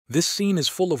This scene is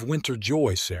full of winter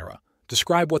joy, Sarah.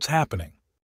 Describe what's happening.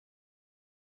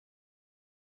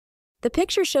 The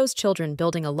picture shows children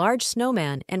building a large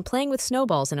snowman and playing with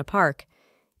snowballs in a park.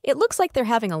 It looks like they're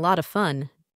having a lot of fun.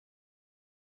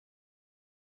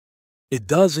 It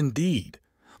does indeed.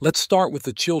 Let's start with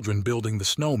the children building the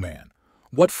snowman.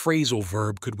 What phrasal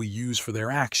verb could we use for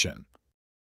their action?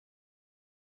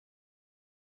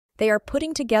 They are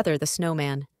putting together the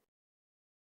snowman.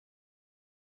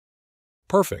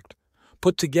 Perfect.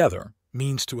 Put together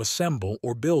means to assemble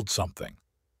or build something.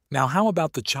 Now, how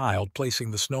about the child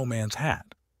placing the snowman's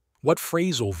hat? What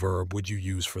phrasal verb would you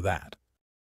use for that?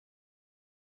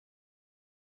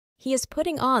 He is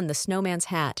putting on the snowman's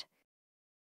hat.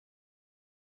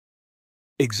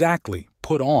 Exactly.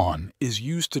 Put on is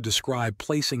used to describe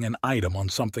placing an item on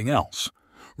something else.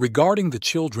 Regarding the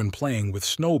children playing with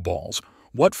snowballs,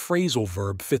 what phrasal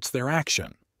verb fits their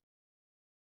action?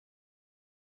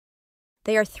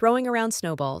 They are throwing around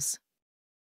snowballs.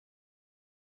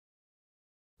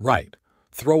 Right.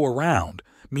 Throw around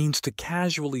means to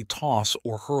casually toss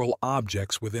or hurl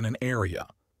objects within an area.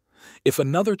 If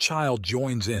another child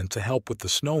joins in to help with the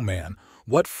snowman,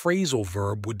 what phrasal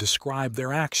verb would describe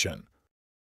their action?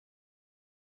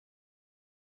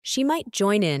 She might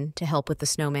join in to help with the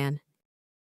snowman.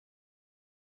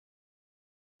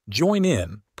 Join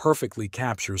in perfectly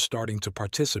captures starting to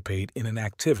participate in an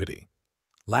activity.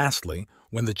 Lastly,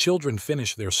 when the children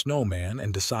finish their snowman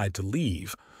and decide to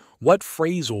leave, what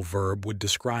phrasal verb would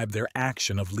describe their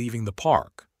action of leaving the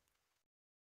park?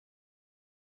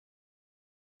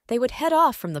 They would head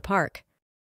off from the park.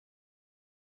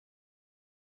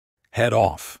 Head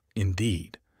off,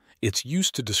 indeed. It's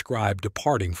used to describe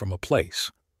departing from a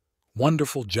place.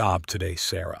 Wonderful job today,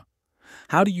 Sarah.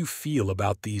 How do you feel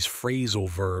about these phrasal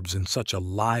verbs in such a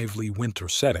lively winter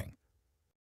setting?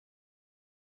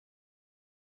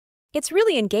 It's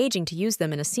really engaging to use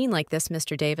them in a scene like this,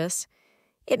 Mr. Davis.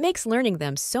 It makes learning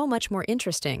them so much more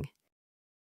interesting.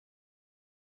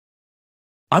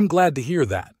 I'm glad to hear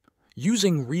that.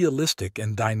 Using realistic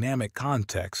and dynamic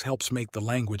context helps make the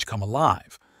language come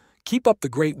alive. Keep up the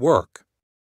great work.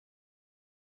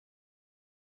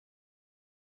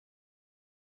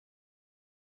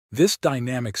 This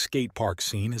dynamic skate park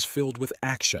scene is filled with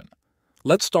action.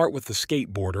 Let's start with the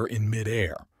skateboarder in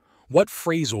midair. What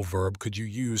phrasal verb could you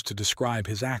use to describe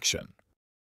his action?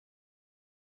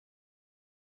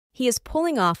 He is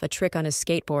pulling off a trick on his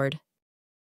skateboard.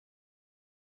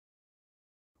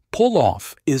 Pull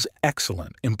off is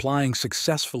excellent, implying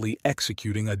successfully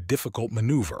executing a difficult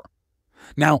maneuver.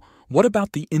 Now, what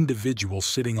about the individual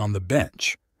sitting on the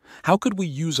bench? How could we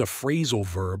use a phrasal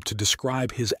verb to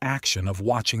describe his action of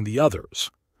watching the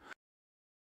others?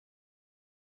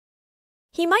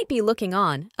 He might be looking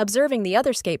on, observing the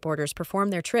other skateboarders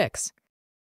perform their tricks.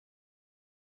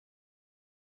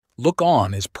 Look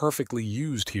on is perfectly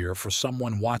used here for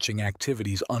someone watching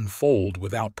activities unfold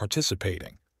without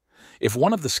participating. If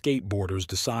one of the skateboarders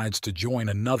decides to join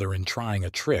another in trying a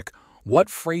trick, what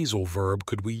phrasal verb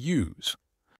could we use?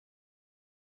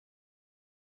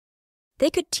 They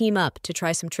could team up to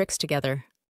try some tricks together.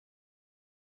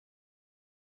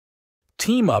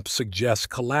 Team up suggests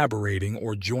collaborating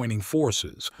or joining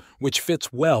forces, which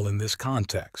fits well in this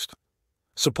context.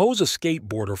 Suppose a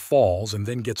skateboarder falls and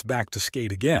then gets back to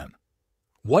skate again.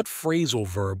 What phrasal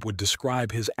verb would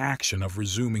describe his action of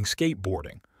resuming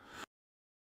skateboarding?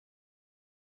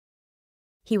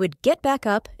 He would get back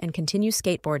up and continue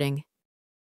skateboarding.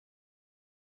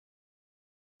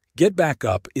 Get back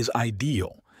up is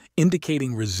ideal,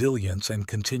 indicating resilience and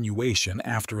continuation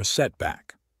after a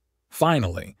setback.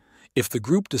 Finally, if the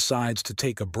group decides to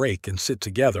take a break and sit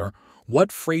together, what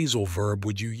phrasal verb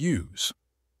would you use?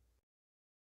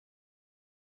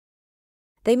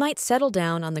 They might settle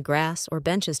down on the grass or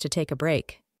benches to take a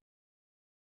break.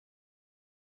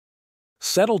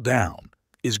 Settle down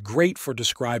is great for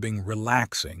describing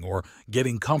relaxing or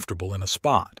getting comfortable in a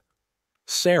spot.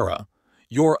 Sarah,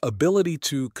 your ability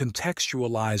to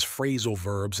contextualize phrasal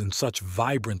verbs in such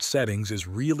vibrant settings is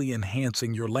really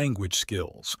enhancing your language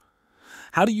skills.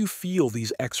 How do you feel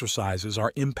these exercises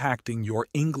are impacting your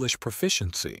English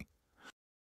proficiency?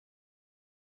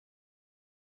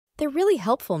 They're really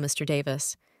helpful, Mr.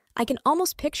 Davis. I can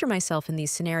almost picture myself in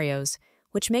these scenarios,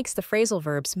 which makes the phrasal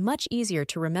verbs much easier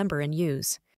to remember and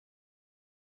use.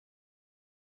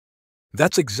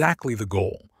 That's exactly the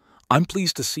goal. I'm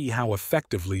pleased to see how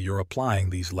effectively you're applying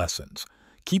these lessons.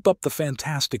 Keep up the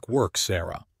fantastic work,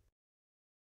 Sarah.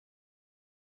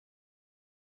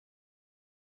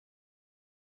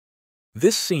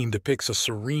 This scene depicts a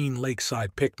serene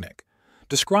lakeside picnic.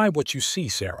 Describe what you see,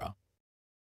 Sarah.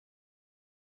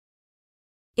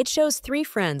 It shows three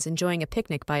friends enjoying a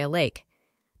picnic by a lake.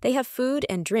 They have food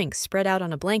and drinks spread out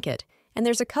on a blanket, and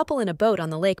there's a couple in a boat on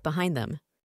the lake behind them.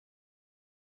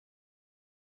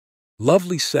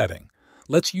 Lovely setting.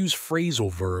 Let's use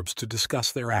phrasal verbs to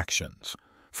discuss their actions.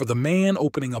 For the man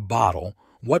opening a bottle,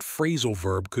 what phrasal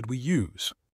verb could we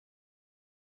use?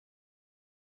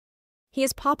 He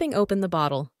is popping open the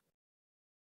bottle.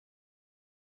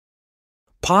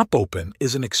 Pop open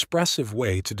is an expressive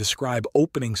way to describe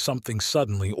opening something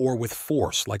suddenly or with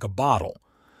force, like a bottle.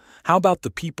 How about the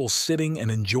people sitting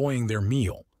and enjoying their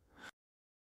meal?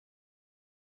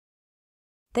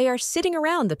 They are sitting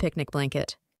around the picnic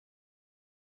blanket.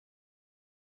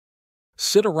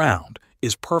 Sit around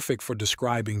is perfect for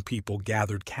describing people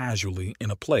gathered casually in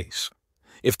a place.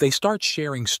 If they start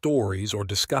sharing stories or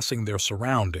discussing their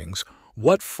surroundings,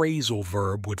 what phrasal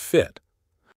verb would fit?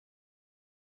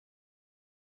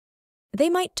 They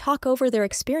might talk over their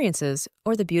experiences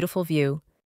or the beautiful view.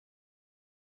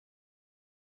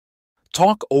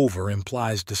 Talk over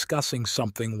implies discussing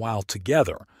something while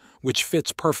together, which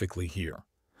fits perfectly here.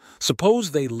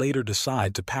 Suppose they later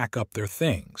decide to pack up their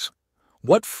things.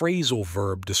 What phrasal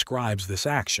verb describes this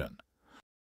action?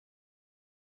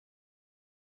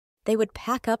 They would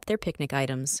pack up their picnic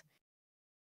items.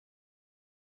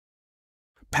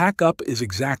 Pack up is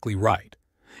exactly right.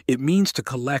 It means to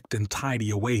collect and tidy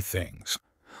away things.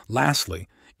 Lastly,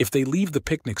 if they leave the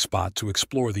picnic spot to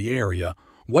explore the area,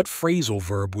 what phrasal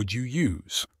verb would you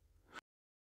use?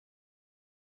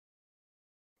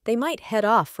 They might head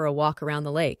off for a walk around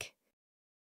the lake.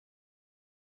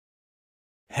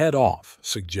 Head off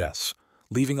suggests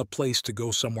leaving a place to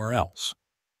go somewhere else.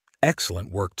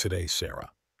 Excellent work today,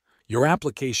 Sarah. Your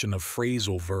application of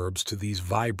phrasal verbs to these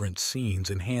vibrant scenes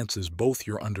enhances both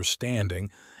your understanding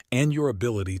and your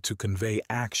ability to convey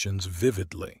actions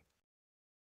vividly.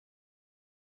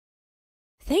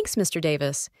 Thanks, Mr.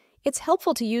 Davis. It's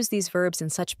helpful to use these verbs in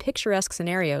such picturesque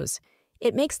scenarios.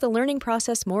 It makes the learning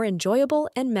process more enjoyable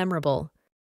and memorable.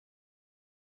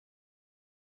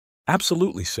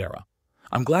 Absolutely, Sarah.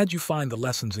 I'm glad you find the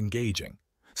lessons engaging.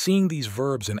 Seeing these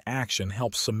verbs in action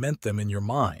helps cement them in your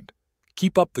mind.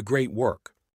 Keep up the great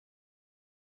work.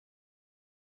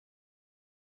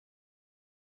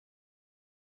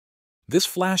 This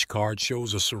flashcard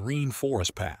shows a serene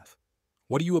forest path.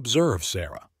 What do you observe,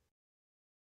 Sarah?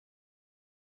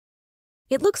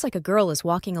 It looks like a girl is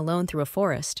walking alone through a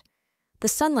forest. The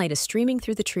sunlight is streaming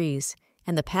through the trees,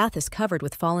 and the path is covered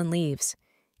with fallen leaves.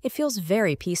 It feels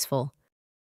very peaceful.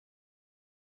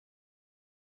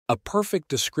 A perfect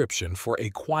description for a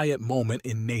quiet moment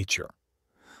in nature.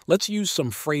 Let's use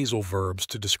some phrasal verbs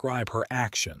to describe her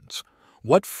actions.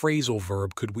 What phrasal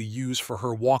verb could we use for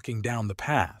her walking down the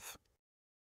path?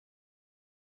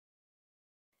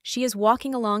 She is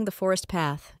walking along the forest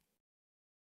path.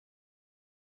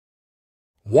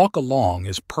 Walk along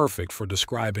is perfect for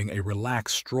describing a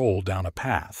relaxed stroll down a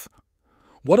path.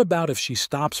 What about if she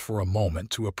stops for a moment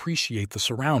to appreciate the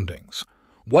surroundings?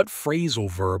 What phrasal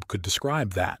verb could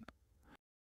describe that?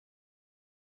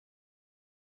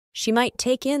 She might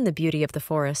take in the beauty of the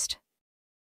forest.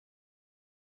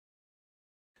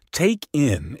 Take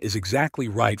in is exactly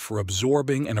right for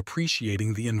absorbing and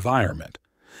appreciating the environment.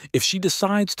 If she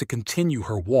decides to continue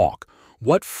her walk,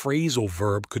 what phrasal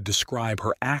verb could describe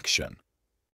her action?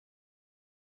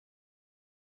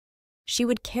 She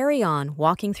would carry on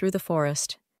walking through the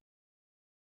forest.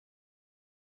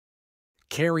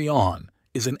 Carry on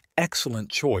is an excellent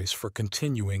choice for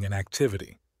continuing an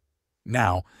activity.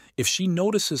 Now, if she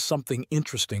notices something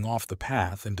interesting off the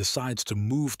path and decides to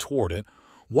move toward it,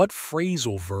 what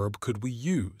phrasal verb could we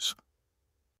use?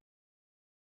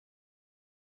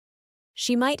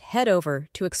 She might head over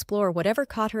to explore whatever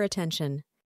caught her attention.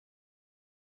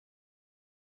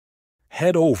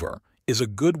 Head over is a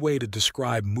good way to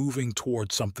describe moving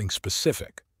toward something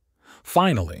specific.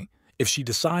 Finally, if she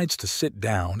decides to sit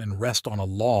down and rest on a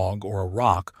log or a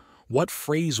rock, what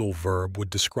phrasal verb would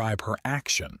describe her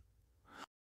action?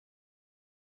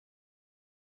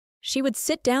 She would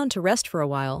sit down to rest for a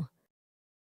while.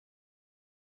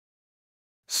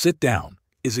 Sit down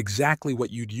is exactly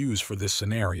what you'd use for this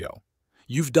scenario.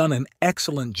 You've done an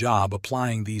excellent job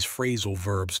applying these phrasal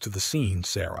verbs to the scene,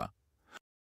 Sarah.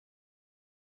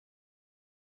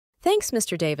 Thanks,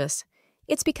 Mr. Davis.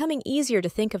 It's becoming easier to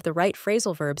think of the right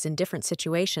phrasal verbs in different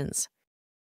situations.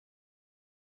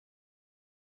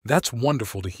 That's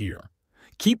wonderful to hear.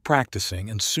 Keep practicing,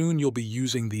 and soon you'll be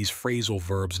using these phrasal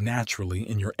verbs naturally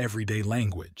in your everyday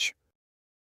language.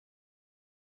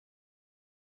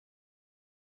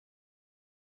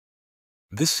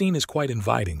 This scene is quite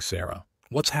inviting, Sarah.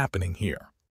 What's happening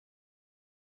here?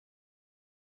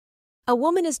 A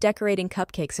woman is decorating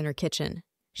cupcakes in her kitchen.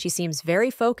 She seems very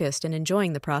focused and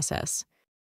enjoying the process.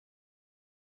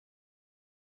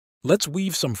 Let's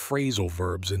weave some phrasal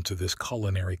verbs into this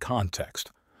culinary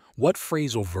context. What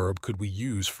phrasal verb could we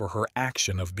use for her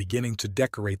action of beginning to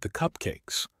decorate the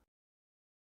cupcakes?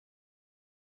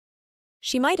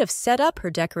 She might have set up her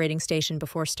decorating station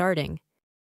before starting.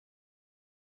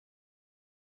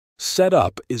 Set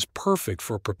up is perfect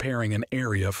for preparing an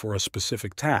area for a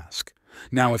specific task.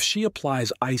 Now, if she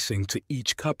applies icing to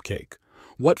each cupcake,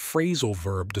 what phrasal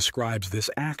verb describes this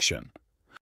action?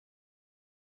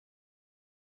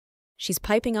 She's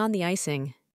piping on the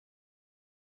icing.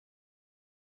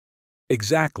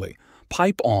 Exactly.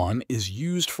 Pipe on is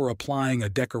used for applying a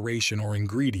decoration or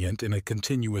ingredient in a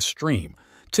continuous stream,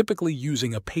 typically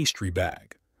using a pastry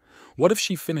bag. What if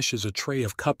she finishes a tray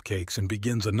of cupcakes and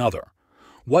begins another?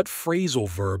 What phrasal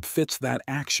verb fits that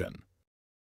action?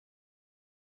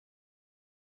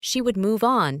 She would move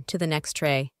on to the next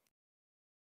tray.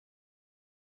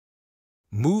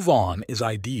 Move on is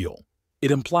ideal.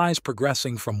 It implies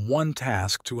progressing from one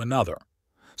task to another.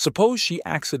 Suppose she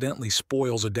accidentally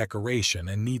spoils a decoration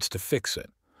and needs to fix it.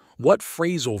 What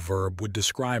phrasal verb would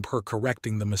describe her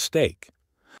correcting the mistake?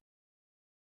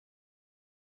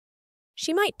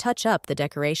 She might touch up the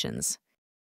decorations.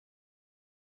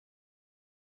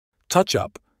 Touch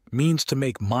up means to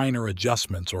make minor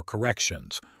adjustments or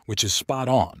corrections, which is spot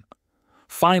on.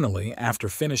 Finally, after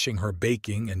finishing her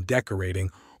baking and decorating,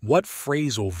 what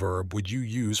phrasal verb would you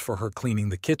use for her cleaning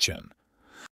the kitchen?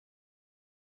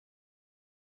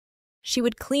 She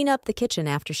would clean up the kitchen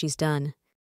after she's done.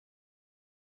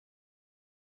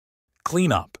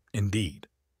 Clean up, indeed.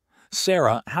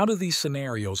 Sarah, how do these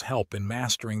scenarios help in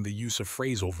mastering the use of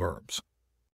phrasal verbs?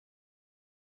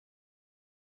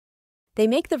 They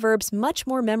make the verbs much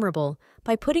more memorable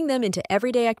by putting them into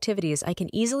everyday activities I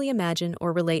can easily imagine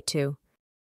or relate to.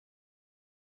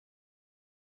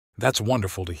 That's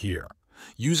wonderful to hear.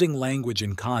 Using language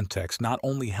in context not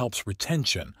only helps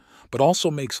retention, but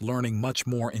also makes learning much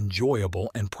more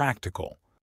enjoyable and practical.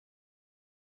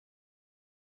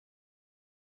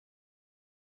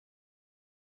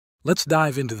 Let's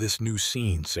dive into this new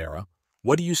scene, Sarah.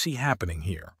 What do you see happening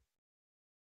here?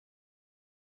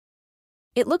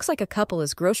 It looks like a couple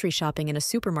is grocery shopping in a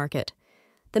supermarket.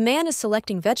 The man is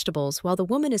selecting vegetables while the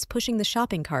woman is pushing the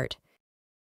shopping cart.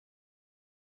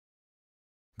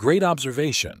 Great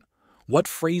observation. What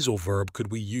phrasal verb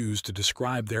could we use to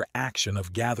describe their action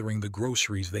of gathering the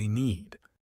groceries they need?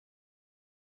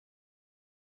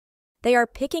 They are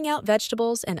picking out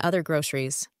vegetables and other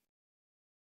groceries.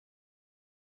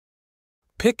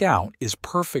 Pick out is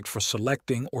perfect for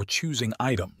selecting or choosing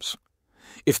items.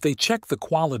 If they check the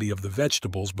quality of the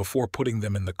vegetables before putting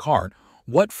them in the cart,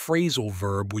 what phrasal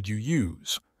verb would you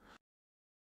use?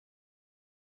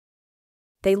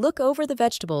 They look over the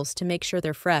vegetables to make sure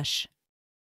they're fresh.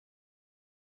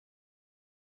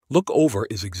 Look over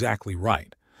is exactly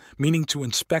right, meaning to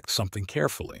inspect something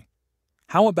carefully.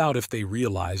 How about if they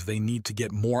realize they need to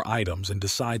get more items and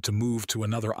decide to move to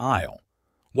another aisle?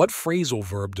 What phrasal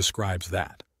verb describes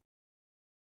that?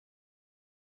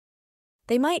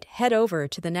 They might head over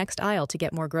to the next aisle to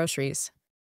get more groceries.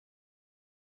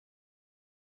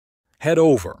 Head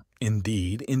over,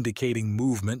 indeed, indicating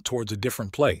movement towards a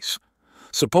different place.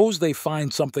 Suppose they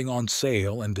find something on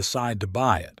sale and decide to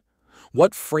buy it.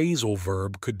 What phrasal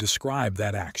verb could describe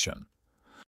that action?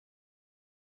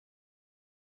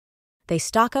 They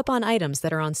stock up on items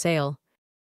that are on sale.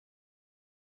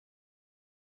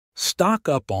 Stock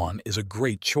up on is a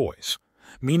great choice,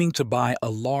 meaning to buy a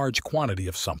large quantity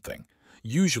of something,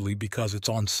 usually because it's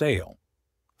on sale.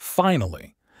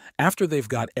 Finally, after they've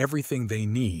got everything they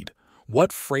need,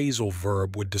 what phrasal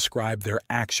verb would describe their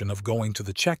action of going to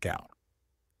the checkout?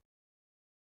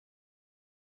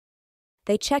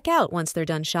 They check out once they're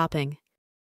done shopping.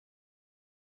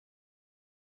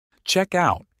 Check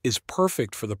out is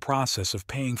perfect for the process of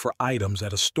paying for items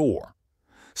at a store.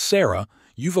 Sarah,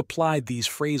 you've applied these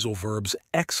phrasal verbs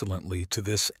excellently to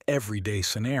this everyday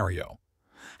scenario.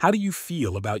 How do you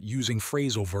feel about using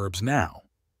phrasal verbs now?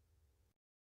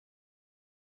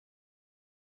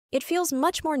 It feels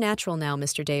much more natural now,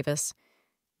 Mr. Davis.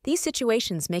 These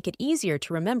situations make it easier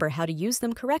to remember how to use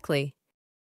them correctly.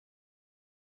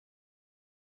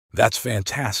 That's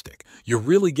fantastic. You're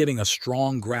really getting a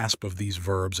strong grasp of these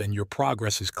verbs and your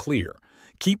progress is clear.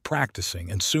 Keep practicing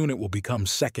and soon it will become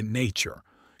second nature.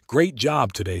 Great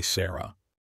job today, Sarah.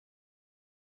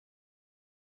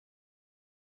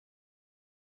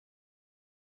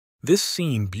 This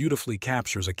scene beautifully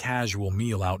captures a casual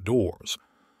meal outdoors.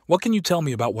 What can you tell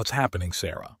me about what's happening,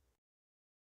 Sarah?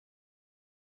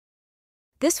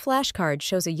 This flashcard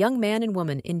shows a young man and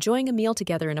woman enjoying a meal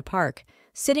together in a park,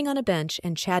 sitting on a bench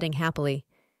and chatting happily.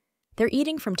 They're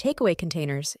eating from takeaway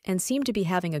containers and seem to be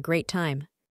having a great time.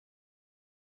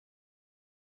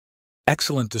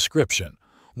 Excellent description.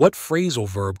 What phrasal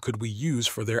verb could we use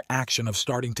for their action of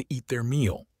starting to eat their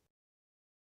meal?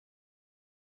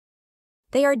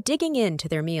 They are digging into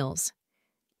their meals.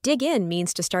 Dig in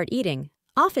means to start eating,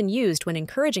 often used when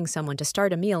encouraging someone to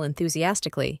start a meal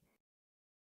enthusiastically.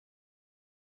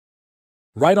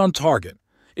 Right on target.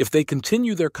 If they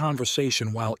continue their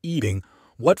conversation while eating,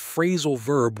 what phrasal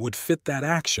verb would fit that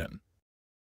action?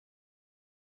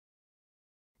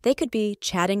 They could be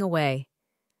chatting away.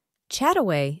 Chat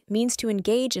away means to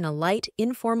engage in a light,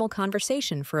 informal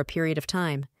conversation for a period of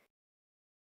time.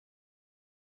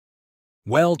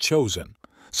 Well chosen.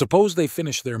 Suppose they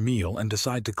finish their meal and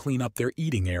decide to clean up their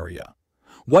eating area.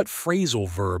 What phrasal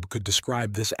verb could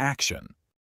describe this action?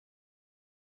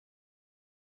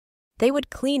 They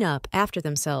would clean up after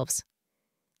themselves.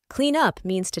 Clean up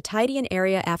means to tidy an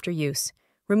area after use,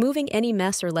 removing any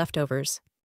mess or leftovers.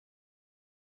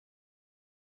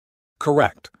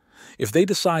 Correct. If they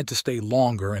decide to stay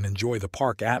longer and enjoy the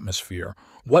park atmosphere,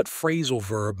 what phrasal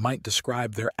verb might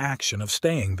describe their action of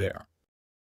staying there?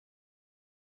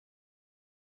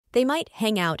 They might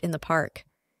hang out in the park.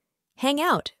 Hang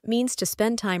out means to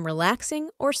spend time relaxing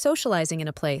or socializing in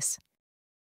a place.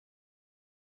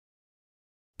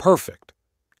 Perfect.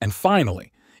 And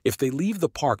finally, if they leave the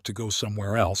park to go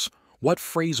somewhere else, what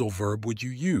phrasal verb would you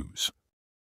use?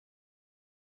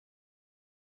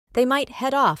 They might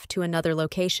head off to another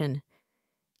location.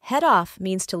 Head off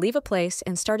means to leave a place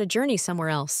and start a journey somewhere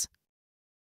else.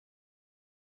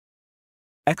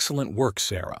 Excellent work,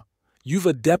 Sarah. You've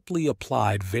adeptly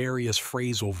applied various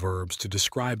phrasal verbs to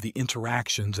describe the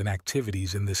interactions and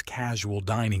activities in this casual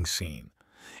dining scene.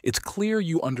 It's clear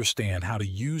you understand how to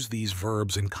use these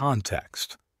verbs in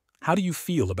context. How do you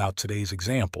feel about today's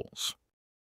examples?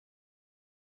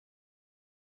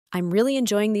 I'm really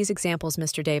enjoying these examples,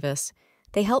 Mr. Davis.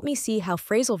 They help me see how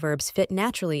phrasal verbs fit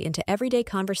naturally into everyday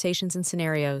conversations and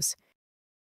scenarios.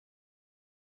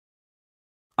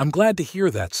 I'm glad to hear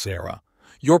that, Sarah.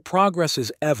 Your progress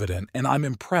is evident, and I'm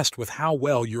impressed with how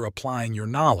well you're applying your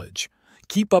knowledge.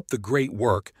 Keep up the great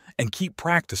work and keep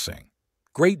practicing.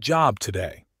 Great job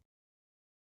today.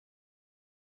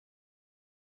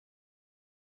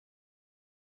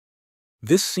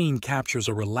 This scene captures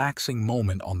a relaxing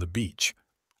moment on the beach.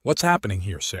 What's happening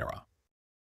here, Sarah?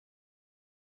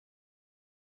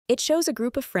 It shows a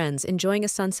group of friends enjoying a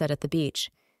sunset at the beach.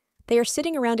 They are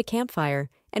sitting around a campfire,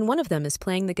 and one of them is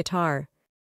playing the guitar.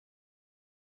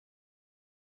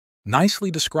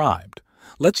 Nicely described.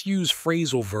 Let's use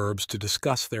phrasal verbs to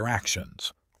discuss their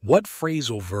actions. What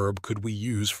phrasal verb could we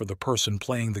use for the person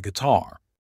playing the guitar?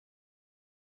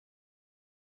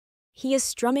 He is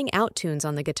strumming out tunes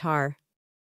on the guitar.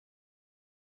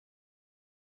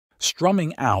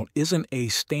 Strumming out isn't a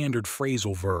standard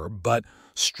phrasal verb, but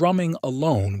strumming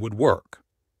alone would work.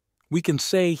 We can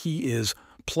say he is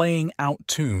playing out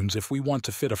tunes if we want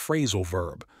to fit a phrasal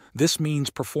verb. This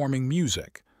means performing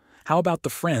music. How about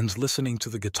the friends listening to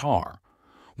the guitar?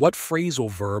 What phrasal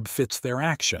verb fits their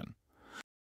action?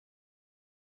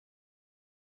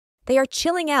 They are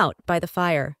chilling out by the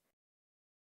fire.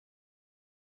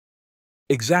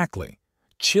 Exactly.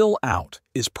 Chill out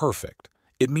is perfect.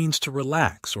 It means to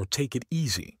relax or take it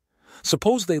easy.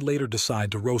 Suppose they later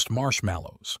decide to roast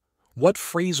marshmallows. What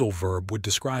phrasal verb would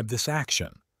describe this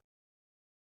action?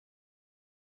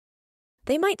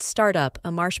 They might start up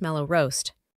a marshmallow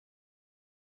roast.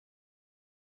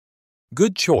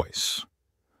 Good choice.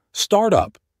 Start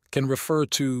up can refer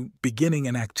to beginning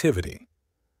an activity.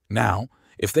 Now,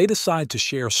 if they decide to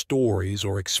share stories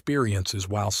or experiences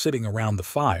while sitting around the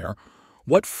fire,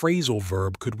 what phrasal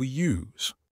verb could we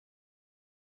use?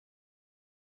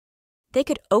 They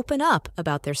could open up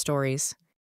about their stories.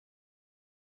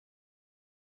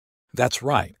 That's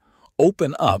right.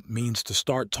 Open up means to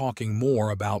start talking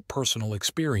more about personal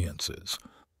experiences.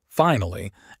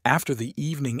 Finally, after the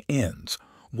evening ends,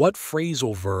 what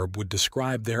phrasal verb would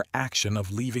describe their action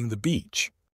of leaving the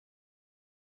beach?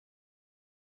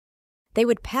 They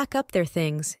would pack up their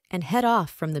things and head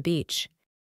off from the beach.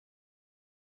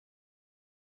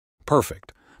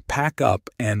 Perfect. Pack up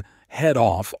and head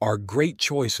off are great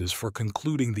choices for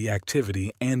concluding the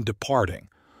activity and departing.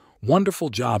 Wonderful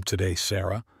job today,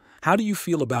 Sarah. How do you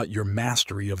feel about your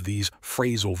mastery of these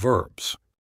phrasal verbs?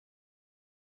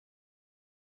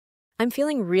 I'm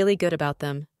feeling really good about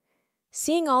them.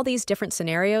 Seeing all these different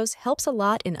scenarios helps a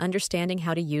lot in understanding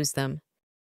how to use them.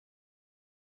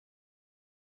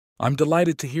 I'm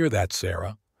delighted to hear that,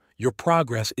 Sarah. Your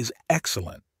progress is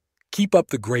excellent. Keep up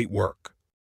the great work.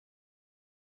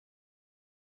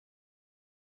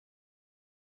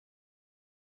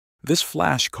 This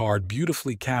flashcard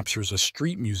beautifully captures a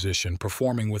street musician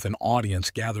performing with an audience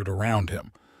gathered around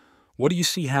him. What do you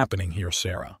see happening here,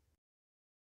 Sarah?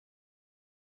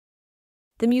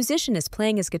 The musician is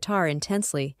playing his guitar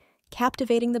intensely,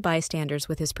 captivating the bystanders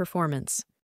with his performance.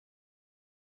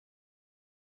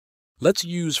 Let's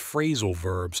use phrasal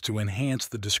verbs to enhance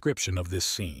the description of this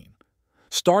scene.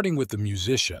 Starting with the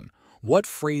musician, what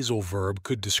phrasal verb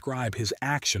could describe his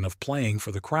action of playing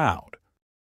for the crowd?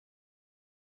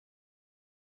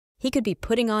 He could be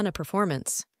putting on a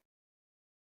performance.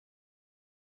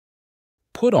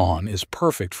 Put on is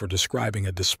perfect for describing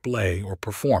a display or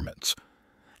performance.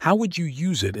 How would you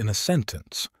use it in a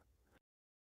sentence?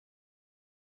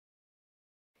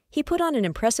 He put on an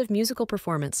impressive musical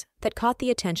performance that caught the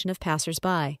attention of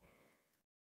passers-by.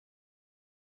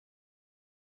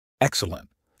 Excellent.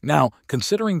 Now,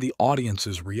 considering the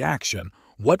audience's reaction,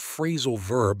 what phrasal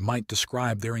verb might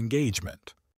describe their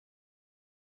engagement?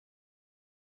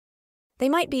 They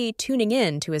might be tuning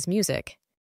in to his music.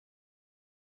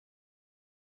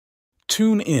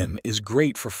 Tune in is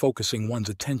great for focusing one's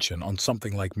attention on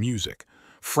something like music.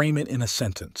 Frame it in a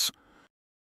sentence.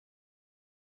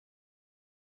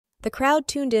 The crowd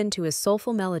tuned in to his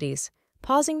soulful melodies,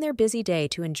 pausing their busy day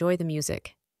to enjoy the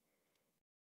music.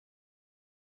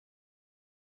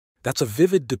 That's a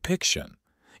vivid depiction.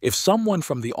 If someone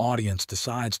from the audience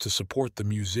decides to support the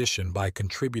musician by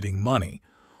contributing money,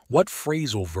 what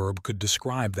phrasal verb could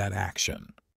describe that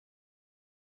action?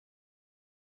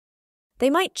 They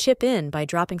might chip in by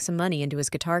dropping some money into his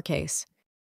guitar case.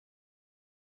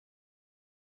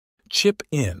 Chip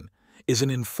in is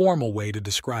an informal way to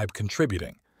describe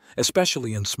contributing,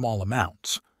 especially in small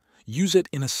amounts. Use it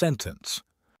in a sentence.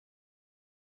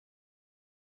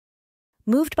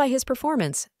 Moved by his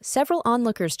performance, several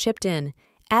onlookers chipped in,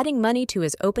 adding money to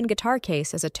his open guitar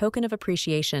case as a token of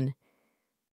appreciation.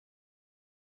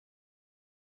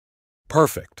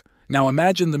 Perfect. Now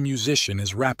imagine the musician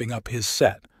is wrapping up his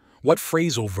set. What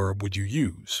phrasal verb would you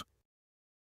use?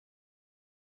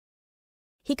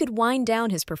 He could wind down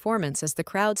his performance as the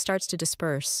crowd starts to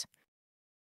disperse.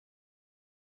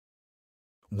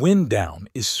 Wind down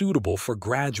is suitable for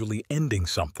gradually ending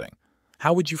something.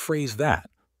 How would you phrase that?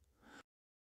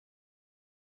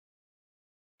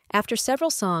 After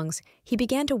several songs, he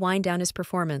began to wind down his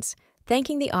performance,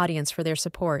 thanking the audience for their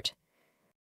support.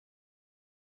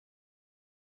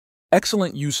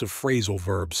 Excellent use of phrasal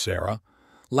verbs, Sarah.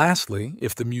 Lastly,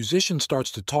 if the musician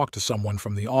starts to talk to someone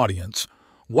from the audience,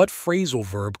 what phrasal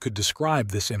verb could describe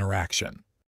this interaction?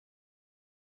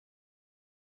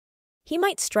 He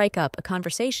might strike up a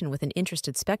conversation with an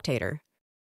interested spectator.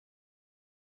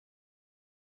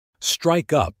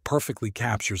 Strike up perfectly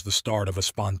captures the start of a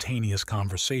spontaneous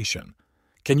conversation.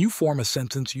 Can you form a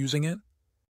sentence using it?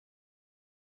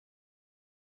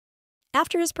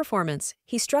 After his performance,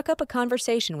 he struck up a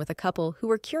conversation with a couple who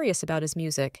were curious about his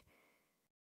music.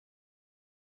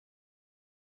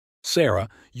 Sarah,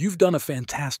 you've done a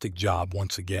fantastic job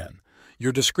once again.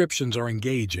 Your descriptions are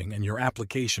engaging and your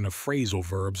application of phrasal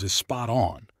verbs is spot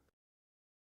on.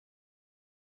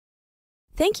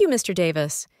 Thank you, Mr.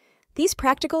 Davis. These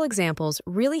practical examples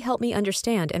really help me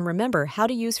understand and remember how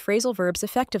to use phrasal verbs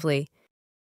effectively.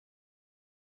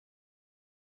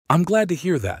 I'm glad to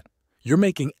hear that. You're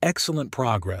making excellent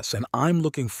progress, and I'm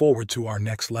looking forward to our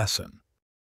next lesson.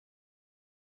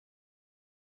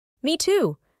 Me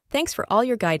too. Thanks for all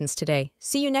your guidance today.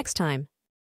 See you next time.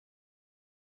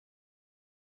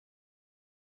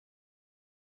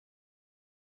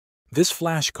 This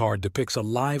flashcard depicts a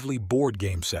lively board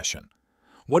game session.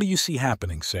 What do you see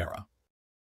happening, Sarah?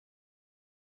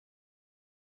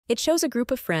 It shows a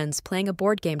group of friends playing a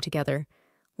board game together.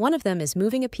 One of them is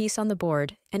moving a piece on the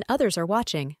board, and others are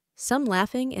watching, some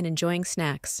laughing and enjoying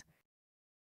snacks.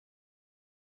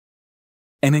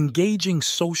 An engaging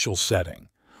social setting.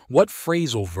 What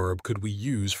phrasal verb could we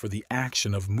use for the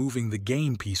action of moving the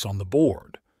game piece on the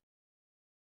board?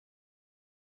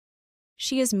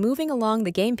 She is moving along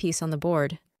the game piece on the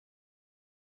board.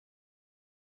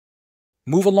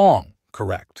 Move along,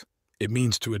 correct. It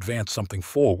means to advance something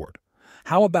forward.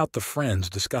 How about the friends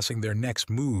discussing their next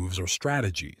moves or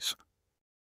strategies?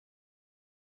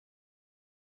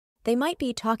 They might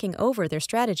be talking over their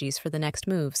strategies for the next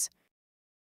moves.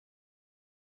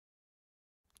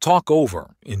 Talk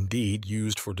over, indeed,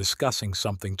 used for discussing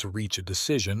something to reach a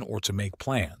decision or to make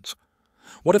plans.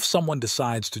 What if someone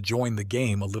decides to join the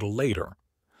game a little later?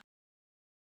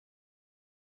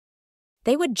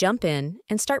 They would jump in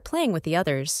and start playing with the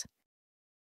others.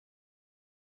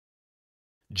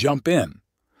 Jump in.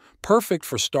 perfect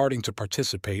for starting to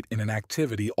participate in an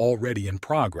activity already in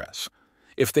progress.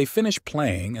 If they finish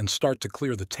playing and start to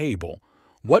clear the table,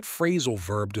 what phrasal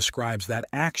verb describes that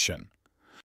action?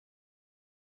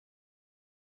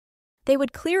 They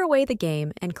would clear away the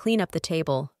game and clean up the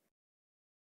table.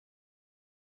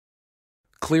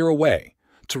 Clear away,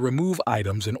 to remove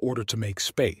items in order to make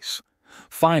space.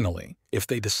 Finally, if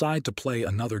they decide to play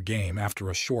another game after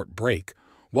a short break,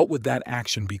 what would that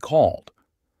action be called?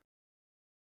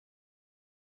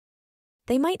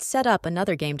 They might set up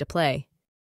another game to play.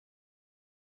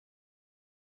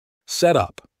 Set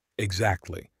up,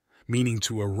 exactly, meaning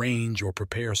to arrange or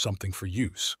prepare something for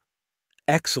use.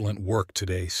 Excellent work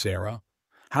today, Sarah.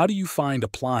 How do you find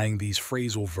applying these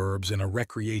phrasal verbs in a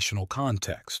recreational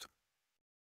context?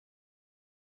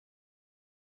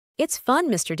 It's fun,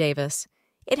 Mr. Davis.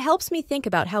 It helps me think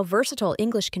about how versatile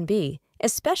English can be,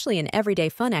 especially in everyday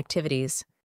fun activities.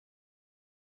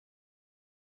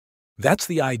 That's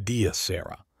the idea,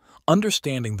 Sarah.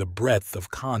 Understanding the breadth of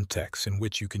contexts in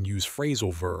which you can use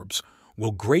phrasal verbs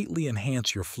will greatly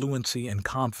enhance your fluency and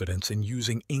confidence in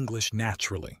using English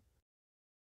naturally.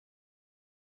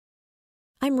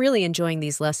 I'm really enjoying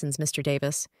these lessons, Mr.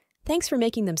 Davis. Thanks for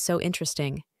making them so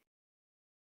interesting.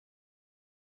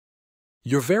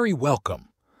 You're very welcome.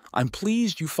 I'm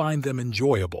pleased you find them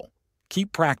enjoyable.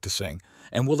 Keep practicing,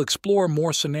 and we'll explore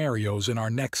more scenarios in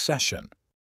our next session.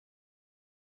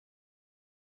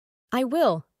 I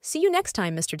will. See you next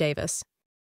time, Mr. Davis.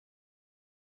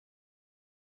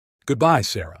 Goodbye,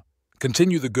 Sarah.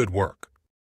 Continue the good work.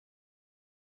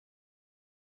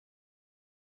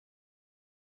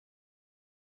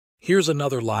 Here's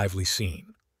another lively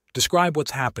scene. Describe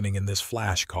what's happening in this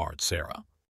flashcard, Sarah.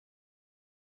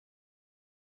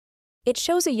 It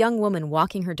shows a young woman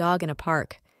walking her dog in a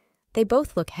park. They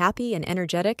both look happy and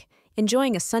energetic,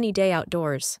 enjoying a sunny day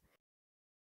outdoors.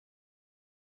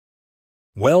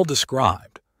 Well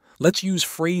described. Let's use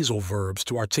phrasal verbs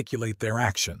to articulate their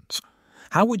actions.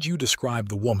 How would you describe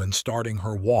the woman starting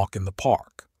her walk in the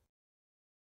park?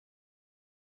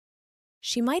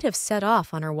 She might have set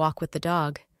off on her walk with the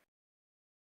dog.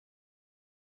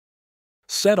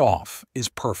 Set off is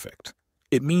perfect.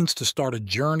 It means to start a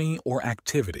journey or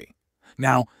activity.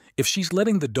 Now, if she's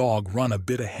letting the dog run a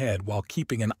bit ahead while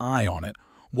keeping an eye on it,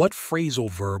 what phrasal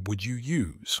verb would you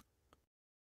use?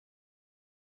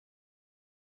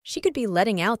 She could be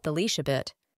letting out the leash a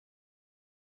bit.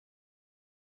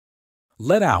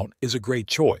 Let out is a great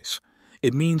choice.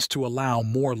 It means to allow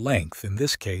more length, in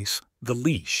this case, the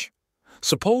leash.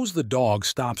 Suppose the dog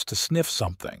stops to sniff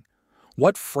something.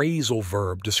 What phrasal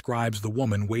verb describes the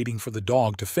woman waiting for the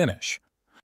dog to finish?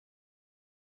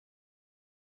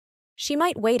 She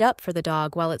might wait up for the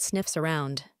dog while it sniffs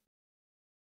around.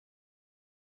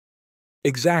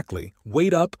 Exactly.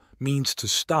 Wait up means to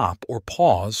stop or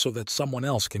pause so that someone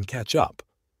else can catch up.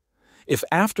 If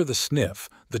after the sniff,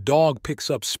 the dog picks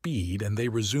up speed and they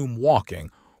resume walking,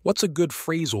 what's a good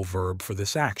phrasal verb for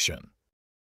this action?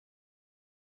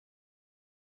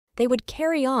 They would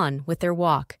carry on with their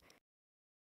walk.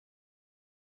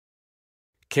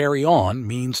 Carry on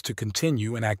means to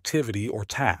continue an activity or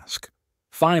task.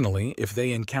 Finally, if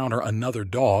they encounter another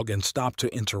dog and stop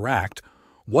to interact,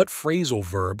 what phrasal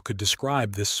verb could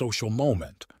describe this social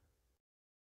moment?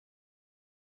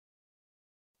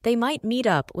 They might meet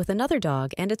up with another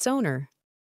dog and its owner.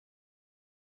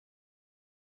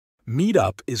 Meet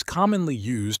up is commonly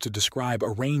used to describe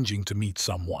arranging to meet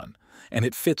someone, and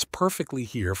it fits perfectly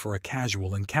here for a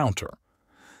casual encounter.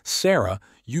 Sarah,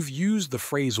 you've used the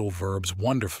phrasal verbs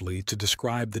wonderfully to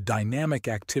describe the dynamic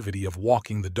activity of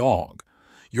walking the dog.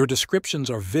 Your descriptions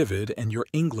are vivid and your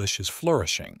English is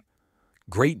flourishing.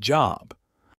 Great job!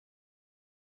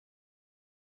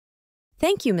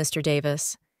 Thank you, Mr.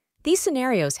 Davis. These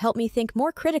scenarios help me think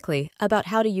more critically about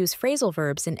how to use phrasal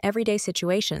verbs in everyday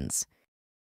situations.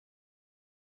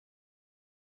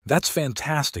 That's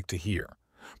fantastic to hear.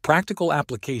 Practical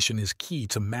application is key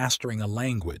to mastering a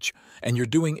language, and you're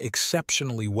doing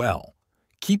exceptionally well.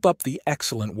 Keep up the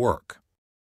excellent work.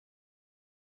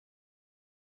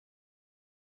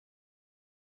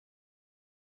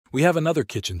 We have another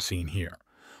kitchen scene here.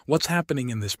 What's happening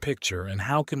in this picture, and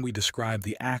how can we describe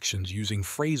the actions using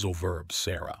phrasal verbs,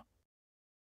 Sarah?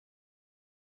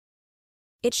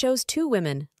 It shows two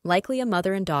women, likely a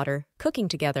mother and daughter, cooking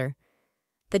together.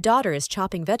 The daughter is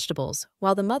chopping vegetables,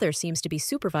 while the mother seems to be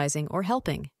supervising or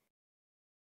helping.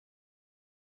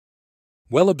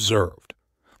 Well observed.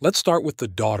 Let's start with the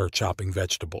daughter chopping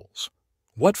vegetables.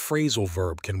 What phrasal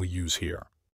verb can we use here?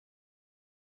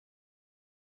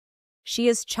 She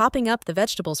is chopping up the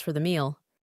vegetables for the meal.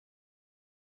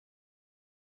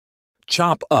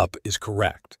 Chop up is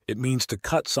correct. It means to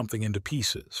cut something into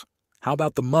pieces. How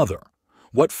about the mother?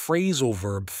 What phrasal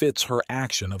verb fits her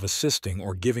action of assisting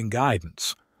or giving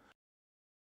guidance?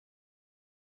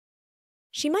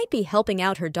 She might be helping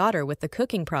out her daughter with the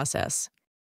cooking process.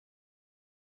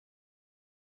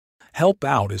 Help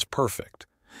out is perfect.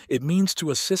 It means to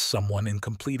assist someone in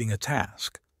completing a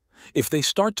task. If they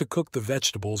start to cook the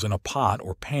vegetables in a pot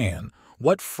or pan,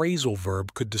 what phrasal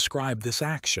verb could describe this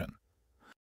action?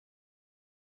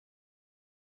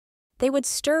 They would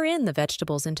stir in the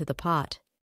vegetables into the pot.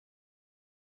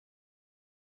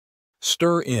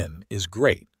 Stir in is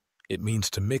great. It means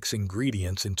to mix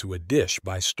ingredients into a dish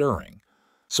by stirring.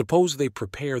 Suppose they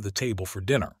prepare the table for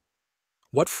dinner.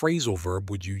 What phrasal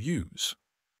verb would you use?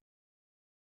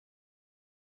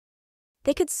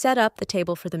 They could set up the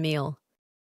table for the meal.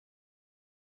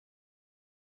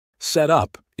 Set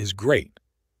up is great.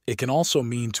 It can also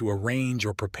mean to arrange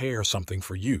or prepare something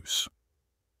for use.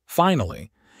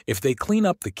 Finally, if they clean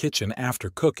up the kitchen after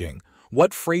cooking,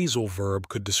 what phrasal verb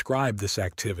could describe this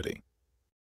activity?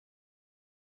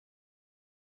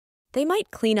 They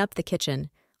might clean up the kitchen,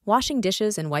 washing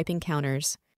dishes and wiping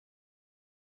counters.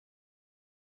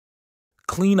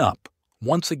 Clean up,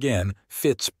 once again,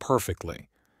 fits perfectly.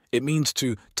 It means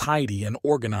to tidy and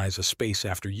organize a space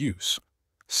after use.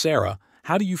 Sarah,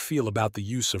 how do you feel about the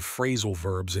use of phrasal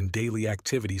verbs in daily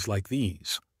activities like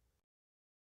these?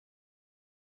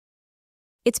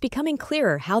 It's becoming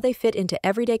clearer how they fit into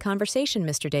everyday conversation,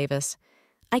 Mr. Davis.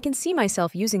 I can see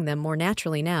myself using them more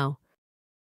naturally now.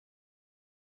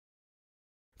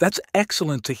 That's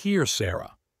excellent to hear,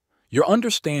 Sarah. Your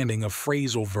understanding of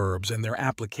phrasal verbs and their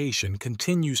application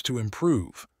continues to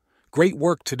improve. Great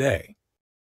work today.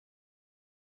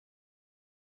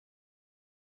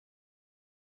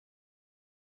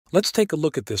 Let's take a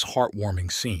look at this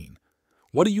heartwarming scene.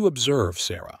 What do you observe,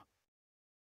 Sarah?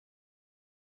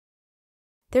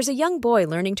 There's a young boy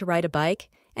learning to ride a bike,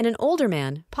 and an older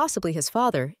man, possibly his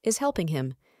father, is helping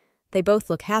him. They both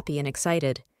look happy and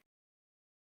excited.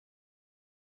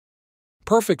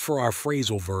 Perfect for our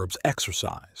phrasal verbs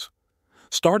exercise.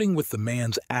 Starting with the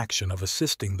man's action of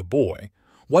assisting the boy,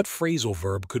 what phrasal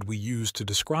verb could we use to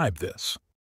describe this?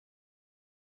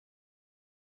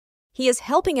 He is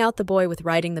helping out the boy with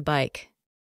riding the bike.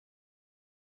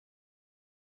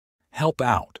 Help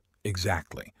out,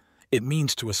 exactly. It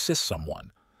means to assist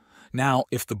someone. Now,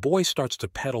 if the boy starts to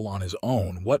pedal on his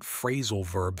own, what phrasal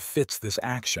verb fits this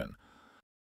action?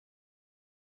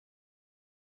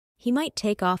 He might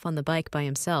take off on the bike by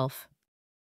himself.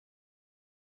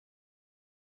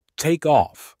 Take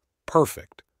off.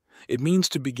 Perfect. It means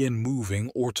to begin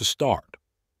moving or to start.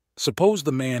 Suppose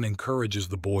the man encourages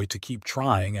the boy to keep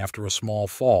trying after a small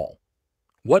fall.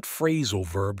 What phrasal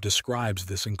verb describes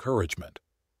this encouragement?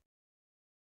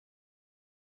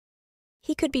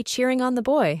 He could be cheering on the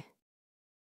boy.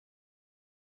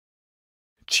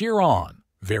 Cheer on.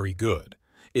 Very good.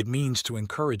 It means to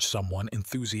encourage someone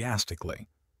enthusiastically.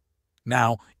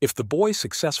 Now, if the boy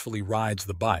successfully rides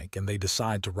the bike and they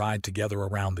decide to ride together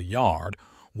around the yard,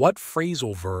 what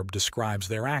phrasal verb describes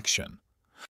their action?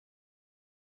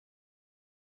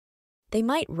 They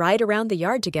might ride around the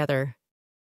yard together.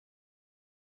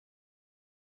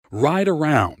 Ride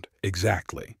around,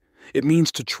 exactly. It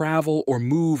means to travel or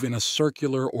move in a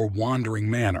circular or wandering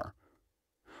manner.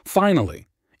 Finally,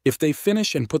 if they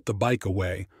finish and put the bike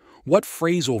away, what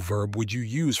phrasal verb would you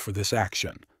use for this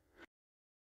action?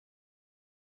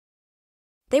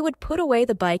 They would put away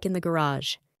the bike in the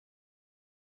garage.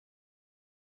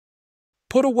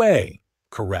 Put away,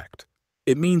 correct.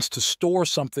 It means to store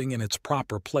something in its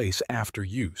proper place after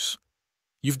use.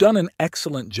 You've done an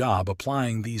excellent job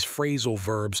applying these phrasal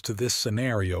verbs to this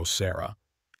scenario, Sarah.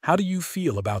 How do you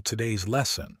feel about today's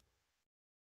lesson?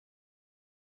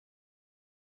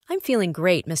 I'm feeling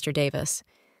great, Mr. Davis.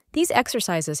 These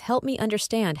exercises help me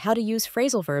understand how to use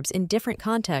phrasal verbs in different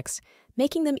contexts,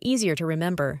 making them easier to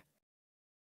remember.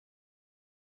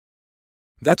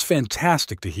 That's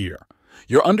fantastic to hear.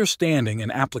 Your understanding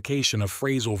and application of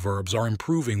phrasal verbs are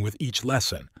improving with each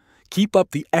lesson. Keep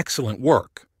up the excellent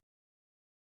work.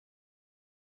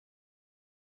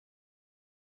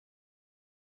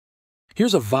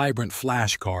 Here's a vibrant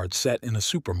flashcard set in a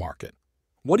supermarket.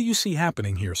 What do you see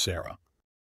happening here, Sarah?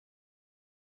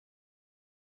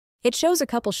 It shows a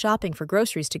couple shopping for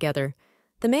groceries together.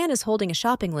 The man is holding a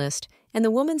shopping list, and the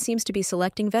woman seems to be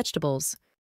selecting vegetables.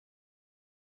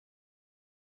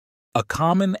 A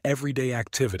common everyday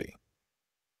activity.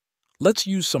 Let's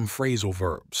use some phrasal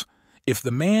verbs. If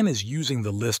the man is using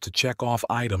the list to check off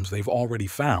items they've already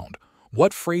found,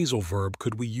 what phrasal verb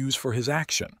could we use for his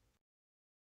action?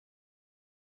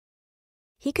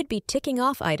 He could be ticking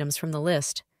off items from the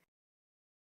list.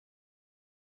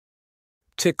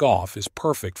 Tick off is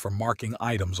perfect for marking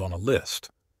items on a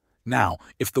list. Now,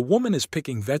 if the woman is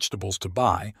picking vegetables to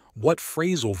buy, what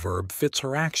phrasal verb fits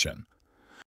her action?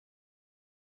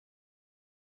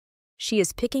 She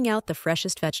is picking out the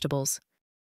freshest vegetables.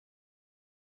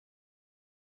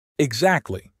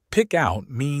 Exactly. Pick out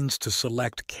means to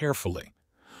select carefully.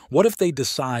 What if they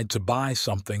decide to buy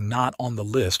something not on the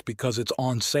list because it's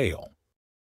on sale?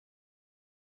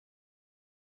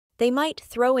 They might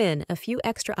throw in a few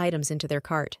extra items into their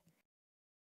cart.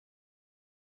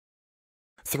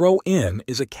 Throw in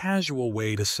is a casual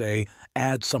way to say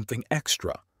add something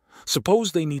extra.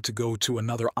 Suppose they need to go to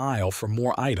another aisle for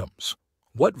more items.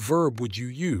 What verb would you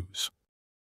use?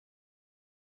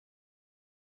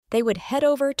 They would head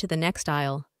over to the next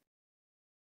aisle.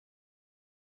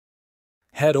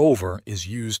 Head over is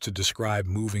used to describe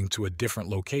moving to a different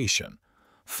location.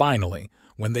 Finally,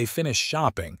 when they finish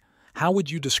shopping, how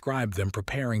would you describe them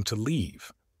preparing to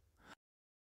leave?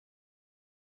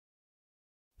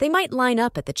 They might line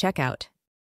up at the checkout.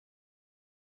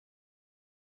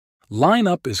 Line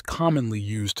up is commonly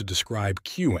used to describe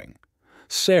queuing.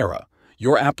 Sarah,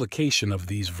 your application of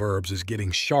these verbs is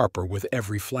getting sharper with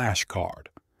every flashcard.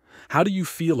 How do you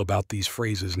feel about these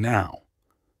phrases now?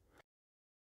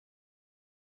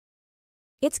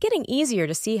 It's getting easier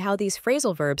to see how these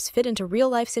phrasal verbs fit into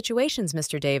real-life situations,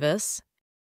 Mr. Davis.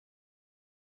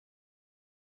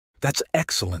 That's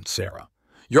excellent, Sarah.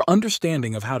 Your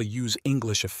understanding of how to use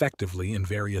English effectively in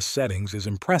various settings is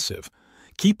impressive.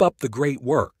 Keep up the great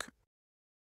work.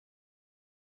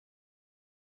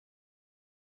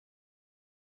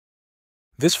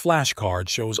 This flashcard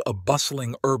shows a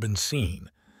bustling urban scene.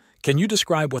 Can you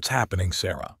describe what's happening,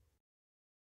 Sarah?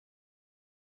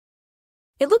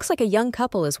 It looks like a young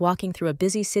couple is walking through a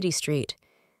busy city street.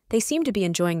 They seem to be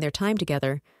enjoying their time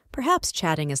together, perhaps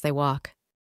chatting as they walk.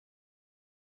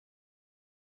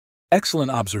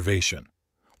 Excellent observation.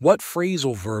 What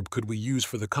phrasal verb could we use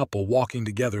for the couple walking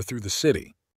together through the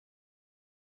city?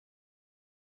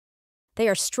 They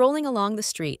are strolling along the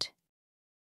street.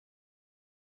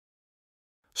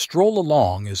 Stroll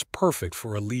along is perfect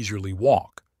for a leisurely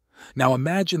walk. Now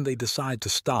imagine they decide to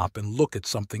stop and look at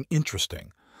something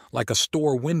interesting, like a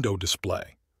store window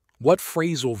display. What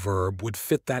phrasal verb would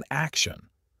fit that action?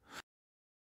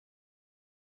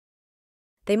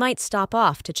 They might stop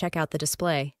off to check out the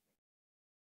display.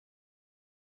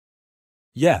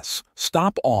 Yes,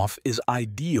 stop off is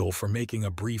ideal for making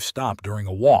a brief stop during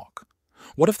a walk.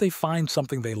 What if they find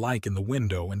something they like in the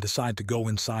window and decide to go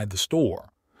inside the store?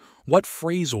 What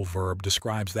phrasal verb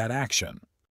describes that action?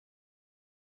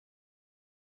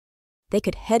 They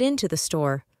could head into the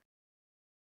store.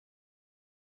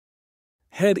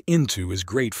 Head into is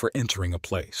great for entering a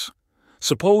place.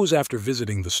 Suppose after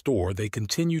visiting the store they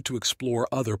continue to explore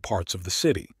other parts of the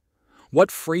city. What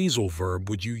phrasal verb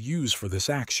would you use for this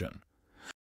action?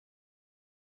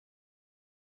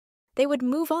 They would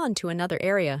move on to another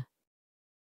area.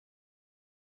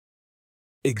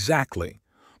 Exactly.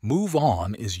 Move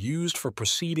on is used for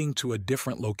proceeding to a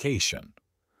different location.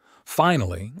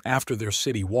 Finally, after their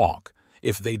city walk,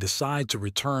 if they decide to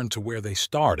return to where they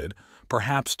started,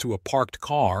 perhaps to a parked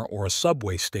car or a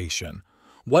subway station,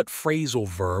 what phrasal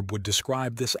verb would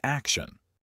describe this action?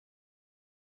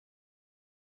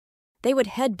 They would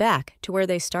head back to where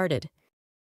they started.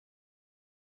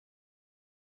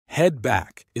 Head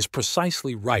back is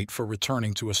precisely right for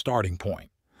returning to a starting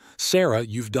point. Sarah,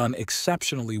 you've done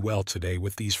exceptionally well today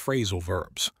with these phrasal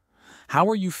verbs. How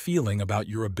are you feeling about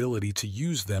your ability to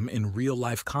use them in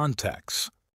real-life contexts?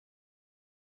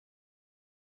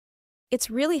 It's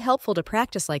really helpful to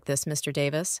practice like this, Mr.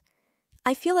 Davis.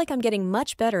 I feel like I'm getting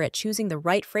much better at choosing the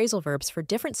right phrasal verbs for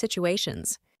different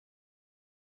situations.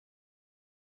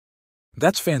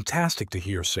 That's fantastic to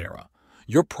hear, Sarah.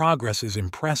 Your progress is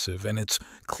impressive, and it's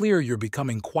clear you're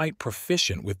becoming quite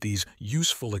proficient with these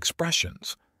useful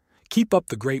expressions. Keep up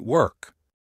the great work.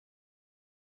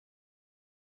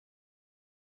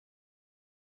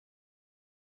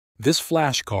 This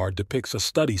flashcard depicts a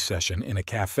study session in a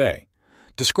cafe.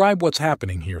 Describe what's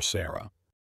happening here, Sarah.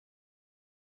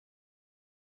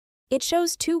 It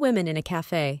shows two women in a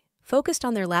cafe, focused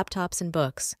on their laptops and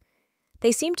books.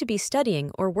 They seem to be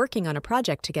studying or working on a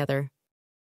project together.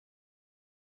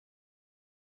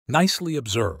 Nicely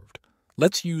observed.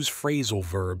 Let's use phrasal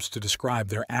verbs to describe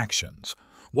their actions.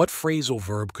 What phrasal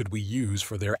verb could we use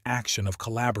for their action of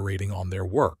collaborating on their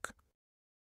work?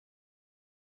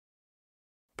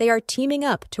 They are teaming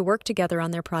up to work together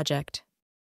on their project.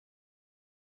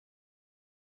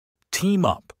 Team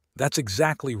up. That's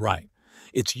exactly right.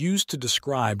 It's used to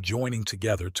describe joining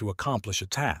together to accomplish a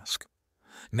task.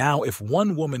 Now, if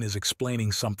one woman is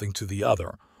explaining something to the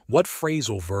other, what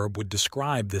phrasal verb would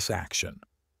describe this action?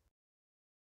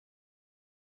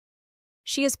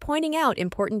 She is pointing out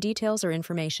important details or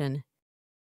information.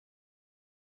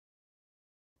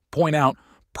 Point out,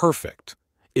 perfect.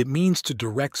 It means to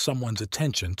direct someone's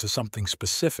attention to something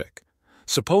specific.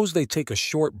 Suppose they take a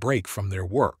short break from their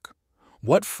work.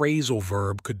 What phrasal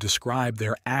verb could describe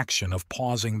their action of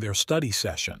pausing their study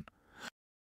session?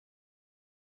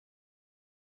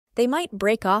 They might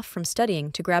break off from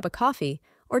studying to grab a coffee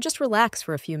or just relax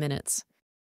for a few minutes.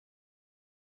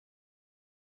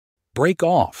 Break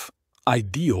off,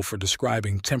 ideal for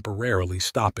describing temporarily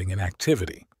stopping an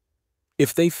activity.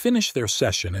 If they finish their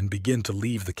session and begin to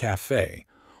leave the cafe,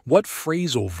 what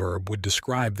phrasal verb would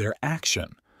describe their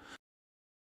action?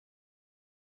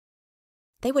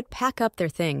 They would pack up their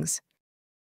things.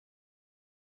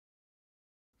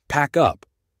 Pack up.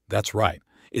 That's right.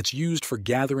 It's used for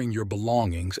gathering your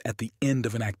belongings at the end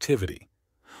of an activity.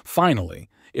 Finally,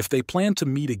 if they plan to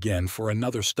meet again for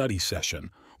another study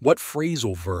session, what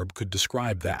phrasal verb could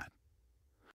describe that?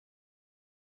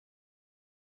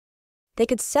 They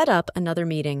could set up another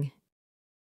meeting.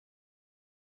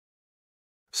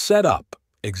 Set up,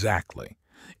 exactly.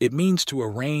 It means to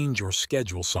arrange or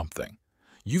schedule something.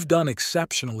 You've done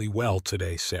exceptionally well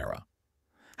today, Sarah.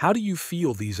 How do you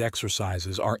feel these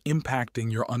exercises are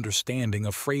impacting your understanding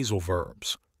of phrasal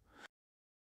verbs?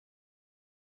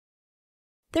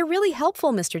 They're really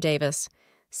helpful, Mr. Davis.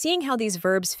 Seeing how these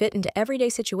verbs fit into everyday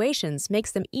situations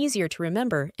makes them easier to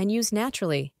remember and use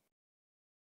naturally.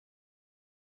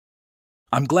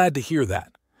 I'm glad to hear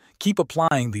that. Keep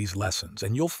applying these lessons,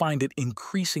 and you'll find it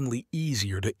increasingly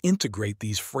easier to integrate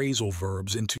these phrasal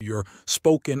verbs into your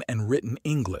spoken and written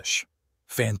English.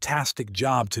 Fantastic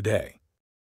job today.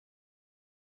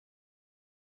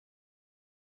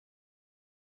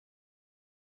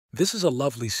 This is a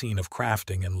lovely scene of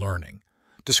crafting and learning.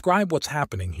 Describe what's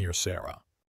happening here, Sarah.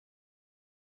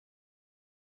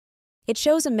 It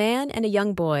shows a man and a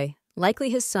young boy,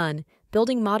 likely his son,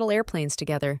 building model airplanes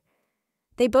together.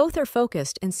 They both are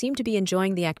focused and seem to be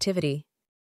enjoying the activity.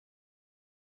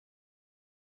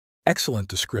 Excellent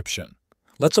description.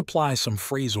 Let's apply some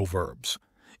phrasal verbs.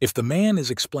 If the man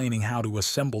is explaining how to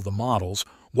assemble the models,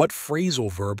 what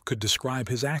phrasal verb could describe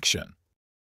his action?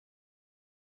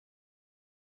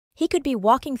 He could be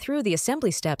walking through the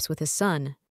assembly steps with his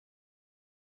son.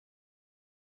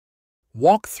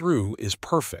 Walk through is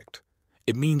perfect.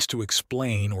 It means to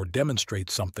explain or demonstrate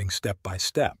something step by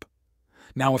step.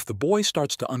 Now, if the boy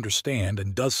starts to understand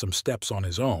and does some steps on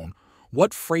his own,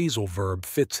 what phrasal verb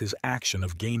fits his action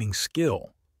of gaining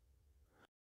skill?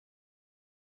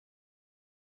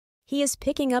 He is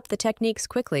picking up the techniques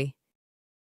quickly.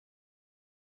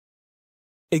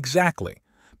 Exactly.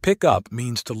 Pick up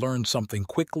means to learn something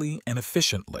quickly and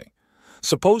efficiently.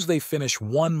 Suppose they finish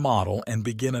one model and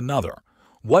begin another.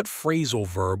 What phrasal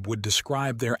verb would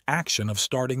describe their action of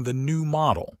starting the new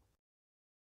model?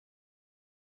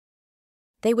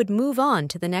 They would move on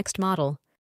to the next model.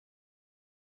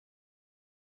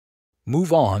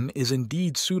 Move on is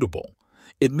indeed suitable.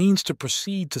 It means to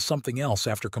proceed to something else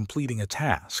after completing a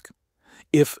task.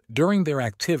 If, during their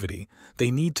activity,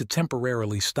 they need to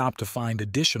temporarily stop to find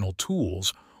additional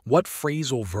tools, what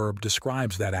phrasal verb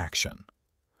describes that action?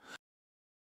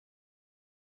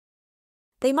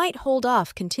 They might hold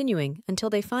off continuing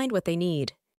until they find what they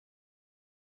need.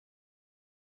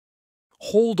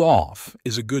 Hold off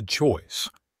is a good choice.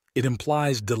 It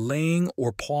implies delaying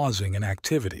or pausing an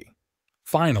activity.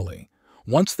 Finally,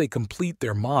 once they complete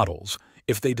their models,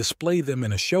 if they display them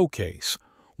in a showcase,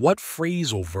 what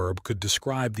phrasal verb could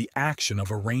describe the action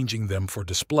of arranging them for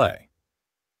display?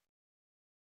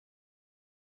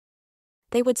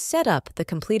 They would set up the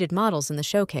completed models in the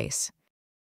showcase.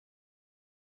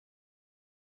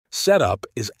 Setup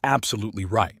is absolutely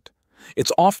right.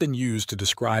 It's often used to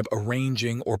describe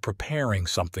arranging or preparing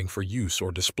something for use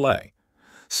or display.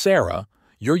 Sarah,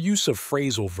 your use of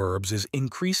phrasal verbs is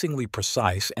increasingly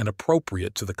precise and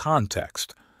appropriate to the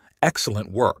context.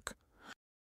 Excellent work.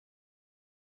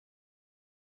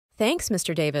 Thanks,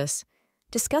 Mr. Davis.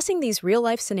 Discussing these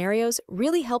real-life scenarios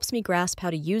really helps me grasp how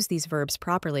to use these verbs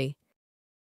properly.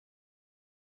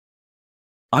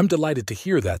 I'm delighted to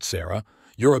hear that, Sarah.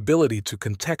 Your ability to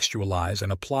contextualize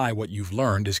and apply what you've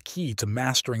learned is key to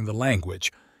mastering the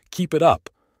language. Keep it up.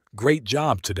 Great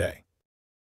job today.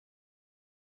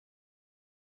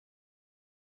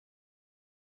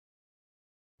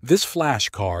 This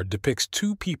flashcard depicts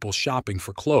two people shopping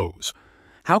for clothes.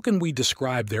 How can we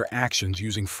describe their actions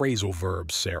using phrasal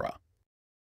verbs, Sarah?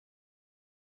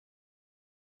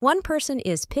 One person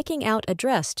is picking out a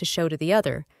dress to show to the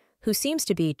other, who seems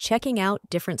to be checking out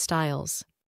different styles.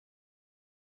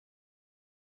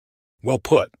 Well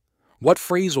put. What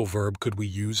phrasal verb could we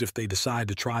use if they decide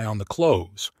to try on the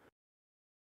clothes?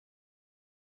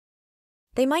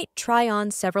 They might try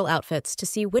on several outfits to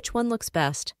see which one looks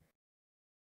best.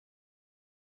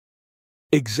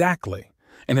 Exactly.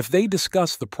 And if they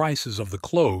discuss the prices of the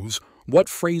clothes, what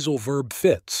phrasal verb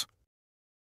fits?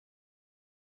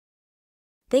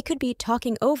 They could be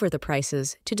talking over the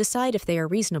prices to decide if they are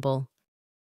reasonable.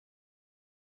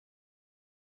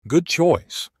 Good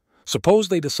choice. Suppose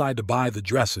they decide to buy the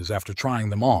dresses after trying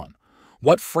them on.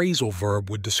 What phrasal verb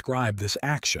would describe this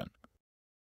action?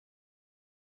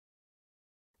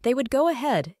 They would go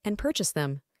ahead and purchase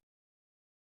them.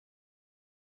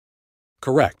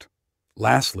 Correct.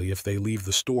 Lastly, if they leave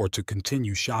the store to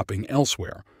continue shopping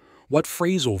elsewhere, what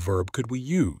phrasal verb could we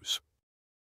use?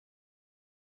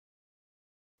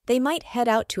 They might head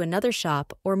out to another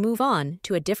shop or move on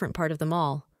to a different part of the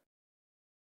mall.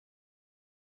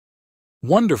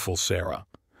 Wonderful, Sarah.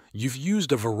 You've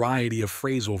used a variety of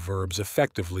phrasal verbs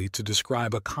effectively to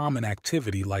describe a common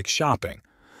activity like shopping.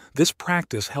 This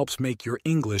practice helps make your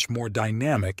English more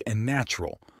dynamic and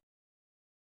natural.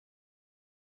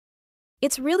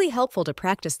 It's really helpful to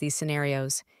practice these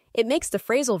scenarios. It makes the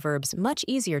phrasal verbs much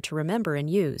easier to remember and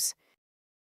use.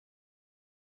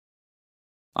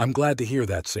 I'm glad to hear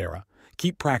that, Sarah.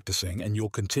 Keep practicing and you'll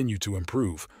continue to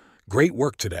improve. Great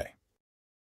work today.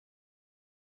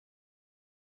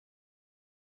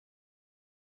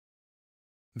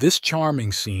 This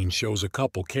charming scene shows a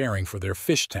couple caring for their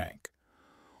fish tank.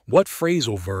 What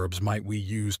phrasal verbs might we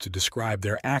use to describe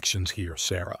their actions here,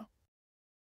 Sarah?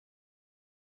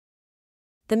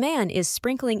 The man is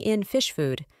sprinkling in fish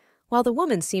food, while the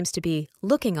woman seems to be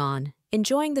looking on,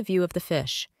 enjoying the view of the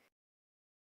fish.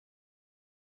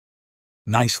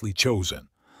 Nicely chosen.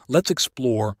 Let's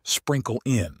explore sprinkle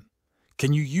in.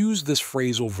 Can you use this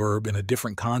phrasal verb in a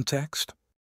different context?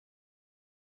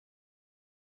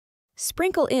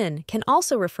 Sprinkle in can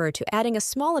also refer to adding a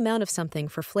small amount of something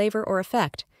for flavor or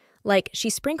effect, like she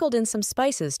sprinkled in some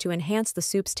spices to enhance the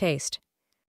soup's taste.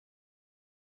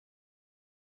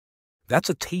 That's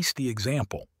a tasty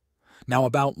example. Now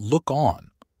about look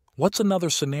on. What's another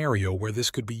scenario where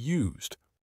this could be used?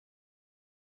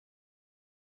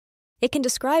 It can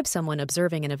describe someone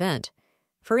observing an event.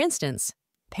 For instance,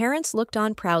 parents looked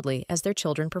on proudly as their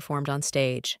children performed on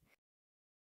stage.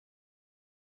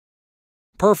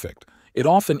 Perfect. It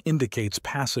often indicates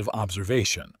passive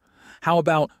observation. How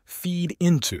about feed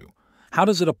into? How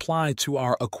does it apply to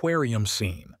our aquarium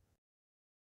scene?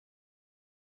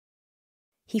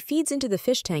 He feeds into the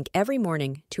fish tank every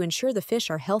morning to ensure the fish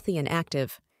are healthy and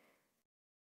active.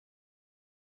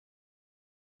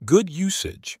 Good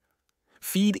usage.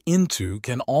 Feed into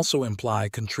can also imply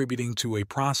contributing to a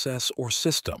process or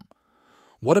system.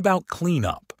 What about clean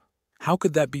up? How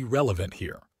could that be relevant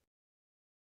here?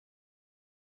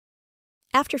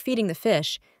 After feeding the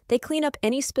fish, they clean up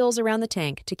any spills around the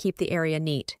tank to keep the area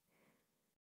neat.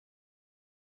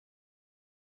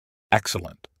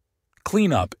 Excellent.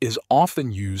 Cleanup is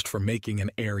often used for making an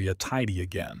area tidy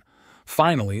again.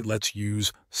 Finally, let's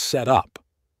use set up.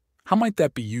 How might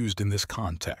that be used in this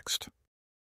context?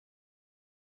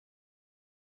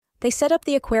 They set up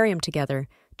the aquarium together,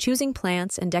 choosing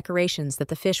plants and decorations that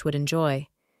the fish would enjoy.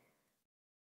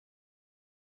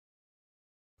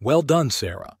 Well done,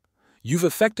 Sarah. You've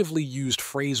effectively used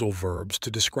phrasal verbs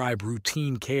to describe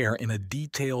routine care in a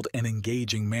detailed and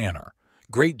engaging manner.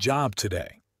 Great job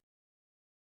today.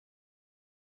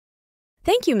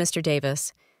 Thank you, Mr.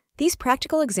 Davis. These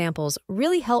practical examples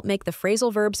really help make the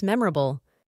phrasal verbs memorable.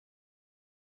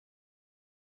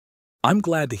 I'm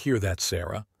glad to hear that,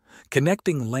 Sarah.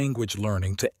 Connecting language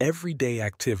learning to everyday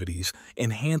activities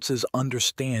enhances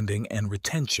understanding and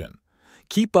retention.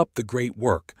 Keep up the great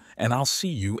work, and I'll see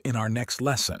you in our next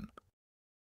lesson.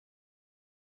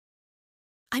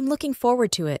 I'm looking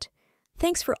forward to it.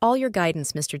 Thanks for all your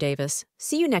guidance, Mr. Davis.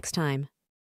 See you next time.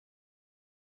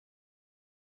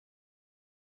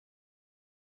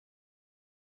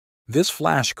 This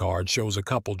flashcard shows a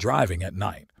couple driving at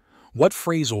night. What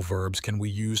phrasal verbs can we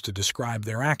use to describe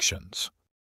their actions?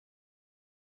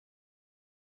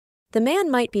 The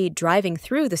man might be driving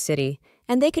through the city,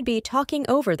 and they could be talking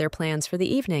over their plans for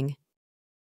the evening.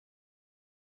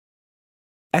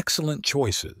 Excellent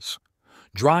choices.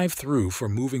 Drive through for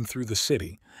moving through the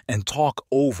city, and talk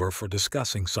over for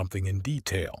discussing something in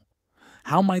detail.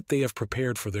 How might they have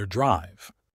prepared for their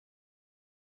drive?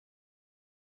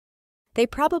 They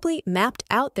probably mapped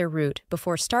out their route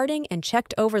before starting and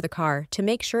checked over the car to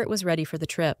make sure it was ready for the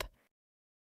trip.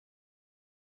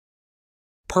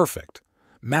 Perfect.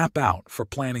 Map out for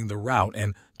planning the route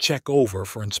and check over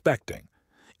for inspecting.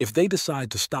 If they decide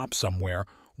to stop somewhere,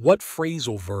 what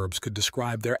phrasal verbs could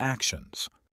describe their actions?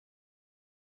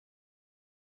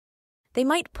 They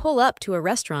might pull up to a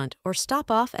restaurant or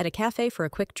stop off at a cafe for a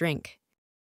quick drink.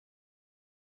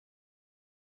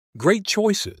 Great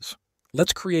choices.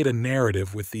 Let's create a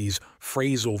narrative with these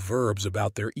phrasal verbs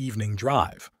about their evening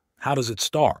drive. How does it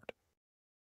start?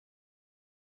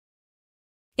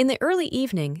 In the early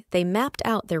evening, they mapped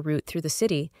out their route through the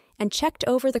city and checked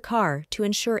over the car to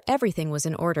ensure everything was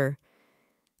in order.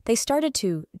 They started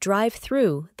to drive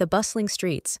through the bustling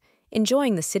streets,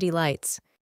 enjoying the city lights.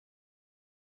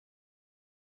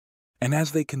 And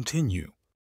as they continue,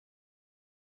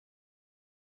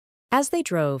 As they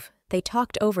drove, they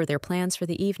talked over their plans for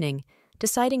the evening,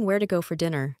 deciding where to go for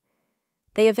dinner.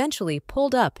 They eventually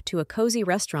pulled up to a cozy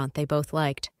restaurant they both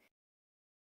liked.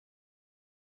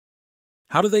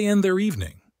 how do they end their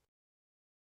evening?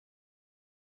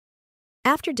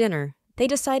 After dinner, they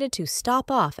decided to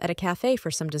stop off at a cafe for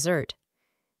some dessert.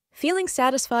 Feeling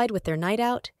satisfied with their night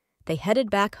out, they headed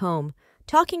back home,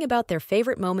 talking about their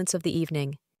favorite moments of the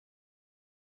evening.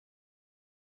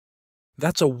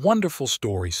 That's a wonderful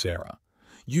story, Sarah.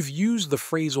 You've used the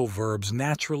phrasal verbs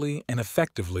naturally and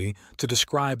effectively to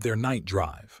describe their night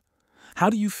drive. How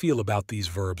do you feel about these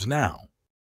verbs now?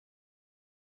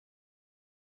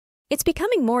 It's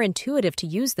becoming more intuitive to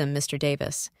use them, Mr.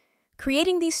 Davis.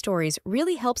 Creating these stories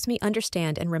really helps me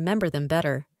understand and remember them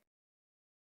better.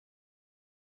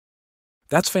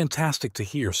 That's fantastic to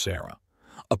hear, Sarah.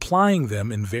 Applying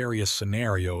them in various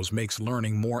scenarios makes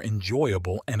learning more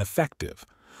enjoyable and effective.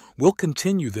 We'll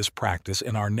continue this practice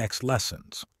in our next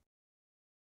lessons.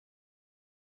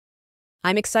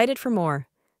 I'm excited for more.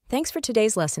 Thanks for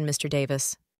today's lesson, Mr.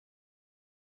 Davis.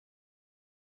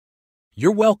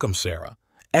 You're welcome, Sarah.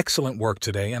 Excellent work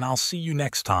today, and I'll see you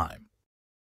next time.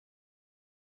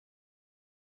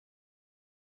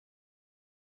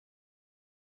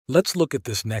 Let's look at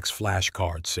this next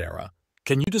flashcard, Sarah.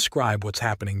 Can you describe what's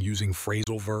happening using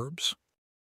phrasal verbs?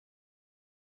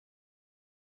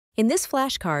 In this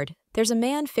flashcard, there's a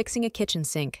man fixing a kitchen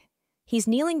sink. He's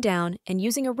kneeling down and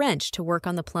using a wrench to work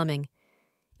on the plumbing.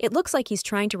 It looks like he's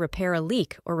trying to repair a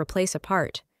leak or replace a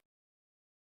part.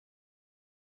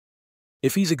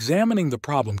 If he's examining the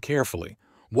problem carefully,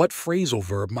 what phrasal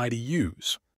verb might he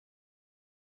use?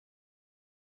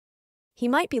 He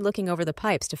might be looking over the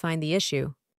pipes to find the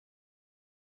issue.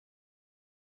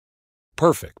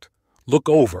 Perfect. Look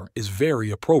over is very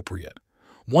appropriate.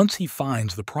 Once he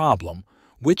finds the problem,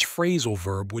 which phrasal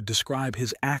verb would describe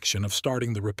his action of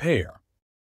starting the repair?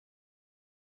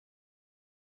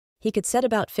 He could set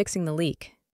about fixing the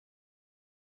leak.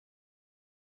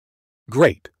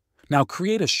 Great. Now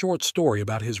create a short story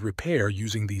about his repair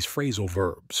using these phrasal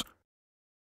verbs.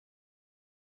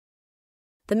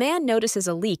 The man notices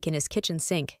a leak in his kitchen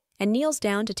sink and kneels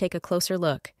down to take a closer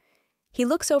look. He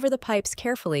looks over the pipes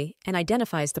carefully and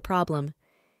identifies the problem.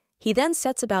 He then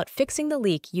sets about fixing the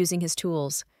leak using his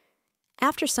tools.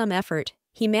 After some effort,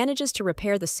 he manages to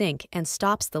repair the sink and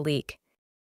stops the leak.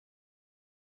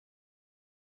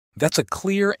 That's a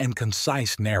clear and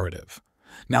concise narrative.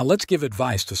 Now let's give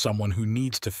advice to someone who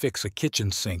needs to fix a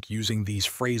kitchen sink using these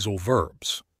phrasal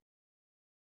verbs.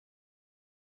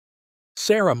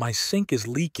 Sarah, my sink is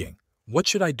leaking. What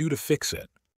should I do to fix it?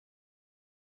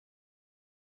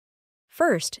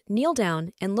 First, kneel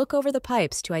down and look over the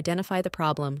pipes to identify the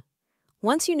problem.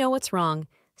 Once you know what's wrong,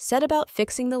 set about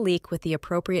fixing the leak with the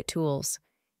appropriate tools.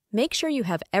 Make sure you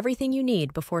have everything you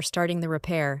need before starting the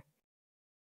repair.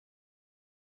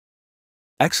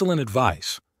 Excellent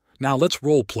advice. Now let's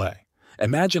role play.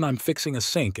 Imagine I'm fixing a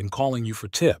sink and calling you for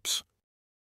tips.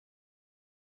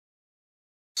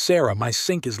 Sarah, my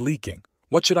sink is leaking.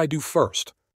 What should I do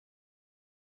first?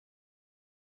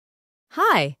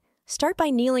 Hi! Start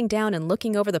by kneeling down and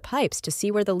looking over the pipes to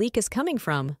see where the leak is coming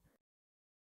from.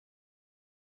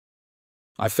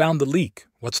 I found the leak.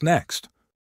 What's next?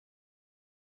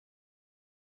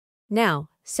 Now,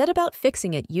 set about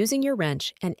fixing it using your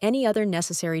wrench and any other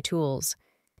necessary tools.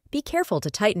 Be careful to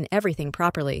tighten everything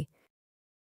properly.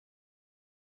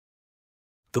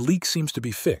 The leak seems to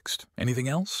be fixed. Anything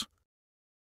else?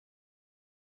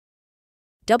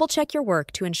 Double-check your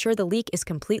work to ensure the leak is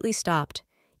completely stopped.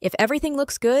 If everything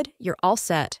looks good, you're all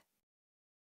set.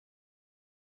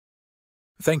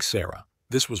 Thanks, Sarah.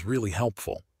 This was really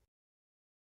helpful.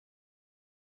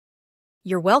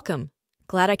 You're welcome.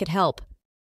 Glad I could help.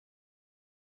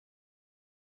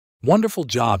 Wonderful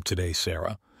job today,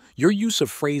 Sarah. Your use of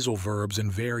phrasal verbs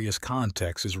in various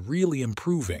contexts is really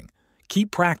improving. Keep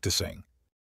practicing.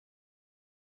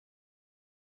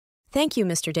 Thank you,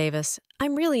 Mr. Davis.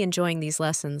 I'm really enjoying these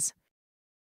lessons.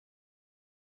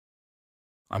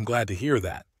 I'm glad to hear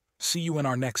that. See you in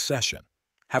our next session.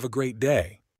 Have a great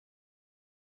day.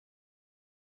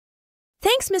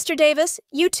 Thanks, Mr. Davis.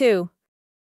 You too.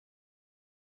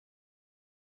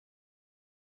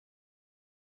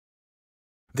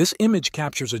 This image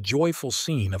captures a joyful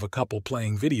scene of a couple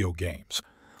playing video games.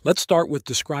 Let's start with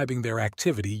describing their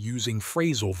activity using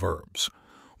phrasal verbs.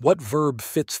 What verb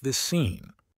fits this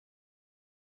scene?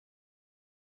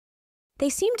 They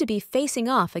seem to be facing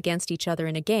off against each other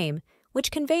in a game,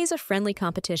 which conveys a friendly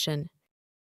competition.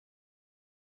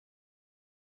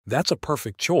 That's a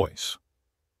perfect choice.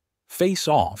 Face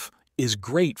off is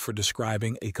great for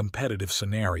describing a competitive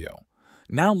scenario.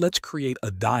 Now let's create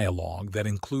a dialogue that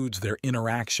includes their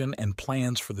interaction and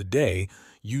plans for the day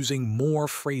using more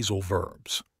phrasal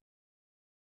verbs.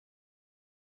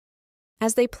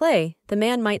 As they play, the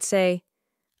man might say,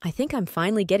 "I think I'm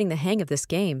finally getting the hang of this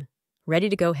game. Ready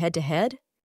to go head-to-head?"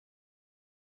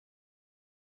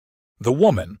 The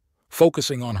woman,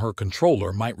 focusing on her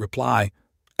controller, might reply,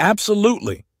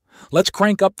 "Absolutely. Let's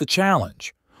crank up the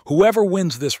challenge. Whoever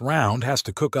wins this round has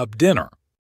to cook up dinner."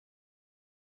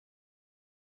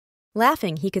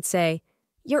 Laughing, he could say,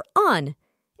 "You're on!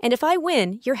 And if I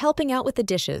win, you're helping out with the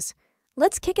dishes.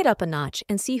 Let's kick it up a notch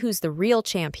and see who's the real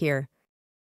champ here."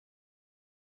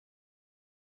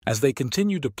 As they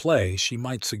continue to play, she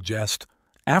might suggest,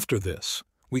 "After this,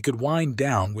 we could wind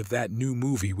down with that new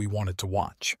movie we wanted to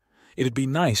watch. It'd be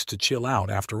nice to chill out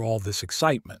after all this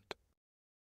excitement."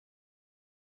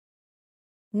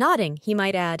 Nodding, he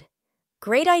might add,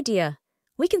 "Great idea.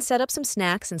 We can set up some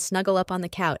snacks and snuggle up on the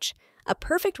couch. A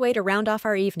perfect way to round off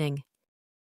our evening."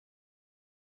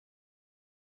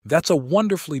 That's a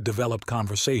wonderfully developed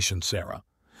conversation, Sarah.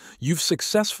 You've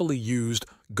successfully used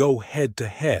go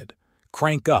head-to-head,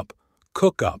 crank up,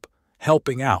 cook up,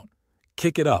 helping out,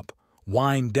 kick it up,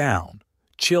 wind down,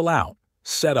 chill out,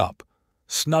 set up,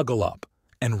 snuggle up,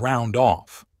 and round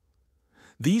off.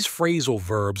 These phrasal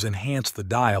verbs enhance the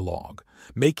dialogue,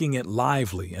 making it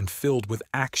lively and filled with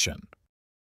action.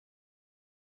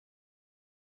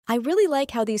 I really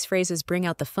like how these phrases bring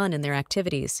out the fun in their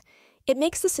activities. It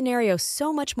makes the scenario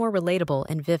so much more relatable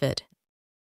and vivid.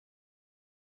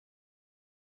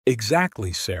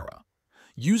 Exactly, Sarah.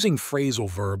 Using phrasal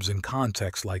verbs in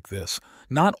contexts like this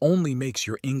not only makes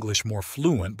your English more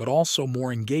fluent but also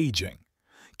more engaging.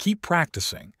 Keep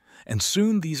practicing, and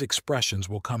soon these expressions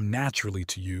will come naturally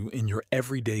to you in your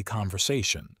everyday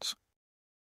conversations.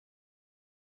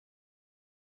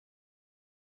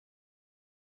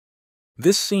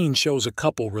 This scene shows a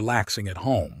couple relaxing at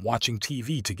home, watching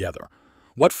TV together.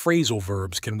 What phrasal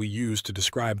verbs can we use to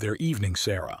describe their evening,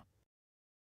 Sarah?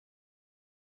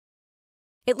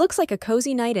 It looks like a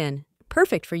cozy night in,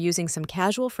 perfect for using some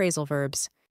casual phrasal verbs.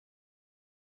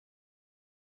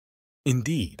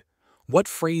 Indeed. What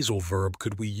phrasal verb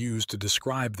could we use to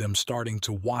describe them starting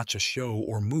to watch a show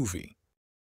or movie?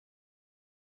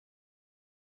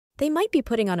 They might be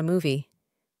putting on a movie.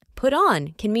 Put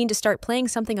on can mean to start playing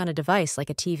something on a device like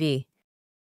a TV.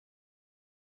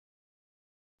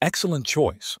 Excellent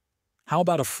choice. How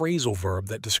about a phrasal verb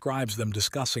that describes them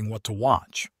discussing what to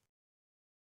watch?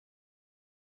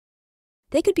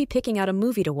 They could be picking out a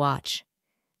movie to watch.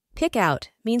 Pick out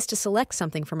means to select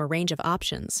something from a range of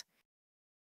options.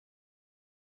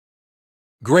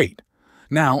 Great.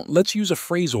 Now, let's use a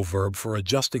phrasal verb for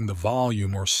adjusting the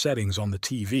volume or settings on the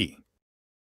TV.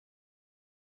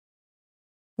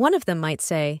 One of them might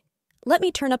say, "Let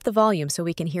me turn up the volume so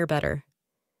we can hear better."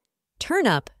 Turn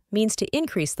up means to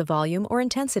increase the volume or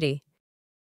intensity.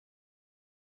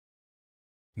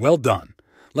 Well done.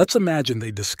 Let's imagine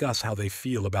they discuss how they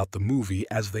feel about the movie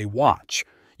as they watch.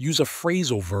 Use a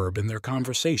phrasal verb in their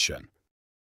conversation.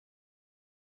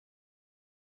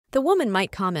 The woman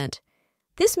might comment,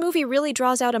 "This movie really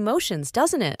draws out emotions,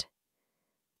 doesn't it?"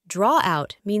 Draw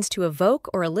out means to evoke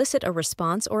or elicit a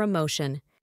response or emotion.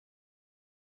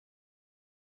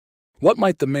 What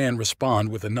might the man respond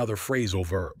with another phrasal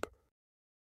verb?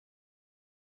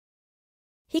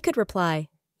 He could reply,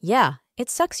 "Yeah, it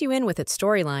sucks you in with its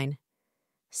storyline."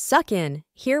 Suck in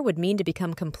here would mean to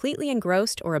become completely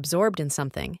engrossed or absorbed in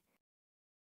something.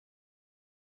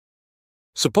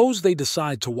 Suppose they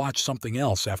decide to watch something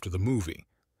else after the movie.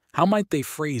 How might they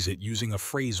phrase it using a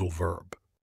phrasal verb?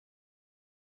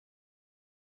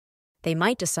 They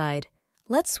might decide,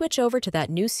 "Let's switch over to that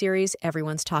new series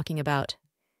everyone's talking about."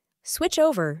 Switch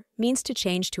over means to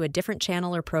change to a different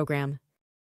channel or program.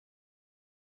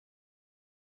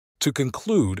 To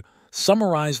conclude,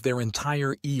 summarize their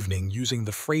entire evening using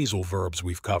the phrasal verbs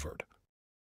we've covered.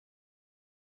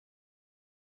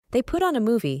 They put on a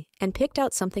movie and picked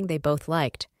out something they both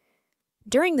liked.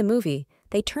 During the movie,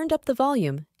 they turned up the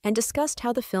volume and discussed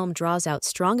how the film draws out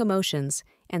strong emotions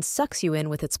and sucks you in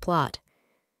with its plot.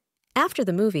 After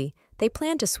the movie, they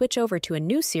planned to switch over to a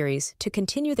new series to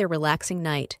continue their relaxing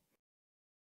night.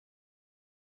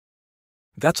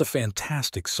 That's a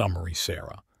fantastic summary,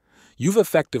 Sarah. You've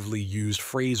effectively used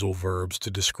phrasal verbs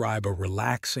to describe a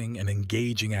relaxing and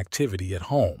engaging activity at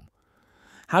home.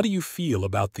 How do you feel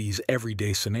about these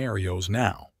everyday scenarios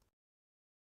now?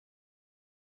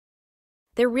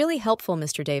 They're really helpful,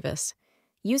 Mr. Davis.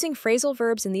 Using phrasal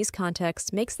verbs in these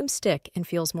contexts makes them stick and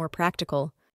feels more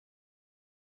practical.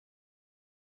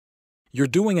 You're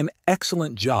doing an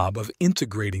excellent job of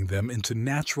integrating them into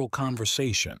natural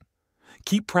conversation.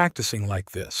 Keep practicing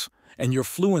like this, and your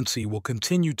fluency will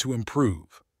continue to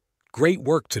improve. Great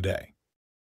work today.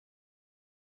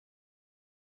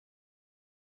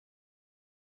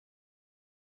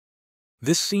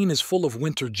 This scene is full of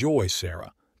winter joy,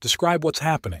 Sarah. Describe what's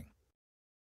happening.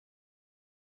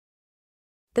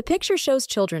 The picture shows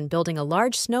children building a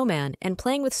large snowman and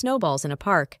playing with snowballs in a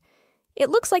park. It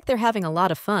looks like they're having a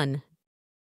lot of fun.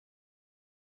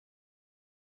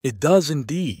 It does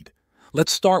indeed.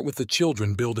 Let's start with the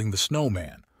children building the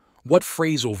snowman. What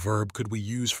phrasal verb could we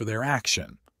use for their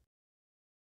action?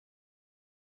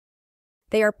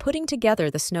 They are putting together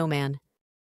the snowman.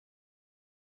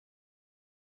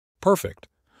 Perfect.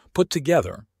 Put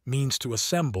together means to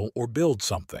assemble or build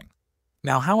something.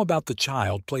 Now, how about the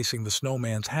child placing the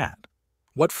snowman's hat?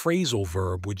 What phrasal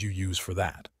verb would you use for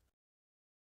that?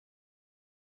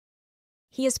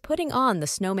 He is putting on the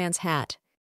snowman's hat.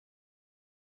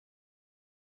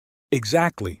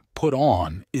 Exactly. Put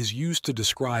on is used to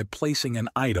describe placing an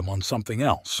item on something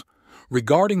else.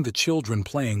 Regarding the children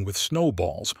playing with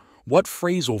snowballs, what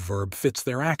phrasal verb fits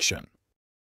their action?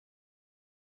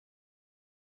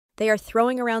 They are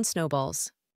throwing around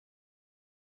snowballs.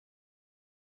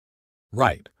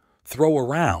 Right. Throw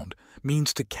around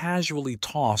means to casually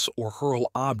toss or hurl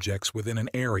objects within an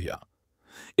area.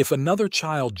 If another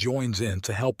child joins in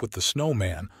to help with the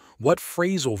snowman, what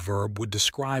phrasal verb would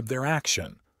describe their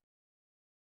action?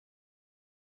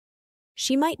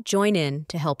 She might join in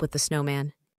to help with the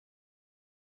snowman.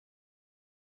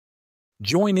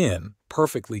 Join in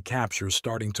perfectly captures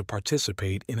starting to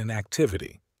participate in an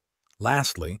activity.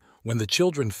 Lastly, when the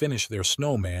children finish their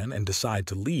snowman and decide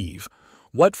to leave,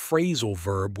 what phrasal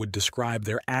verb would describe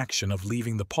their action of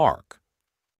leaving the park?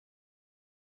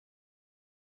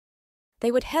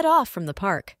 They would head off from the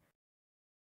park.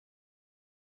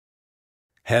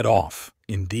 Head off,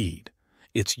 indeed.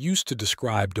 It's used to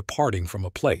describe departing from a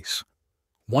place.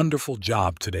 Wonderful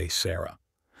job today, Sarah.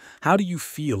 How do you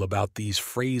feel about these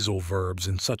phrasal verbs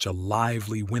in such a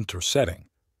lively winter setting?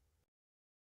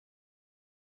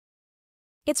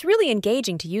 It's really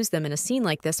engaging to use them in a scene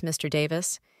like this, Mr.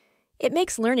 Davis. It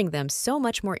makes learning them so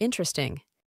much more interesting.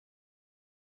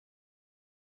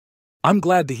 I'm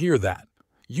glad to hear that.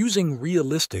 Using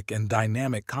realistic and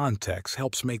dynamic context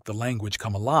helps make the language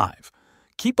come alive.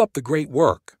 Keep up the great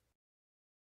work.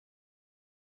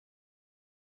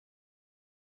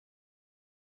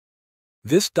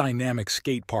 This dynamic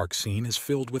skate park scene is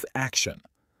filled with action.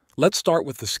 Let's start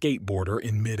with the skateboarder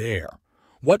in midair.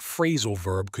 What phrasal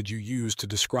verb could you use to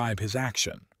describe his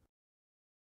action?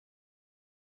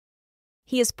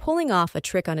 He is pulling off a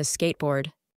trick on his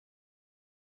skateboard.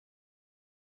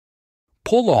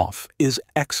 Pull off is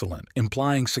excellent,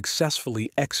 implying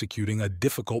successfully executing a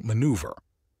difficult maneuver.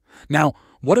 Now,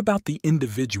 what about the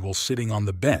individual sitting on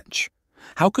the bench?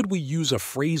 How could we use a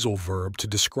phrasal verb to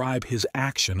describe his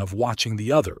action of watching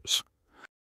the others?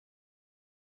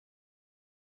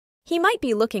 He might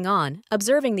be looking on,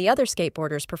 observing the other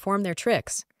skateboarders perform their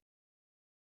tricks.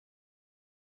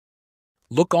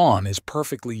 Look on is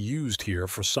perfectly used here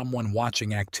for someone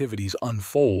watching activities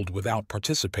unfold without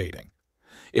participating.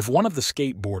 If one of the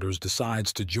skateboarders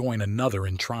decides to join another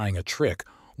in trying a trick,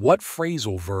 what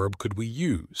phrasal verb could we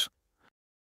use?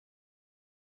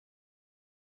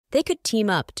 They could team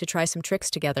up to try some tricks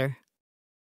together.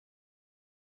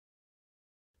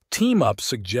 Team up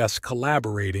suggests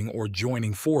collaborating or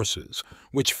joining forces,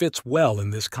 which fits well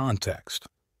in this context.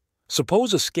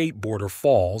 Suppose a skateboarder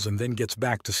falls and then gets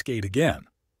back to skate again.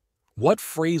 What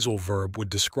phrasal verb would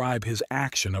describe his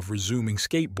action of resuming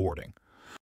skateboarding?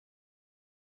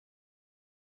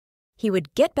 He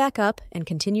would get back up and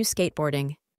continue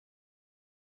skateboarding.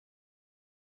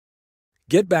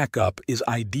 Get back up is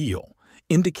ideal,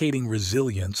 indicating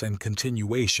resilience and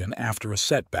continuation after a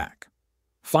setback.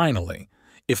 Finally,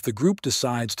 if the group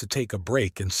decides to take a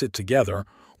break and sit together,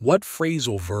 what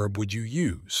phrasal verb would you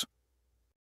use?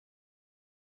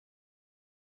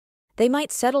 They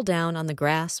might settle down on the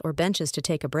grass or benches to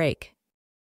take a break.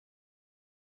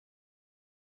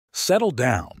 Settle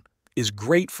down is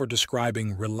great for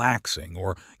describing relaxing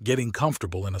or getting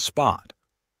comfortable in a spot.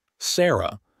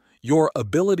 Sarah, your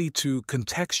ability to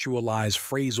contextualize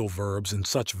phrasal verbs in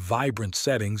such vibrant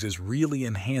settings is really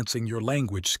enhancing your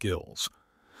language skills.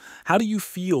 How do you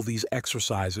feel these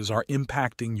exercises are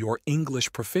impacting your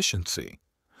English proficiency?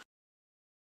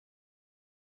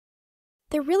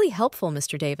 They're really helpful,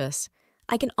 Mr. Davis.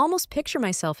 I can almost picture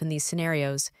myself in these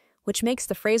scenarios, which makes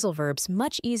the phrasal verbs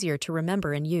much easier to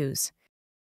remember and use.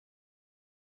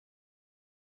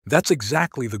 That's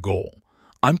exactly the goal.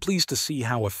 I'm pleased to see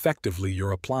how effectively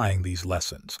you're applying these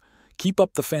lessons. Keep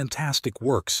up the fantastic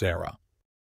work, Sarah.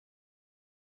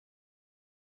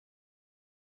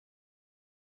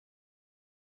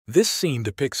 This scene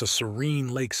depicts a serene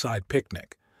lakeside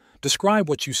picnic. Describe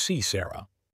what you see, Sarah.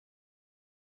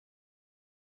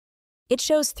 It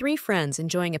shows three friends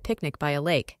enjoying a picnic by a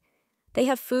lake. They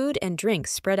have food and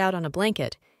drinks spread out on a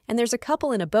blanket, and there's a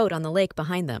couple in a boat on the lake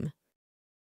behind them.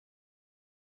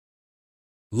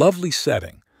 Lovely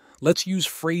setting. Let's use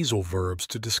phrasal verbs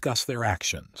to discuss their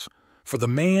actions. For the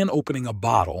man opening a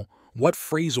bottle, what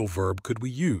phrasal verb could we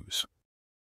use?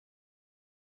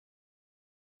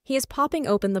 He is popping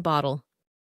open the bottle.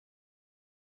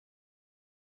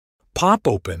 Pop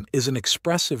open is an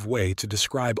expressive way to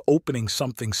describe opening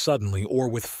something suddenly or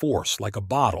with force, like a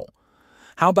bottle.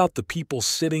 How about the people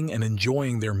sitting and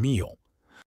enjoying their meal?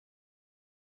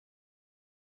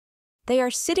 They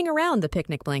are sitting around the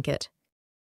picnic blanket.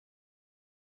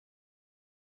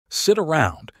 Sit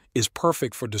around is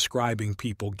perfect for describing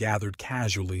people gathered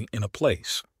casually in a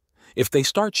place. If they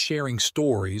start sharing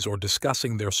stories or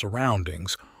discussing their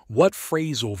surroundings, what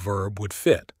phrasal verb would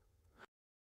fit?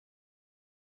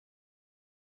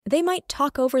 They might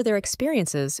talk over their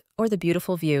experiences or the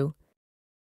beautiful view.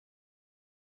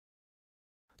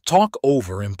 Talk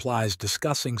over implies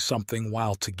discussing something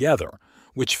while together,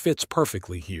 which fits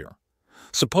perfectly here.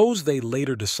 Suppose they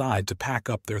later decide to pack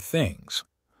up their things.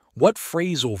 What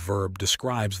phrasal verb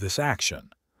describes this action?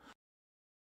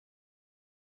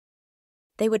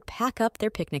 They would pack up their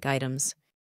picnic items.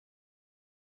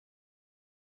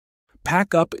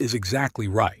 Pack up is exactly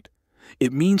right.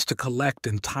 It means to collect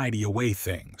and tidy away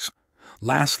things.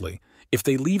 Lastly, if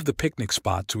they leave the picnic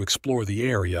spot to explore the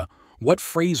area, what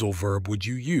phrasal verb would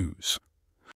you use?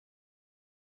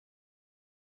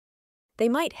 They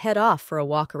might head off for a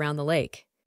walk around the lake.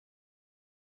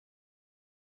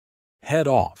 Head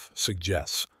off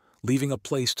suggests leaving a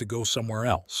place to go somewhere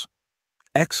else.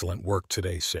 Excellent work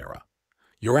today, Sarah.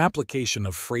 Your application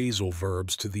of phrasal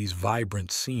verbs to these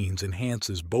vibrant scenes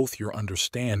enhances both your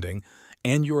understanding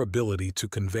and your ability to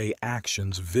convey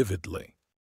actions vividly.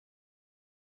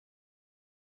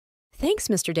 Thanks,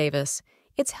 Mr. Davis.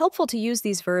 It's helpful to use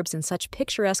these verbs in such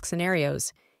picturesque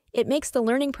scenarios. It makes the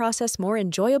learning process more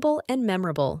enjoyable and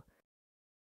memorable.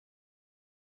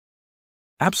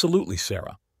 Absolutely,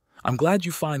 Sarah. I'm glad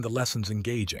you find the lessons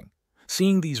engaging.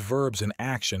 Seeing these verbs in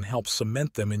action helps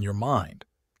cement them in your mind.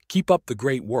 Keep up the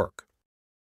great work.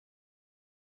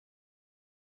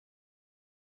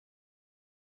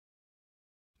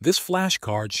 This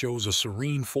flashcard shows a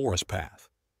serene forest path.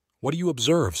 What do you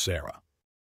observe, Sarah?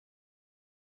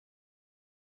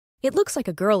 It looks like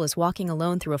a girl is walking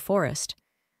alone through a forest.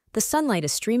 The sunlight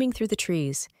is streaming through the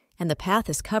trees, and the path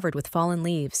is covered with fallen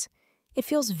leaves. It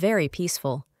feels very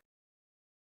peaceful.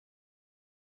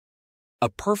 A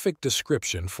perfect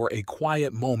description for a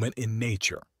quiet moment in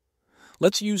nature.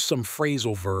 Let's use some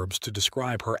phrasal verbs to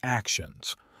describe her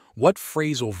actions. What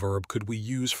phrasal verb could we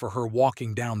use for her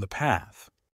walking down the path?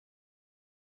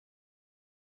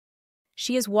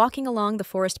 She is walking along the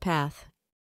forest path.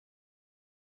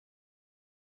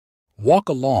 Walk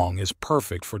along is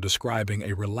perfect for describing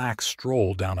a relaxed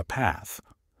stroll down a path.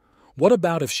 What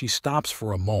about if she stops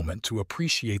for a moment to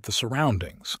appreciate the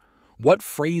surroundings? What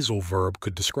phrasal verb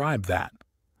could describe that?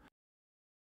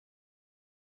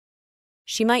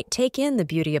 She might take in the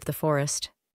beauty of the forest.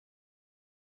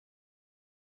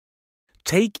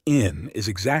 Take in is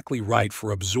exactly right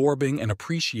for absorbing and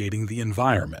appreciating the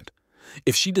environment.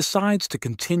 If she decides to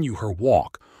continue her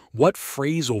walk, what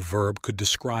phrasal verb could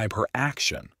describe her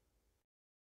action?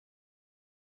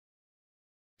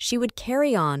 She would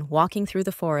carry on walking through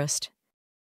the forest.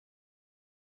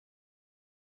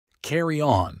 Carry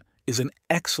on is an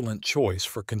excellent choice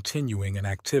for continuing an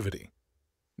activity.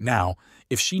 Now,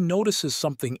 if she notices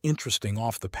something interesting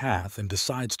off the path and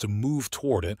decides to move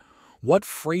toward it, what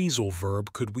phrasal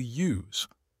verb could we use?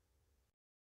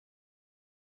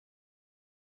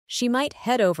 She might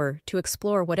head over to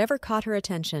explore whatever caught her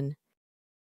attention.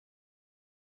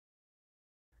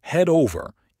 Head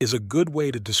over is a good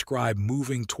way to describe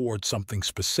moving towards something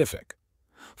specific.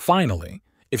 Finally,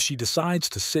 if she decides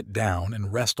to sit down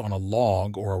and rest on a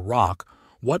log or a rock,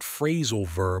 what phrasal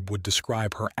verb would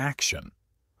describe her action?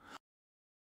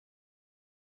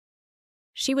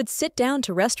 She would sit down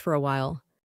to rest for a while.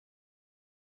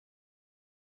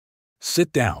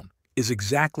 Sit down is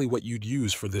exactly what you'd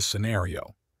use for this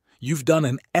scenario. You've done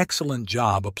an excellent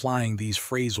job applying these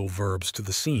phrasal verbs to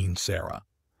the scene, Sarah.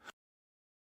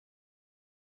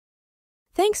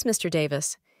 Thanks, Mr.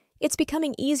 Davis. It's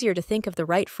becoming easier to think of the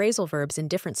right phrasal verbs in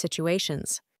different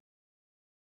situations.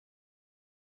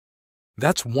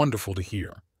 That's wonderful to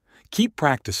hear. Keep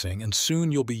practicing, and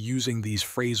soon you'll be using these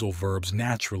phrasal verbs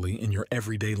naturally in your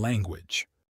everyday language.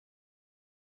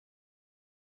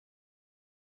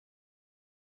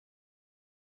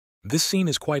 This scene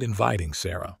is quite inviting,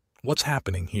 Sarah. What's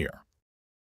happening here?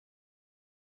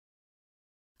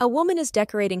 A woman is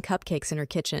decorating cupcakes in her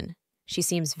kitchen. She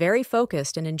seems very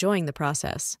focused and enjoying the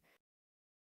process.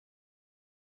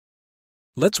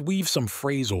 Let's weave some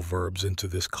phrasal verbs into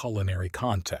this culinary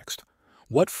context.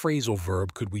 What phrasal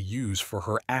verb could we use for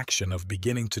her action of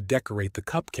beginning to decorate the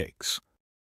cupcakes?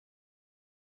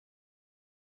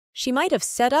 She might have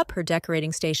set up her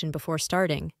decorating station before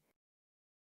starting.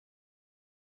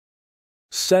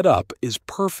 Set up is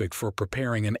perfect for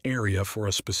preparing an area for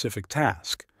a specific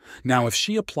task. Now, if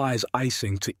she applies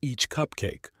icing to each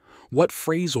cupcake, what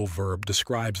phrasal verb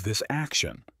describes this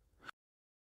action?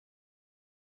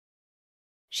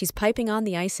 She's piping on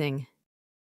the icing.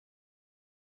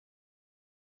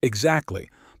 Exactly.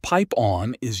 Pipe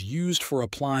on is used for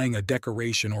applying a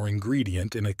decoration or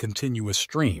ingredient in a continuous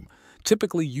stream,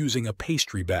 typically using a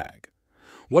pastry bag.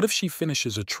 What if she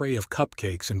finishes a tray of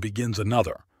cupcakes and begins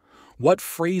another? What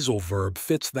phrasal verb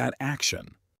fits that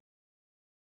action?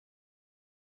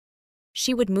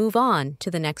 She would move on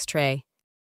to the next tray.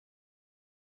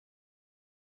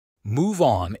 Move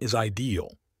on is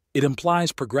ideal. It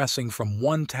implies progressing from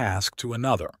one task to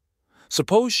another.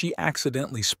 Suppose she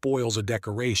accidentally spoils a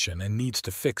decoration and needs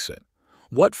to fix it.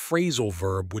 What phrasal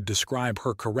verb would describe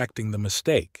her correcting the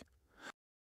mistake?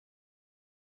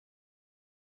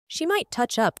 She might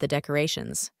touch up the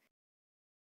decorations.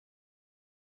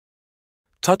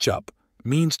 Touch up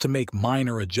means to make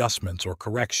minor adjustments or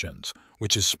corrections,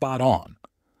 which is spot on.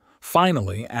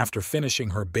 Finally, after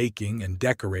finishing her baking and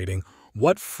decorating,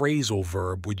 what phrasal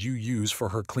verb would you use for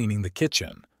her cleaning the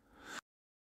kitchen?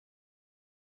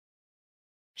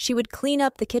 She would clean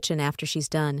up the kitchen after she's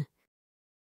done.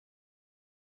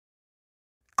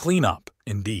 Clean up,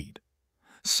 indeed.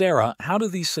 Sarah, how do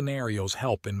these scenarios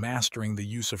help in mastering the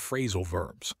use of phrasal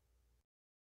verbs?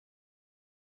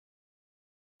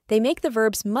 They make the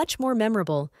verbs much more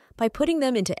memorable by putting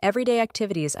them into everyday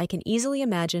activities I can easily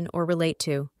imagine or relate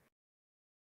to.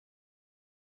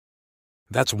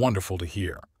 That's wonderful to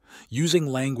hear. Using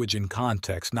language in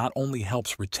context not only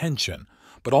helps retention,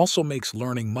 but also makes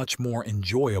learning much more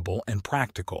enjoyable and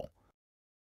practical.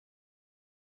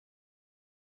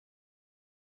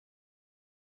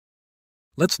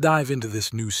 Let's dive into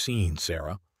this new scene,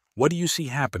 Sarah. What do you see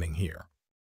happening here?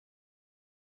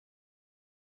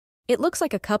 It looks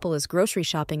like a couple is grocery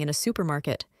shopping in a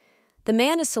supermarket. The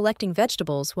man is selecting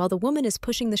vegetables while the woman is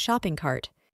pushing the shopping cart.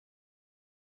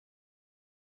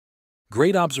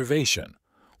 Great observation.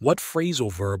 What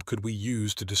phrasal verb could we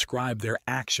use to describe their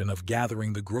action of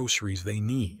gathering the groceries they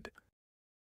need?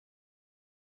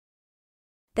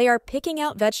 They are picking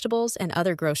out vegetables and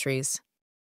other groceries.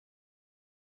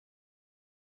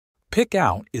 Pick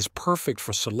out is perfect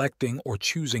for selecting or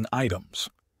choosing items.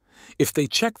 If they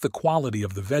check the quality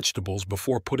of the vegetables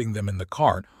before putting them in the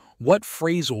cart, what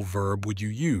phrasal verb would you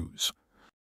use?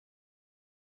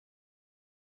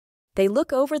 They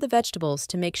look over the vegetables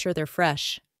to make sure they're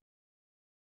fresh.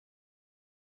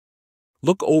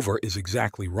 Look over is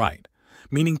exactly right,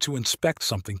 meaning to inspect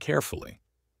something carefully.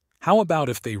 How about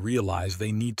if they realize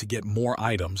they need to get more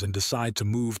items and decide to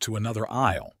move to another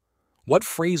aisle? What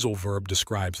phrasal verb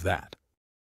describes that?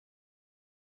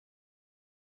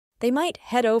 They might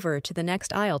head over to the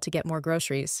next aisle to get more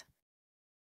groceries.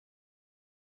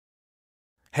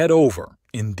 Head over,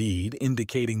 indeed,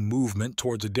 indicating movement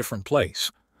towards a different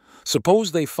place.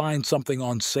 Suppose they find something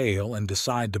on sale and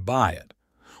decide to buy it.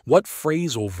 What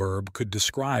phrasal verb could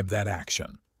describe that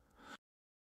action?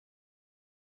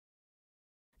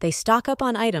 They stock up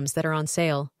on items that are on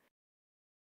sale.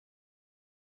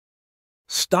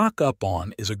 Stock up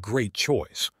on is a great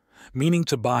choice, meaning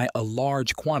to buy a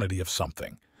large quantity of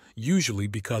something, usually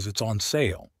because it's on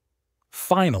sale.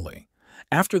 Finally,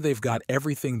 after they've got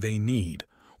everything they need,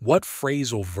 what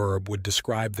phrasal verb would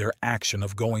describe their action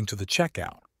of going to the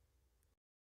checkout?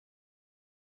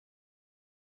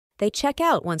 They check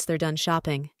out once they're done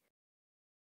shopping.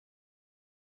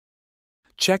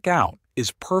 Check out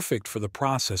is perfect for the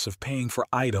process of paying for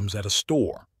items at a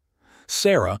store.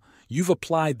 Sarah, you've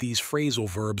applied these phrasal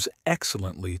verbs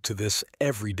excellently to this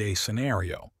everyday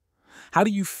scenario. How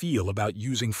do you feel about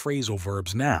using phrasal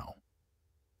verbs now?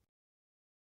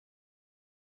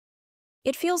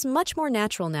 It feels much more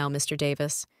natural now, Mr.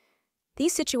 Davis.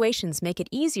 These situations make it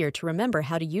easier to remember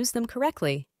how to use them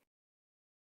correctly.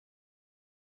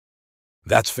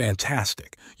 That's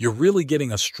fantastic. You're really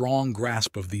getting a strong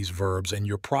grasp of these verbs and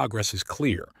your progress is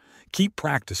clear. Keep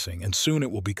practicing and soon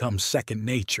it will become second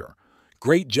nature.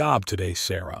 Great job today,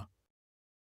 Sarah.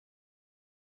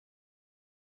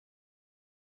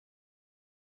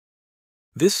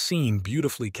 This scene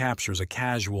beautifully captures a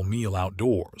casual meal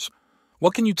outdoors.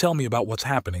 What can you tell me about what's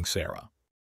happening, Sarah?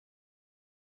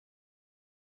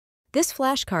 This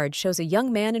flashcard shows a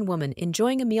young man and woman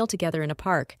enjoying a meal together in a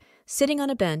park, sitting on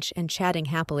a bench and chatting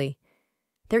happily.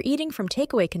 They're eating from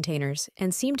takeaway containers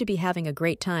and seem to be having a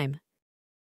great time.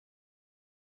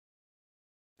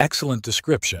 Excellent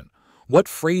description. What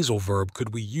phrasal verb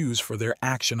could we use for their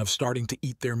action of starting to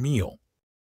eat their meal?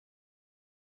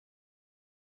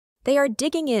 They are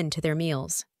digging into their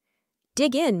meals.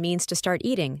 Dig in means to start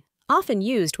eating, often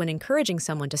used when encouraging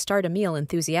someone to start a meal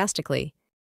enthusiastically.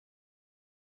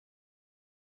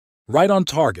 Right on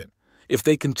target. If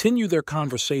they continue their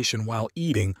conversation while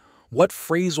eating, what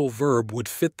phrasal verb would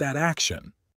fit that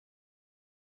action?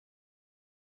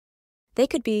 They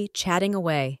could be chatting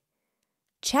away.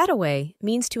 Chat away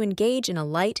means to engage in a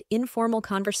light, informal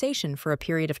conversation for a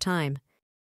period of time.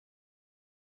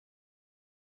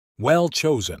 Well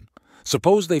chosen.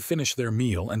 Suppose they finish their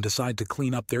meal and decide to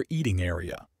clean up their eating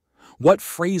area. What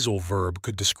phrasal verb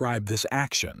could describe this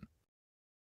action?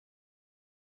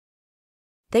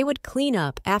 They would clean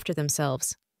up after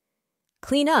themselves.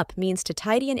 Clean up means to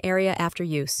tidy an area after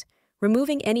use,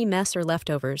 removing any mess or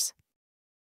leftovers.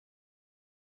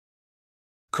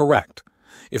 Correct.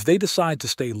 If they decide to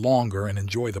stay longer and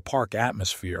enjoy the park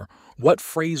atmosphere, what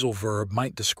phrasal verb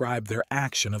might describe their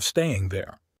action of staying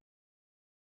there?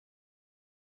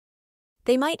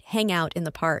 They might hang out in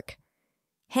the park.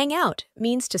 Hang out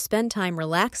means to spend time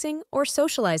relaxing or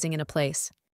socializing in a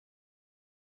place.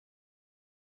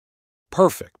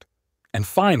 Perfect. And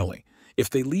finally, if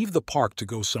they leave the park to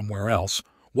go somewhere else,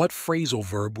 what phrasal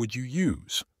verb would you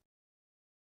use?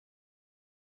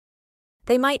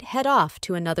 They might head off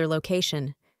to another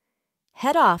location.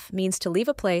 Head off means to leave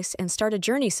a place and start a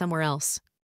journey somewhere else.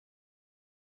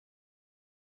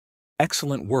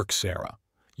 Excellent work, Sarah.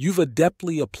 You've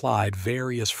adeptly applied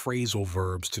various phrasal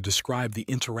verbs to describe the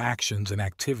interactions and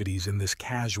activities in this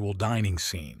casual dining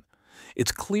scene.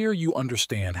 It's clear you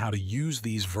understand how to use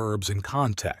these verbs in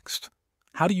context.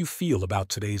 How do you feel about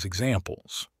today's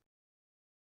examples?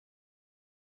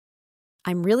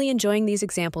 I'm really enjoying these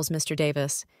examples, Mr.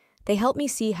 Davis. They help me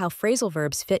see how phrasal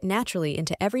verbs fit naturally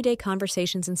into everyday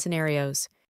conversations and scenarios.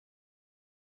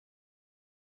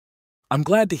 I'm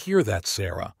glad to hear that,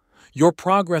 Sarah. Your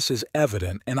progress is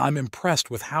evident, and I'm impressed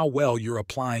with how well you're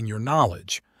applying your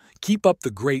knowledge. Keep up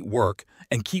the great work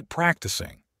and keep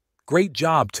practicing. Great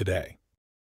job today.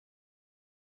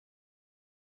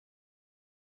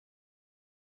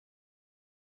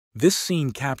 This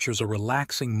scene captures a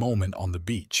relaxing moment on the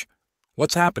beach.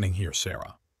 What's happening here,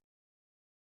 Sarah?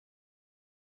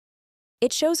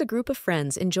 It shows a group of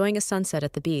friends enjoying a sunset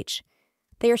at the beach.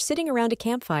 They are sitting around a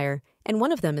campfire, and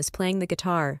one of them is playing the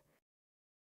guitar.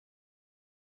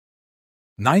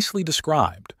 Nicely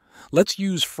described. Let's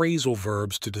use phrasal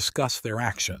verbs to discuss their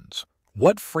actions.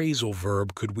 What phrasal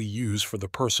verb could we use for the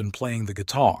person playing the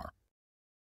guitar?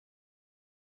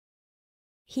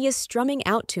 He is strumming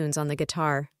out tunes on the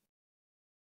guitar.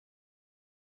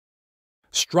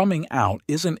 Strumming out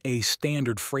isn't a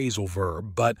standard phrasal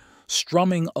verb, but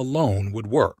strumming alone would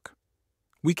work.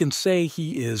 We can say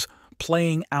he is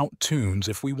playing out tunes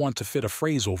if we want to fit a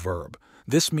phrasal verb.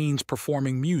 This means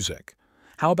performing music.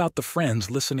 How about the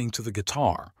friends listening to the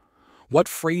guitar? What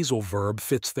phrasal verb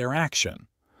fits their action?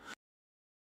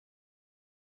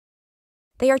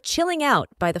 They are chilling out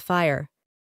by the fire.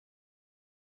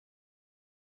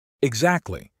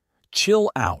 Exactly.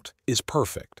 Chill out is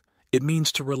perfect. It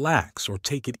means to relax or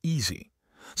take it easy.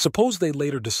 Suppose they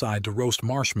later decide to roast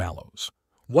marshmallows.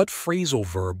 What phrasal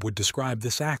verb would describe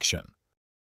this action?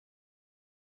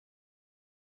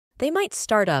 They might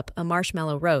start up a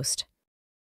marshmallow roast.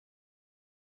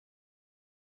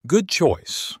 Good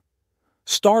choice.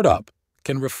 Start up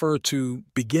can refer to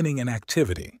beginning an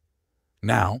activity.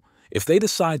 Now, if they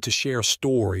decide to share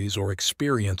stories or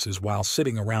experiences while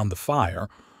sitting around the fire,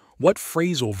 what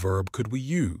phrasal verb could we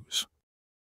use?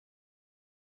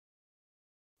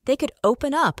 They could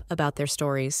open up about their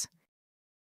stories.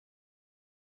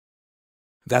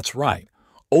 That's right.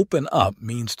 Open up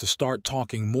means to start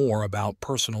talking more about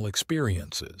personal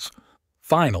experiences.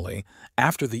 Finally,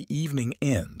 after the evening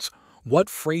ends, what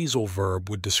phrasal verb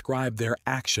would describe their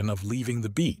action of leaving the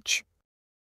beach?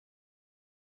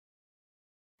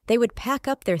 They would pack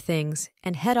up their things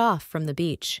and head off from the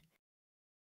beach.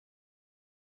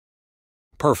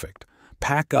 Perfect.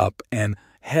 Pack up and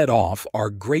head off are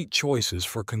great choices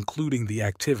for concluding the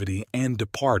activity and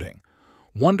departing.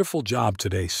 Wonderful job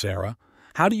today, Sarah.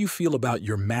 How do you feel about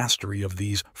your mastery of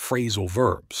these phrasal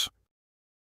verbs?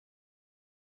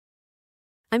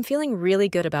 I'm feeling really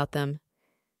good about them.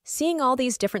 Seeing all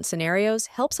these different scenarios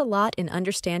helps a lot in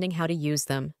understanding how to use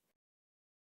them.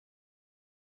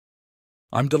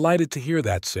 I'm delighted to hear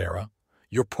that, Sarah.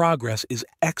 Your progress is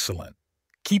excellent.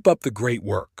 Keep up the great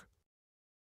work.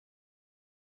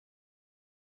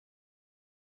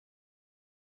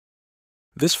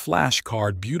 This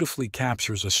flashcard beautifully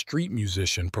captures a street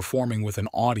musician performing with an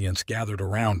audience gathered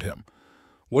around him.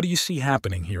 What do you see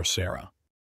happening here, Sarah?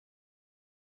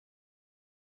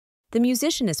 The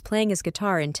musician is playing his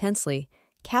guitar intensely,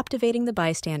 captivating the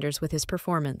bystanders with his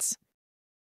performance.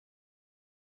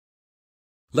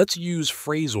 Let's use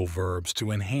phrasal verbs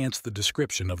to enhance the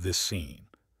description of this scene.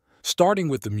 Starting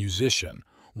with the musician,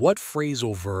 what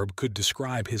phrasal verb could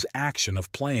describe his action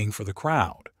of playing for the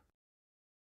crowd?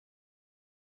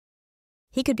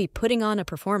 He could be putting on a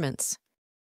performance.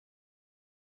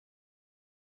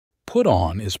 Put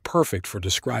on is perfect for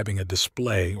describing a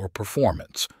display or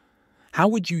performance. How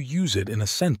would you use it in a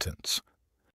sentence?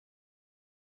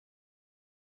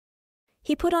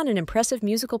 He put on an impressive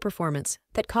musical performance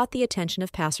that caught the attention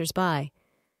of passers-by.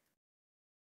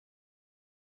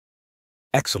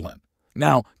 Excellent.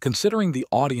 Now, considering the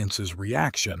audience's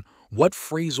reaction, what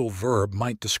phrasal verb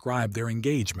might describe their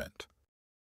engagement?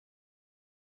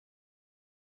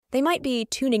 They might be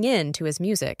tuning in to his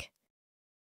music.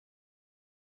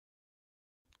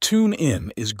 Tune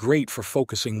in is great for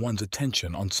focusing one's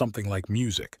attention on something like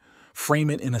music. Frame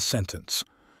it in a sentence.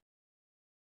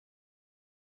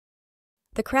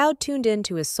 The crowd tuned in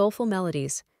to his soulful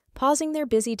melodies, pausing their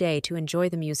busy day to enjoy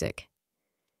the music.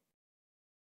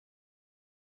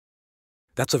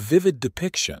 That's a vivid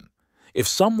depiction. If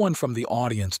someone from the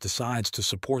audience decides to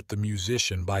support the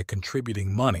musician by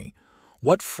contributing money,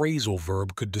 what phrasal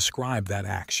verb could describe that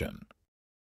action?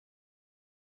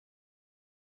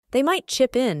 They might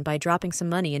chip in by dropping some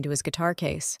money into his guitar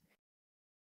case.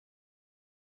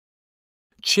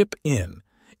 Chip in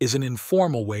is an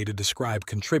informal way to describe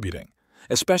contributing,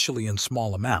 especially in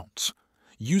small amounts.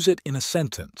 Use it in a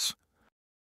sentence.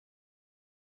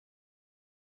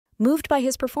 Moved by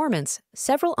his performance,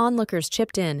 several onlookers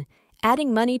chipped in,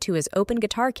 adding money to his open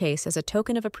guitar case as a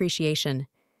token of appreciation.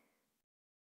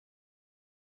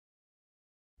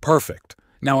 Perfect.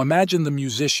 Now imagine the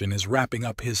musician is wrapping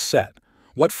up his set.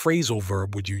 What phrasal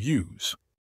verb would you use?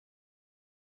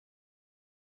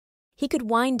 He could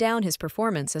wind down his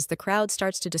performance as the crowd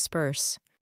starts to disperse.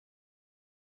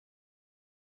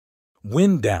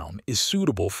 Wind down is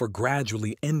suitable for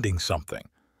gradually ending something.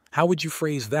 How would you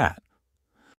phrase that?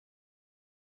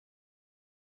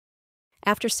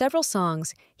 After several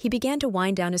songs, he began to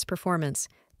wind down his performance,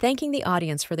 thanking the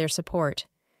audience for their support.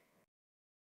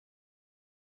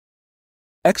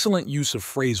 Excellent use of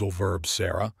phrasal verbs,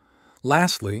 Sarah.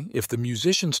 Lastly, if the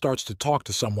musician starts to talk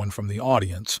to someone from the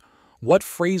audience, what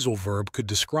phrasal verb could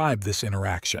describe this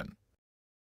interaction?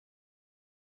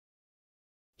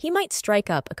 He might strike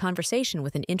up a conversation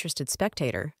with an interested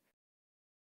spectator.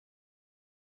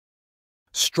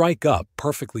 Strike up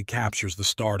perfectly captures the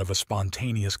start of a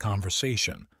spontaneous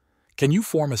conversation. Can you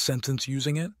form a sentence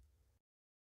using it?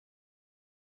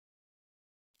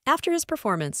 After his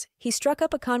performance, he struck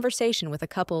up a conversation with a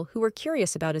couple who were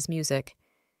curious about his music.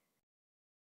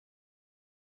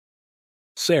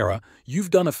 Sarah, you've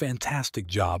done a fantastic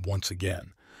job once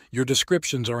again. Your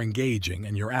descriptions are engaging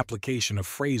and your application of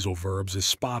phrasal verbs is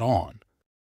spot on.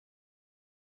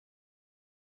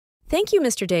 Thank you,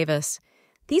 Mr. Davis.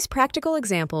 These practical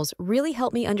examples really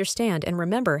help me understand and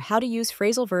remember how to use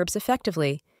phrasal verbs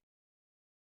effectively.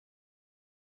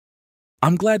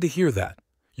 I'm glad to hear that.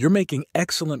 You're making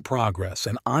excellent progress,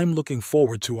 and I'm looking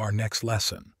forward to our next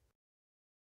lesson.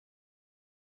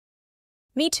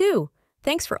 Me too.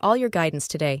 Thanks for all your guidance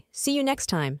today. See you next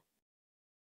time.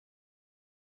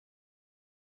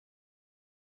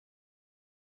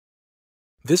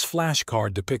 This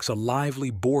flashcard depicts a lively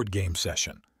board game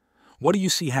session. What do you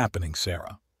see happening,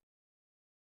 Sarah?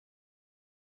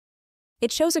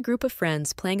 It shows a group of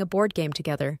friends playing a board game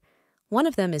together. One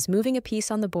of them is moving a piece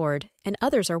on the board, and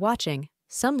others are watching,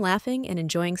 some laughing and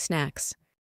enjoying snacks.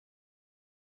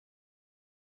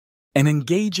 An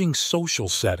engaging social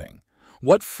setting.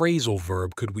 What phrasal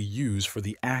verb could we use for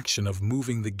the action of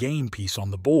moving the game piece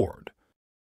on the board?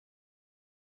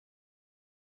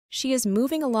 She is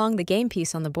moving along the game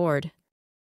piece on the board.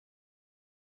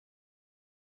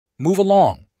 Move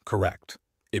along, correct.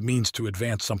 It means to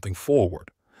advance something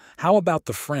forward. How about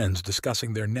the friends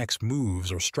discussing their next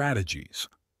moves or strategies?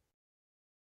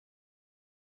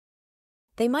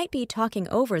 They might be talking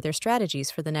over their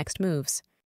strategies for the next moves.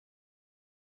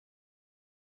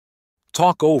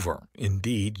 Talk over,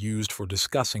 indeed, used for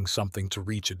discussing something to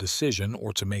reach a decision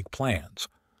or to make plans.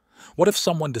 What if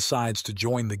someone decides to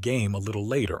join the game a little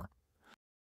later?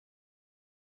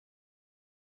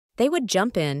 They would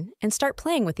jump in and start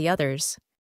playing with the others.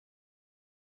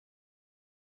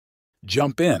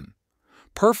 Jump in.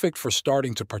 Perfect for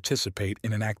starting to participate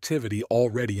in an activity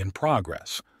already in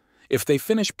progress. If they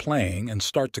finish playing and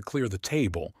start to clear the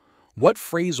table, what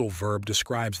phrasal verb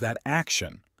describes that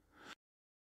action?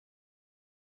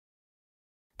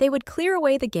 They would clear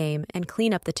away the game and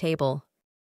clean up the table.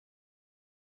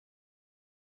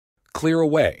 Clear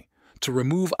away, to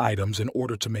remove items in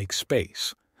order to make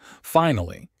space.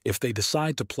 Finally, if they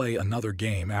decide to play another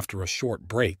game after a short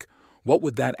break, what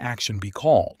would that action be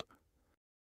called?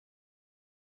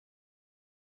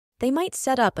 They might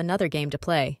set up another game to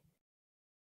play.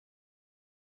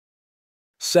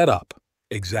 Set up,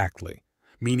 exactly,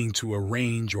 meaning to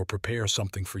arrange or prepare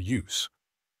something for use.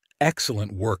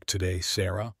 Excellent work today,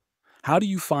 Sarah. How do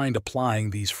you find applying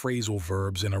these phrasal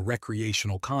verbs in a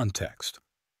recreational context?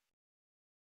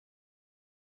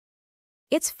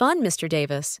 It's fun, Mr.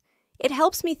 Davis. It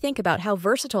helps me think about how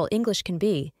versatile English can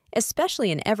be,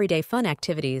 especially in everyday fun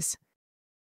activities.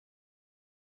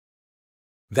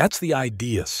 That's the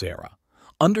idea, Sarah.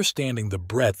 Understanding the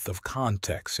breadth of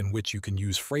contexts in which you can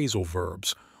use phrasal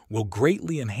verbs will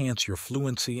greatly enhance your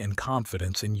fluency and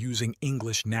confidence in using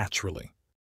English naturally.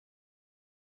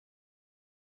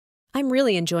 I'm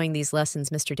really enjoying these lessons,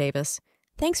 Mr. Davis.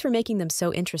 Thanks for making them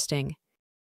so interesting.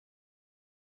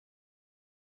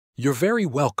 You're very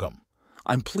welcome.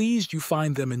 I'm pleased you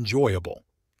find them enjoyable.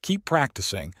 Keep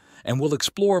practicing, and we'll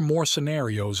explore more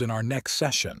scenarios in our next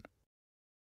session.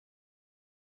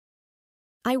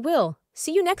 I will.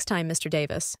 See you next time, Mr.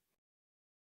 Davis.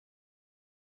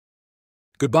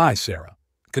 Goodbye, Sarah.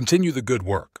 Continue the good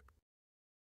work.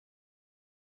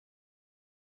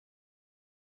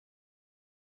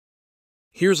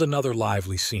 Here's another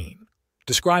lively scene.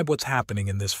 Describe what's happening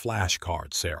in this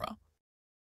flashcard, Sarah.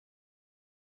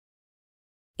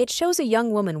 It shows a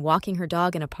young woman walking her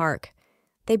dog in a park.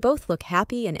 They both look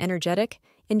happy and energetic,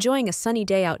 enjoying a sunny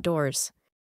day outdoors.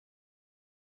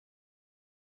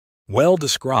 Well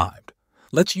described.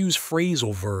 Let's use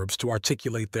phrasal verbs to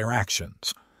articulate their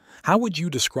actions. How would you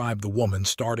describe the woman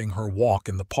starting her walk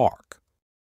in the park?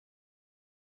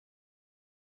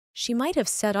 She might have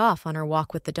set off on her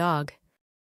walk with the dog.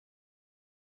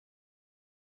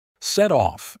 Set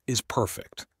off is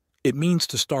perfect. It means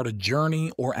to start a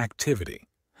journey or activity.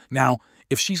 Now,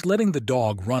 if she's letting the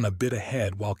dog run a bit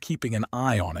ahead while keeping an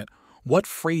eye on it, what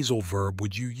phrasal verb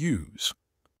would you use?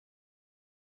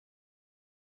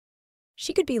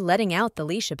 She could be letting out the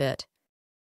leash a bit.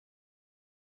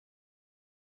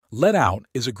 Let out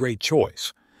is a great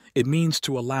choice. It means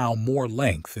to allow more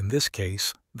length, in this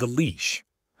case, the leash.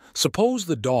 Suppose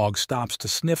the dog stops to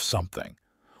sniff something.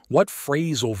 What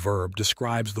phrasal verb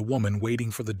describes the woman waiting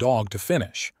for the dog to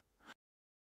finish?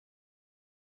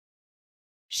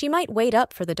 She might wait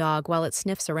up for the dog while it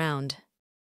sniffs around.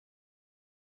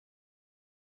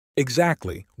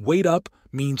 Exactly. Wait up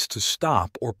means to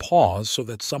stop or pause so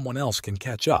that someone else can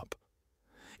catch up.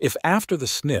 If after the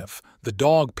sniff, the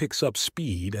dog picks up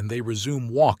speed and they resume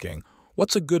walking,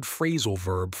 what's a good phrasal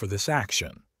verb for this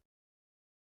action?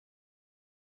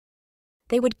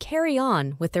 They would carry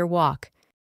on with their walk.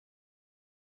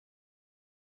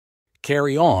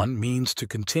 Carry on means to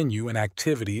continue an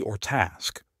activity or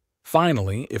task.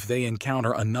 Finally, if they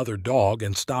encounter another dog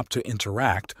and stop to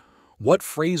interact, what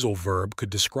phrasal verb could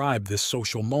describe this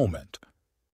social moment?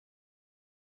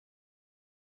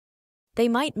 They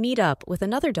might meet up with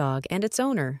another dog and its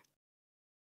owner.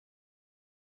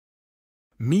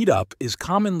 Meet up is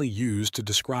commonly used to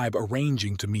describe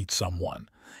arranging to meet someone,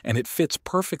 and it fits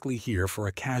perfectly here for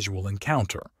a casual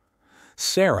encounter.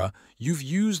 Sarah, you've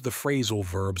used the phrasal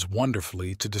verbs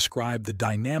wonderfully to describe the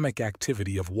dynamic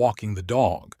activity of walking the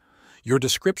dog. Your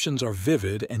descriptions are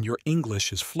vivid and your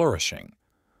English is flourishing.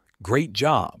 Great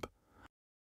job.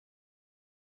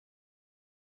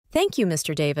 Thank you,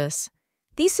 Mr. Davis.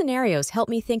 These scenarios help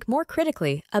me think more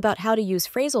critically about how to use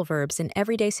phrasal verbs in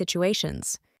everyday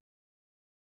situations.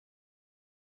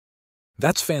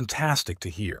 That's fantastic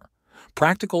to hear.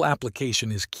 Practical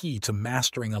application is key to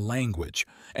mastering a language,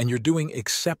 and you're doing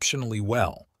exceptionally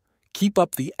well. Keep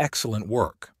up the excellent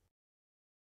work.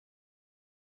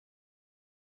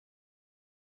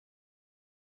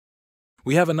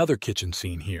 We have another kitchen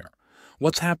scene here.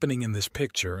 What's happening in this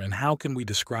picture, and how can we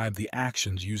describe the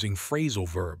actions using phrasal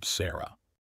verbs, Sarah?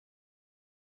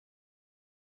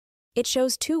 It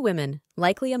shows two women,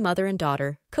 likely a mother and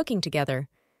daughter, cooking together.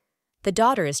 The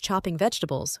daughter is chopping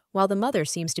vegetables, while the mother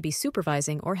seems to be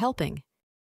supervising or helping.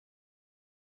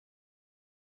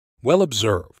 Well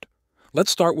observed.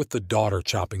 Let's start with the daughter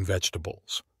chopping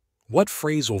vegetables. What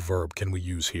phrasal verb can we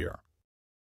use here?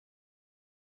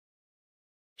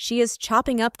 She is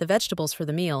chopping up the vegetables for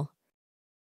the meal.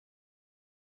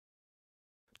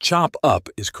 Chop up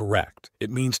is correct.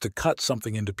 It means to cut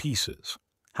something into pieces.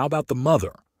 How about the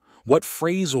mother? What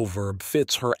phrasal verb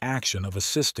fits her action of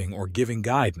assisting or giving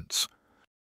guidance?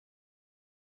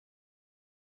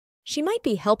 She might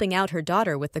be helping out her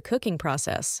daughter with the cooking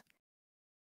process.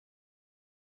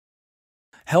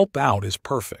 Help out is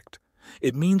perfect.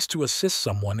 It means to assist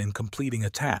someone in completing a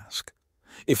task.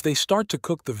 If they start to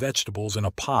cook the vegetables in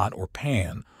a pot or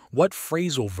pan, what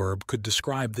phrasal verb could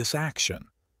describe this action?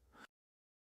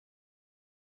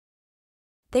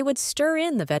 They would stir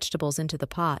in the vegetables into the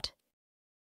pot.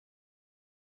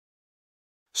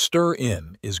 Stir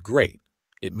in is great.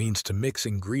 It means to mix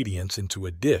ingredients into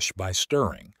a dish by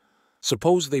stirring.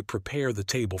 Suppose they prepare the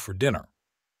table for dinner.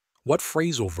 What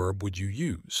phrasal verb would you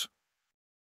use?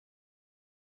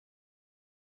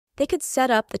 They could set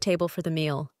up the table for the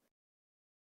meal.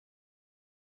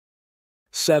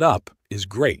 Set up is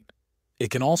great.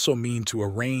 It can also mean to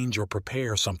arrange or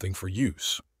prepare something for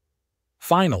use.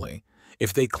 Finally,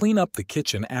 if they clean up the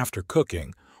kitchen after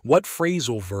cooking, what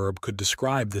phrasal verb could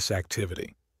describe this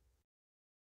activity?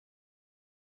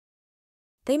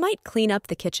 They might clean up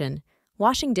the kitchen,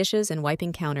 washing dishes and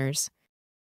wiping counters.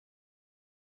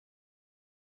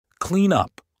 Clean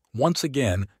up, once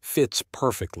again, fits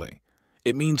perfectly.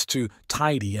 It means to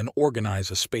tidy and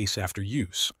organize a space after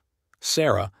use.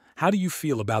 Sarah, how do you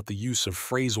feel about the use of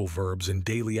phrasal verbs in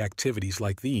daily activities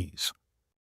like these?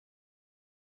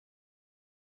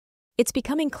 It's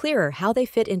becoming clearer how they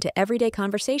fit into everyday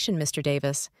conversation, Mr.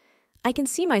 Davis. I can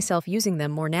see myself using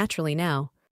them more naturally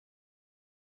now.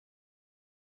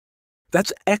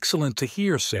 That's excellent to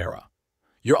hear, Sarah.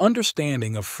 Your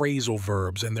understanding of phrasal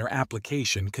verbs and their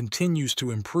application continues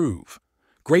to improve.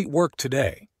 Great work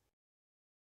today.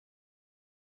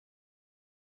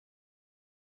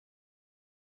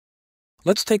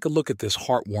 Let's take a look at this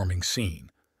heartwarming scene.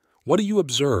 What do you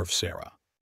observe, Sarah?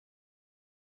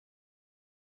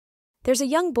 There's a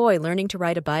young boy learning to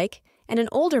ride a bike, and an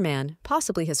older man,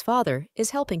 possibly his father,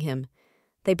 is helping him.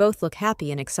 They both look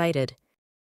happy and excited.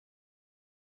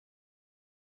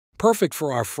 Perfect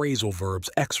for our phrasal verbs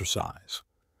exercise.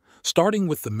 Starting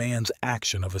with the man's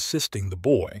action of assisting the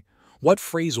boy, what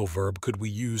phrasal verb could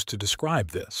we use to describe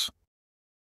this?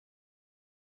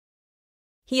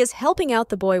 He is helping out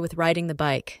the boy with riding the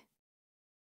bike.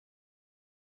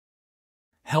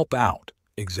 Help out,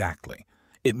 exactly.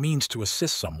 It means to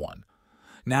assist someone.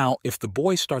 Now, if the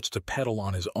boy starts to pedal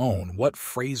on his own, what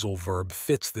phrasal verb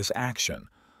fits this action?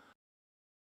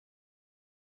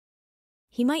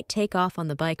 He might take off on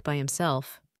the bike by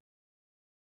himself.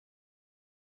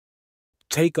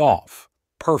 Take off.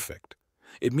 Perfect.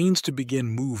 It means to begin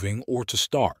moving or to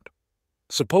start.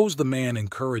 Suppose the man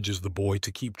encourages the boy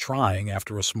to keep trying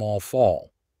after a small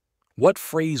fall. What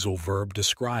phrasal verb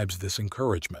describes this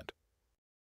encouragement?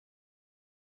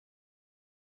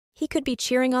 He could be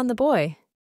cheering on the boy.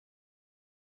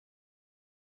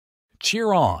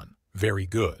 Cheer on. Very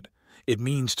good. It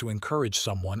means to encourage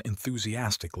someone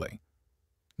enthusiastically.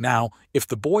 Now, if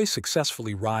the boy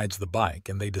successfully rides the bike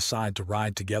and they decide to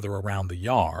ride together around the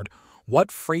yard, what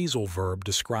phrasal verb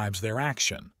describes their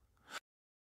action?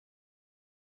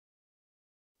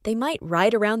 They might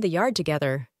ride around the yard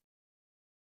together.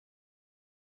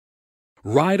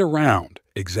 Ride around,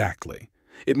 exactly.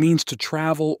 It means to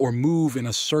travel or move in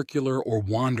a circular or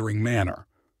wandering manner.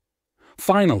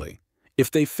 Finally, if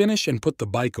they finish and put the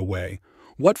bike away,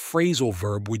 what phrasal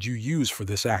verb would you use for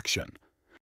this action?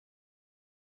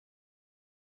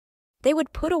 They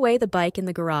would put away the bike in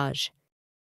the garage.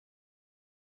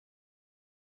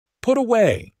 Put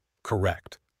away,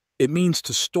 correct. It means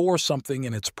to store something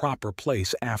in its proper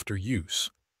place after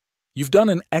use. You've done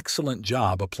an excellent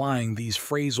job applying these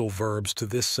phrasal verbs to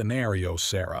this scenario,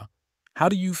 Sarah. How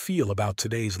do you feel about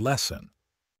today's lesson?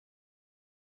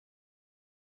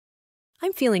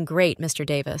 I'm feeling great, Mr.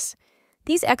 Davis.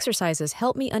 These exercises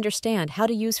help me understand how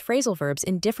to use phrasal verbs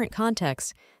in different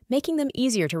contexts, making them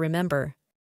easier to remember.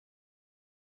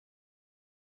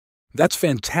 That's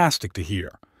fantastic to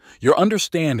hear. Your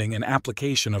understanding and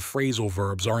application of phrasal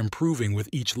verbs are improving with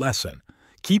each lesson.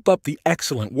 Keep up the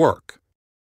excellent work.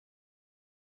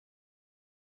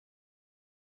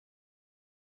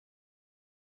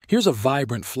 Here's a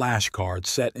vibrant flashcard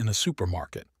set in a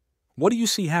supermarket. What do you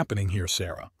see happening here,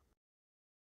 Sarah?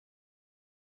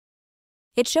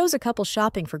 It shows a couple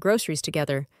shopping for groceries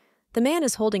together. The man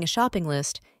is holding a shopping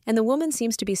list, and the woman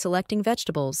seems to be selecting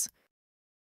vegetables.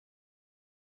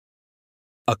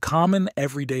 A common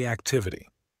everyday activity.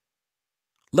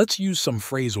 Let's use some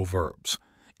phrasal verbs.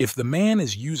 If the man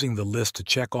is using the list to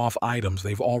check off items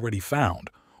they've already found,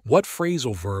 what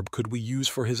phrasal verb could we use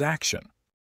for his action?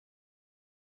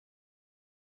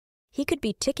 He could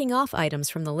be ticking off items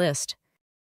from the list.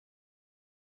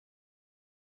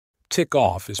 Tick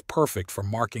off is perfect for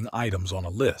marking items on a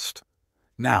list.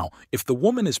 Now, if the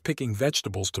woman is picking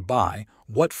vegetables to buy,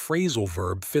 what phrasal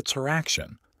verb fits her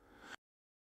action?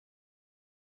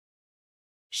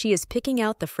 She is picking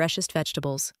out the freshest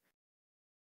vegetables.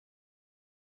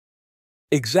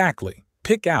 Exactly.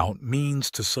 Pick out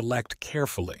means to select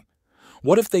carefully.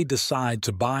 What if they decide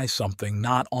to buy something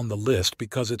not on the list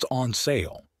because it's on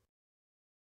sale?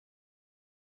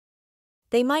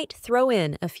 They might throw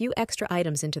in a few extra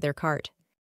items into their cart.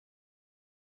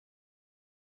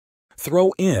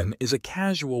 Throw in is a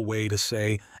casual way to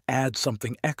say add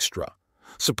something extra.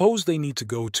 Suppose they need to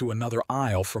go to another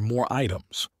aisle for more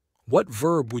items. What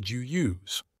verb would you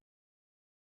use?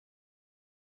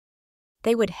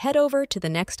 They would head over to the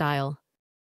next aisle.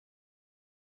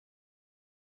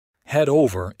 Head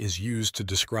over is used to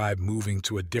describe moving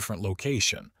to a different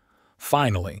location.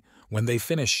 Finally, when they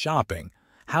finish shopping,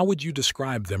 how would you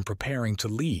describe them preparing to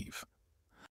leave?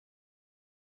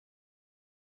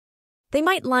 They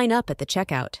might line up at the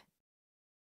checkout.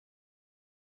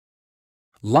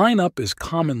 Line up is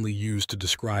commonly used to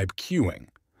describe queuing.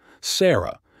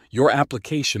 Sarah, your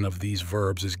application of these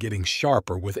verbs is getting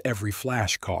sharper with every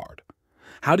flashcard.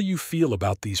 How do you feel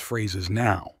about these phrases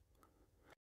now?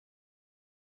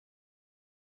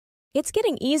 It's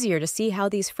getting easier to see how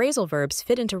these phrasal verbs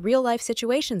fit into real-life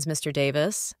situations, Mr.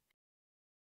 Davis.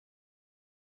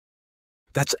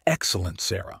 That's excellent,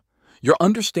 Sarah. Your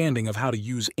understanding of how to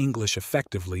use English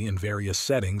effectively in various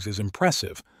settings is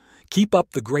impressive. Keep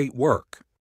up the great work.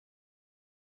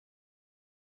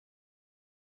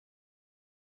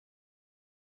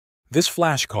 This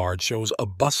flashcard shows a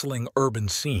bustling urban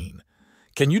scene.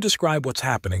 Can you describe what's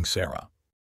happening, Sarah?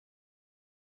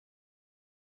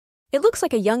 It looks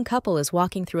like a young couple is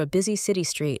walking through a busy city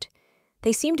street.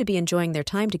 They seem to be enjoying their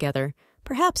time together,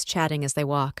 perhaps chatting as they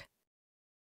walk.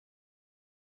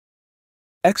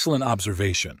 Excellent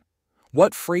observation.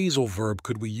 What phrasal verb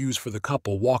could we use for the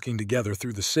couple walking together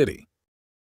through the city?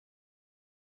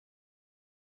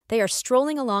 They are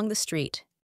strolling along the street.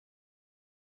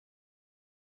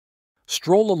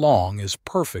 Stroll along is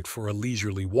perfect for a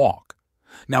leisurely walk.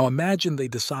 Now imagine they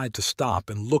decide to stop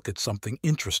and look at something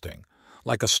interesting,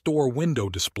 like a store window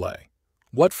display.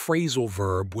 What phrasal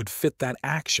verb would fit that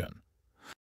action?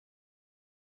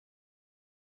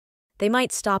 They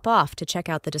might stop off to check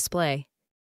out the display.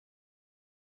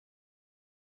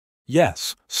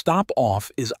 Yes, stop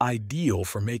off is ideal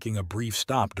for making a brief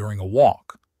stop during a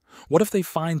walk. What if they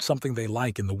find something they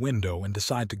like in the window and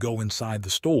decide to go inside the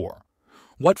store?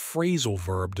 What phrasal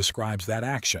verb describes that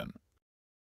action?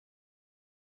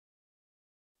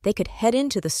 They could head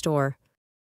into the store.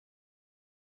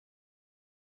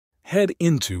 Head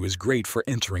into is great for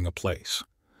entering a place.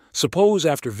 Suppose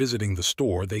after visiting the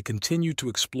store they continue to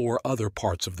explore other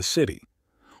parts of the city.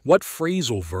 What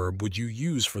phrasal verb would you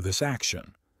use for this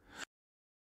action?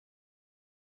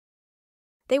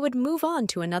 They would move on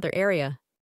to another area.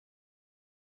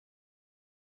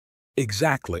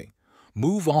 Exactly.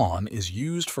 Move on is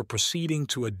used for proceeding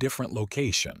to a different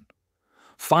location.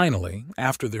 Finally,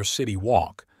 after their city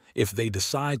walk, if they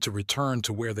decide to return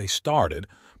to where they started,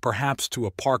 perhaps to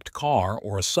a parked car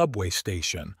or a subway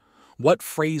station, what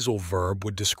phrasal verb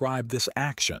would describe this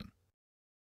action?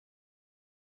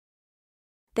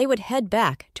 They would head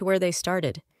back to where they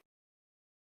started.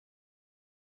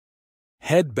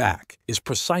 Head back is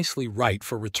precisely right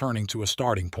for returning to a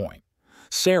starting point.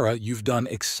 Sarah, you've done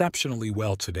exceptionally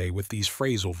well today with these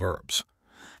phrasal verbs.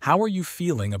 How are you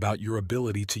feeling about your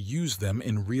ability to use them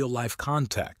in real-life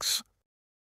contexts?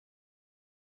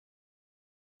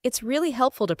 It's really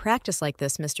helpful to practice like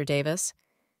this, Mr. Davis.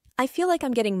 I feel like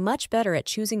I'm getting much better at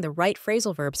choosing the right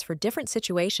phrasal verbs for different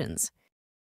situations.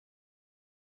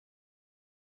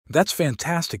 That's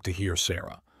fantastic to hear,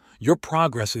 Sarah. Your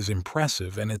progress is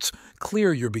impressive, and it's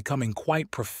clear you're becoming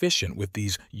quite proficient with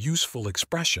these useful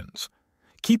expressions.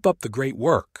 Keep up the great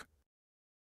work.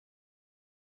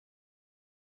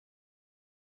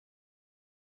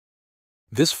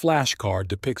 This flashcard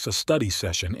depicts a study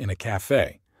session in a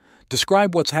cafe.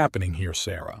 Describe what's happening here,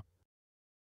 Sarah.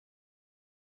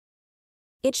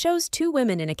 It shows two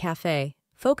women in a cafe,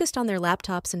 focused on their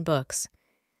laptops and books.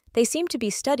 They seem to be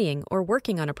studying or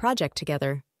working on a project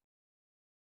together.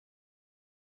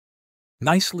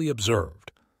 Nicely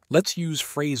observed. Let's use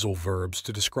phrasal verbs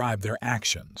to describe their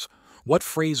actions. What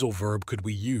phrasal verb could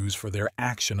we use for their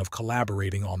action of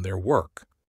collaborating on their work?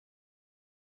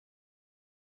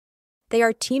 They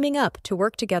are teaming up to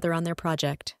work together on their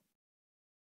project.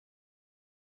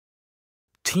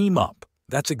 Team up.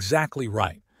 That's exactly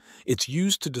right. It's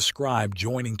used to describe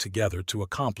joining together to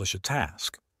accomplish a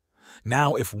task.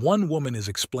 Now, if one woman is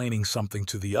explaining something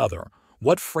to the other,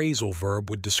 what phrasal verb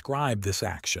would describe this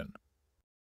action?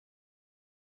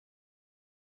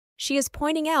 She is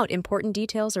pointing out important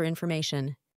details or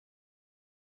information.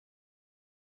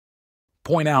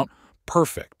 Point out,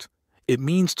 perfect. It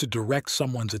means to direct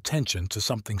someone's attention to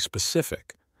something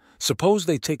specific. Suppose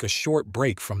they take a short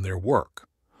break from their work.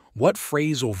 What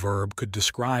phrasal verb could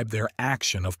describe their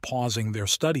action of pausing their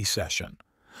study session?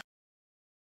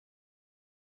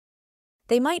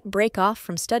 They might break off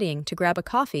from studying to grab a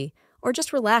coffee or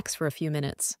just relax for a few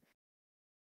minutes.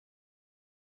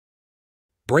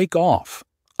 Break off.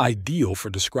 Ideal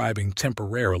for describing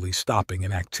temporarily stopping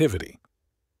an activity.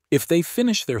 If they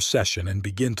finish their session and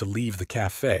begin to leave the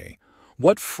cafe,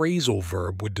 what phrasal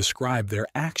verb would describe their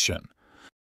action?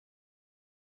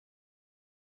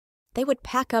 They would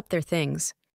pack up their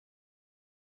things.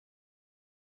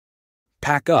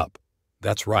 Pack up.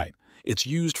 That's right. It's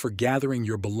used for gathering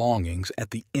your belongings at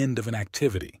the end of an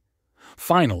activity.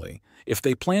 Finally, if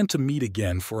they plan to meet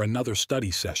again for another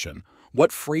study session, what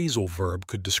phrasal verb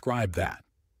could describe that?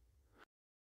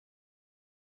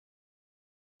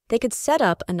 They could set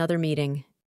up another meeting.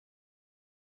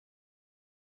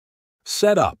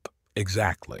 Set up.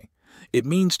 Exactly. It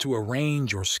means to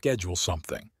arrange or schedule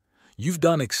something. You've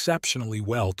done exceptionally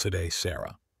well today,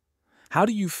 Sarah. How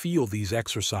do you feel these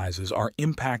exercises are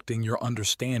impacting your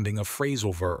understanding of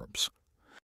phrasal verbs?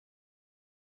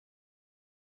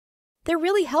 They're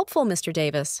really helpful, Mr.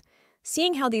 Davis.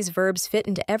 Seeing how these verbs fit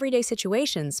into everyday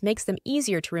situations makes them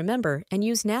easier to remember and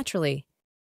use naturally.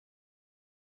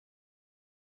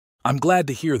 I'm glad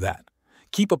to hear that.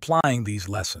 Keep applying these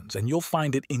lessons, and you'll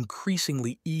find it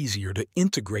increasingly easier to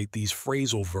integrate these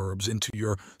phrasal verbs into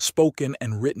your spoken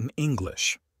and written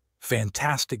English.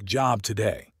 Fantastic job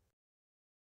today.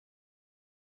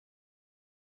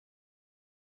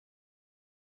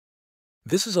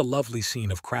 This is a lovely scene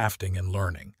of crafting and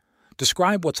learning.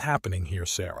 Describe what's happening here,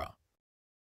 Sarah.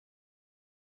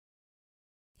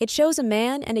 It shows a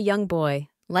man and a young boy,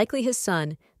 likely his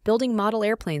son, building model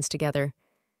airplanes together.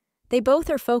 They both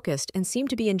are focused and seem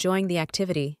to be enjoying the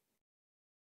activity.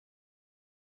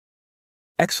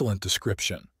 Excellent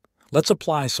description. Let's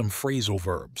apply some phrasal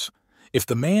verbs. If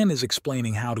the man is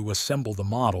explaining how to assemble the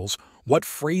models, what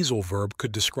phrasal verb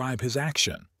could describe his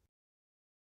action?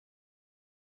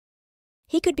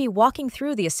 He could be walking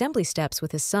through the assembly steps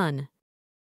with his son.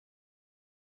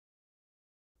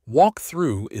 Walk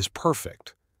through is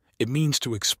perfect. It means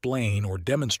to explain or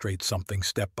demonstrate something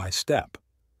step by step.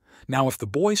 Now, if the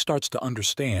boy starts to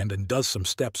understand and does some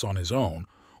steps on his own,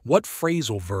 what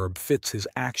phrasal verb fits his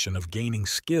action of gaining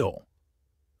skill?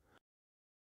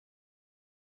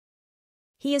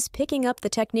 He is picking up the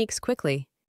techniques quickly.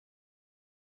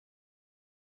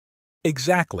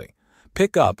 Exactly.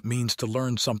 Pick up means to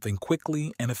learn something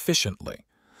quickly and efficiently.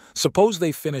 Suppose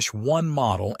they finish one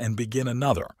model and begin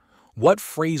another. What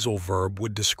phrasal verb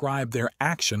would describe their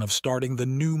action of starting the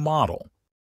new model?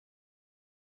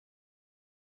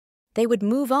 They would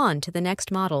move on to the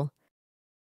next model.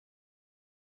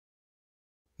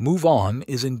 Move on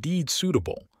is indeed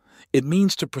suitable. It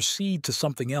means to proceed to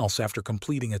something else after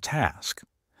completing a task.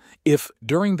 If,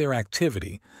 during their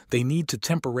activity, they need to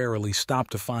temporarily stop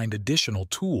to find additional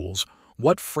tools,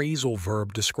 what phrasal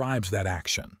verb describes that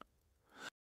action?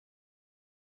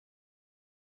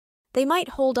 They might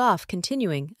hold off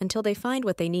continuing until they find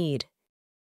what they need.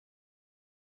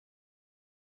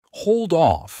 Hold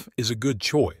off is a good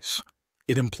choice.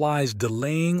 It implies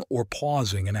delaying or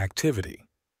pausing an activity.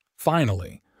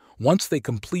 Finally, once they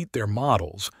complete their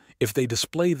models, if they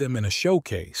display them in a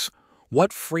showcase,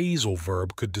 what phrasal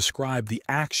verb could describe the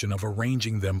action of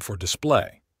arranging them for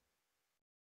display?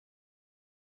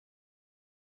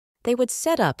 They would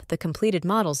set up the completed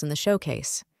models in the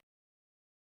showcase.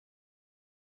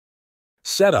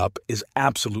 Setup is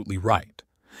absolutely right.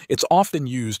 It's often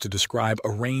used to describe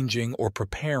arranging or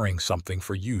preparing something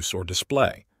for use or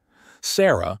display.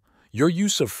 Sarah, your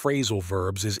use of phrasal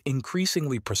verbs is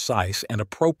increasingly precise and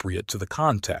appropriate to the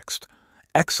context.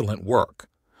 Excellent work.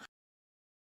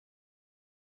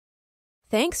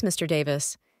 Thanks, Mr.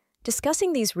 Davis.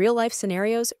 Discussing these real-life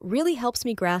scenarios really helps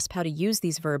me grasp how to use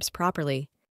these verbs properly.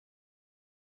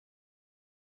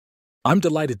 I'm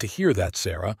delighted to hear that,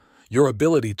 Sarah. Your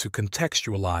ability to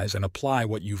contextualize and apply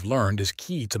what you've learned is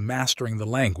key to mastering the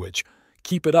language.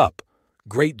 Keep it up.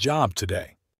 Great job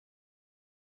today.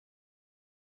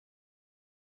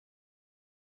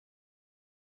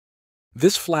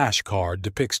 This flashcard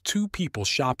depicts two people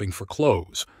shopping for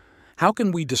clothes. How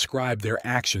can we describe their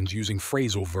actions using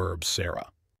phrasal verbs, Sarah?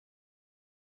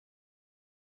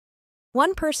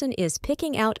 One person is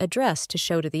picking out a dress to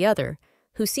show to the other,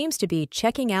 who seems to be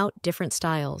checking out different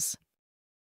styles.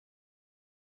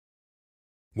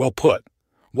 Well put.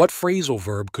 What phrasal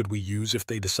verb could we use if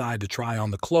they decide to try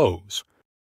on the clothes?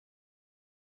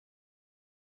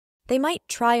 They might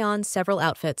try on several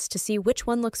outfits to see which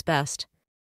one looks best.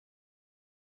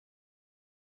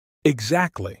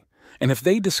 Exactly. And if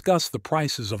they discuss the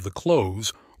prices of the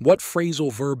clothes, what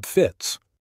phrasal verb fits?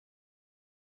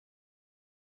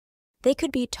 They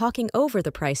could be talking over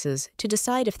the prices to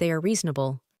decide if they are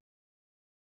reasonable.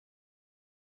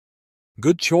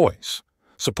 Good choice.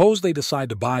 Suppose they decide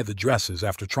to buy the dresses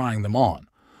after trying them on.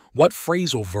 What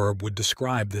phrasal verb would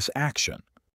describe this action?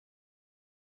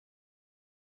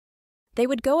 They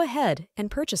would go ahead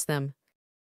and purchase them.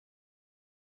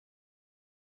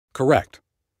 Correct.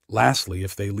 Lastly,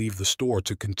 if they leave the store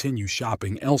to continue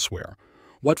shopping elsewhere,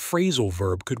 what phrasal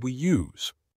verb could we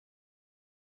use?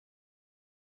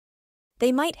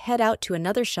 They might head out to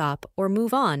another shop or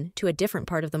move on to a different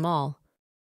part of the mall.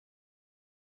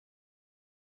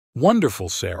 Wonderful,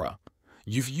 Sarah.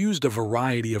 You've used a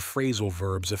variety of phrasal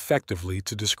verbs effectively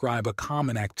to describe a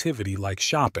common activity like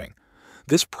shopping.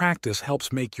 This practice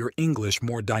helps make your English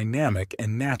more dynamic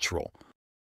and natural.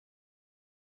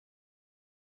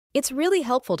 It's really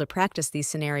helpful to practice these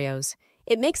scenarios.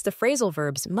 It makes the phrasal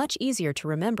verbs much easier to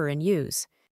remember and use.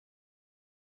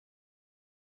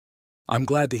 I'm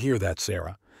glad to hear that,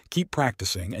 Sarah. Keep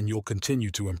practicing and you'll continue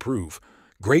to improve.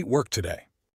 Great work today.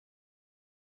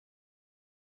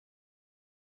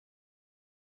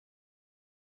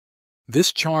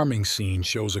 This charming scene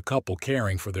shows a couple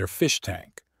caring for their fish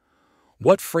tank.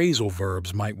 What phrasal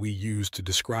verbs might we use to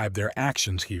describe their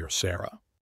actions here, Sarah?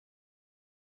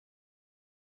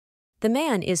 The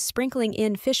man is sprinkling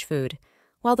in fish food,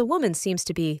 while the woman seems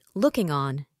to be looking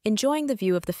on, enjoying the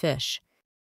view of the fish.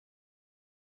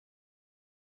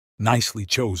 Nicely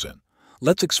chosen.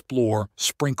 Let's explore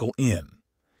sprinkle in.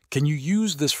 Can you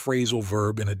use this phrasal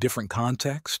verb in a different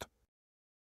context?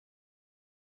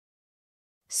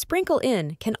 Sprinkle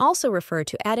in can also refer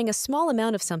to adding a small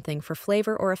amount of something for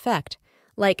flavor or effect,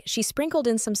 like she sprinkled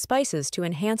in some spices to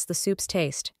enhance the soup's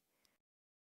taste.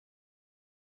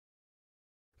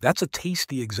 That's a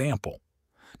tasty example.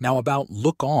 Now about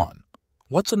look on.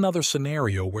 What's another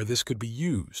scenario where this could be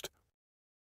used?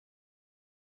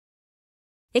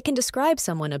 It can describe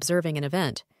someone observing an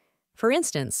event. For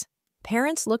instance,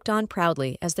 parents looked on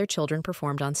proudly as their children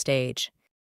performed on stage.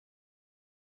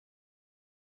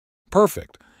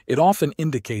 Perfect. It often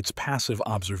indicates passive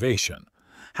observation.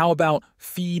 How about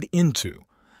feed into?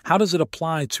 How does it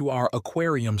apply to our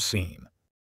aquarium scene?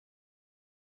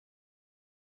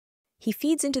 He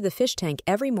feeds into the fish tank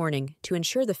every morning to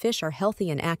ensure the fish are healthy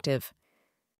and active.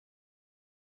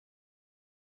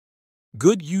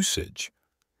 Good usage.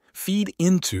 Feed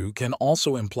into can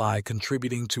also imply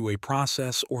contributing to a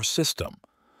process or system.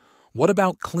 What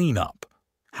about cleanup?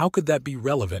 How could that be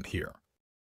relevant here?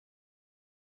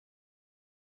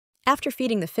 After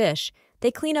feeding the fish,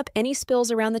 they clean up any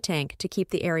spills around the tank to keep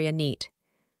the area neat.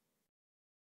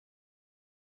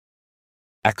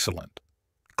 Excellent.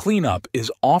 Cleanup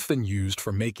is often used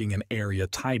for making an area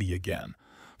tidy again.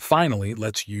 Finally,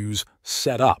 let's use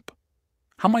set up.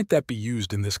 How might that be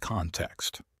used in this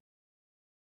context?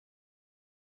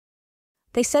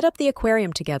 They set up the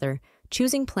aquarium together,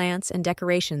 choosing plants and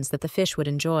decorations that the fish would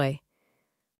enjoy.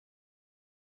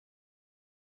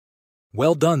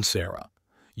 Well done, Sarah.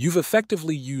 You've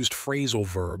effectively used phrasal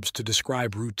verbs to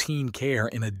describe routine care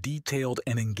in a detailed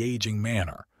and engaging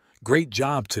manner. Great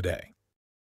job today.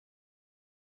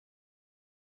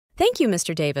 Thank you,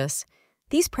 Mr. Davis.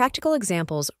 These practical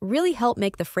examples really help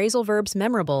make the phrasal verbs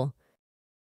memorable.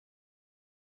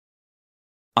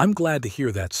 I'm glad to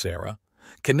hear that, Sarah.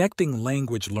 Connecting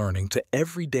language learning to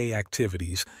everyday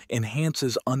activities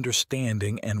enhances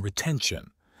understanding and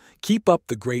retention. Keep up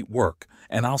the great work,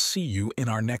 and I'll see you in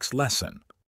our next lesson.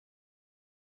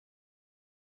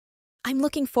 I'm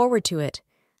looking forward to it.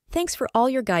 Thanks for all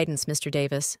your guidance, Mr.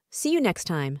 Davis. See you next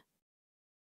time.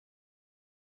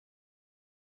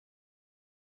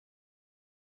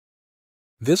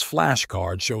 This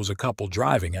flashcard shows a couple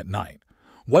driving at night.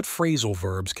 What phrasal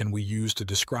verbs can we use to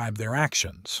describe their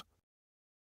actions?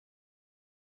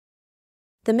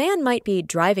 The man might be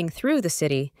driving through the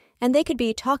city, and they could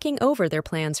be talking over their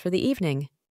plans for the evening.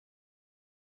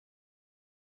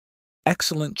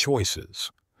 Excellent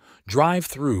choices. Drive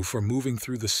through for moving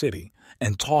through the city,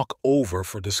 and talk over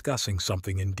for discussing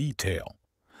something in detail.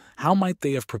 How might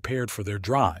they have prepared for their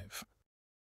drive?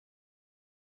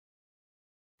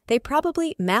 They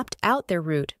probably mapped out their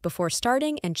route before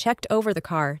starting and checked over the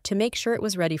car to make sure it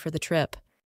was ready for the trip.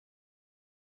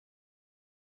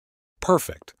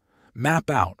 Perfect. Map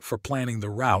out for planning the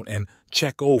route and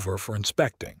check over for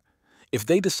inspecting. If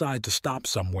they decide to stop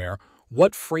somewhere,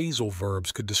 what phrasal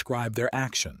verbs could describe their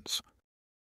actions?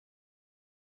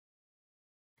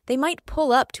 They might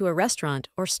pull up to a restaurant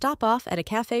or stop off at a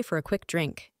cafe for a quick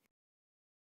drink.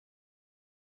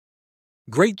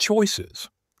 Great choices.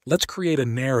 Let's create a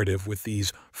narrative with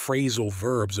these phrasal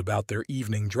verbs about their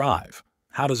evening drive.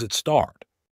 How does it start?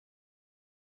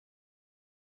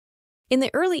 In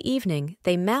the early evening,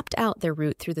 they mapped out their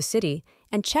route through the city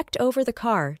and checked over the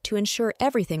car to ensure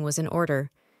everything was in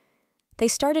order. They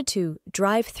started to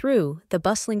drive through the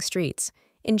bustling streets,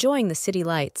 enjoying the city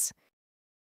lights.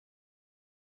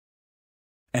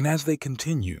 And as they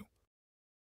continue,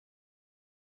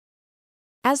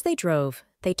 As they drove,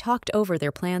 they talked over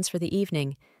their plans for the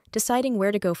evening, deciding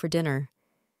where to go for dinner.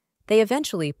 They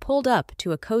eventually pulled up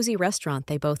to a cozy restaurant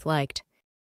they both liked.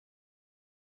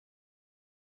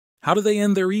 how do they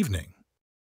end their evening?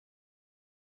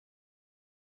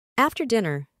 After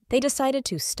dinner, they decided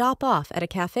to stop off at a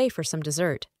cafe for some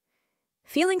dessert.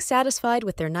 Feeling satisfied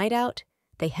with their night out,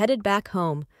 they headed back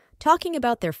home, talking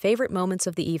about their favorite moments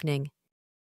of the evening.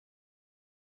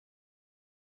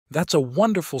 That's a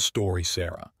wonderful story,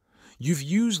 Sarah. You've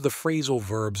used the phrasal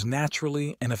verbs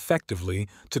naturally and effectively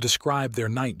to describe their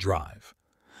night drive.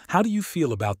 How do you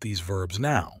feel about these verbs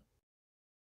now?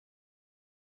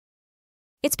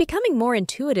 It's becoming more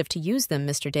intuitive to use them,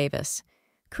 Mr. Davis.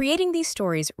 Creating these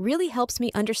stories really helps me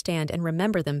understand and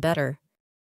remember them better.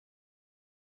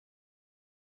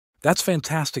 That's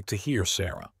fantastic to hear,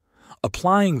 Sarah.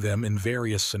 Applying them in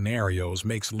various scenarios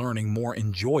makes learning more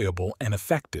enjoyable and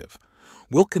effective.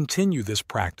 We'll continue this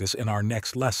practice in our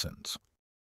next lessons.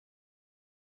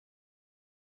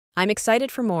 I'm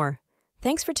excited for more.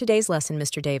 Thanks for today's lesson,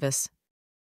 Mr. Davis.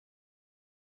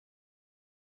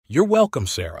 You're welcome,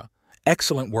 Sarah.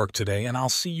 Excellent work today, and I'll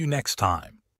see you next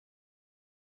time.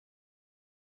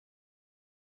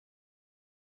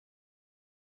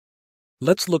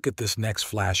 Let's look at this next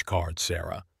flashcard,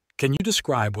 Sarah. Can you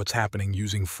describe what's happening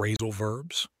using phrasal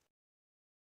verbs?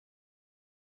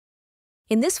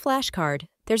 In this flashcard,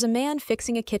 there's a man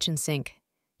fixing a kitchen sink.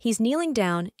 He's kneeling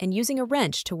down and using a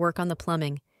wrench to work on the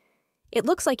plumbing. It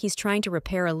looks like he's trying to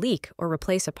repair a leak or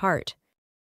replace a part.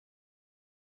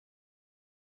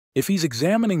 If he's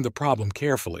examining the problem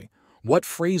carefully, what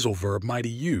phrasal verb might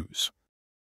he use?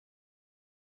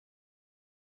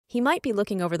 He might be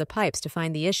looking over the pipes to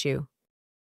find the issue.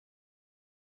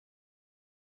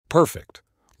 Perfect.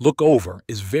 Look over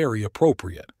is very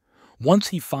appropriate. Once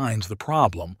he finds the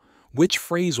problem, which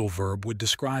phrasal verb would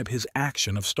describe his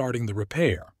action of starting the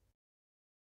repair?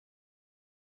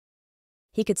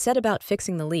 He could set about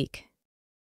fixing the leak.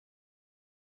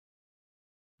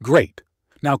 Great.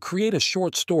 Now create a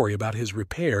short story about his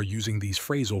repair using these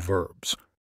phrasal verbs.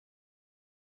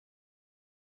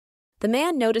 The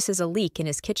man notices a leak in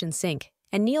his kitchen sink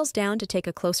and kneels down to take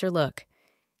a closer look.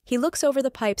 He looks over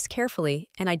the pipes carefully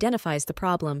and identifies the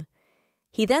problem.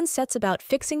 He then sets about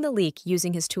fixing the leak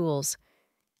using his tools.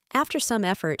 After some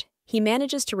effort, he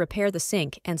manages to repair the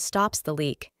sink and stops the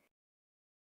leak.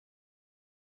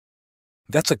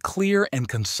 That's a clear and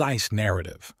concise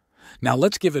narrative. Now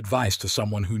let's give advice to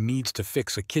someone who needs to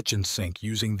fix a kitchen sink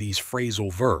using these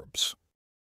phrasal verbs.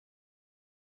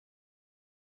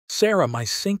 Sarah, my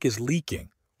sink is leaking.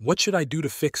 What should I do to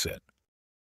fix it?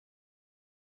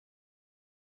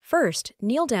 First,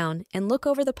 kneel down and look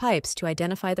over the pipes to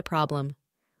identify the problem.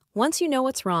 Once you know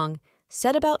what's wrong,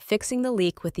 set about fixing the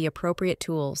leak with the appropriate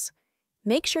tools.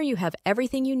 Make sure you have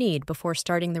everything you need before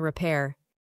starting the repair.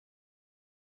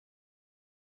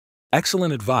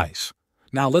 Excellent advice.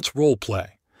 Now let's role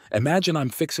play. Imagine I'm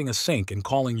fixing a sink and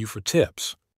calling you for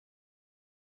tips.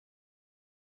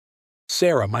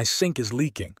 Sarah, my sink is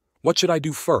leaking. What should I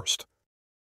do first?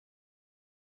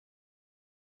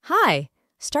 Hi,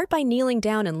 Start by kneeling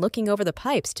down and looking over the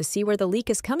pipes to see where the leak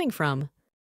is coming from.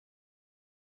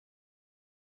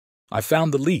 I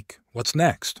found the leak. What's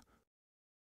next?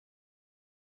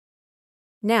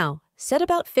 Now, set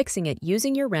about fixing it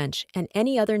using your wrench and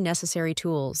any other necessary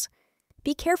tools.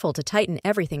 Be careful to tighten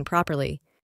everything properly.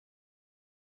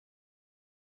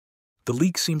 The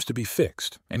leak seems to be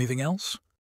fixed. Anything else?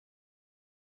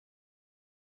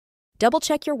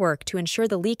 Double-check your work to ensure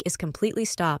the leak is completely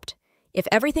stopped. If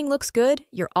everything looks good,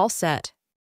 you're all set.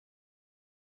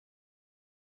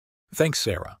 Thanks,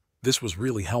 Sarah. This was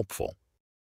really helpful.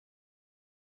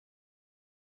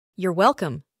 You're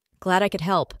welcome. Glad I could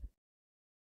help.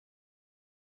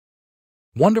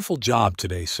 Wonderful job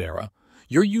today, Sarah.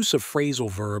 Your use of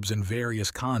phrasal verbs in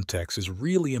various contexts is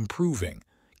really improving.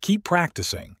 Keep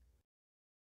practicing.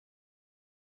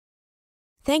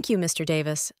 Thank you, Mr.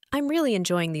 Davis. I'm really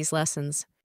enjoying these lessons.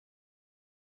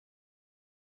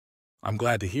 I'm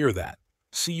glad to hear that.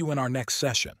 See you in our next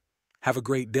session. Have a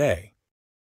great day.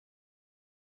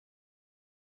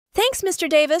 Thanks, Mr.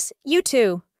 Davis. You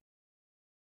too.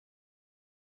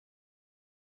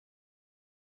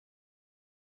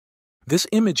 This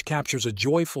image captures a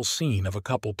joyful scene of a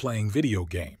couple playing video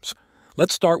games.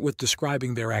 Let's start with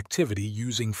describing their activity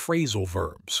using phrasal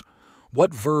verbs.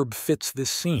 What verb fits this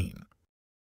scene?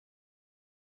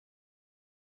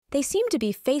 They seem to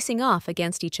be facing off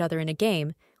against each other in a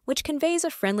game, which conveys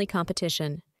a friendly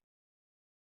competition.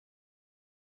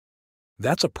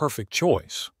 That's a perfect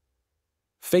choice.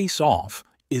 Face off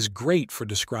is great for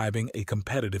describing a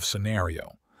competitive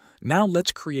scenario. Now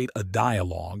let's create a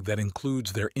dialogue that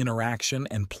includes their interaction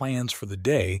and plans for the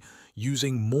day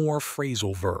using more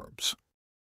phrasal verbs.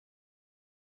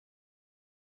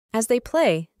 As they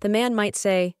play, the man might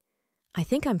say, "I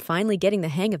think I'm finally getting the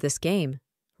hang of this game.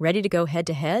 Ready to go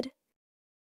head-to-head?"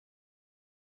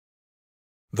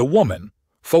 The woman,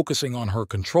 focusing on her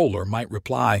controller, might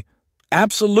reply,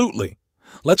 "Absolutely.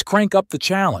 Let's crank up the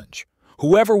challenge.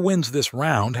 Whoever wins this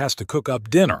round has to cook up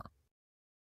dinner."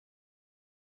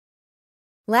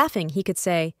 Laughing, he could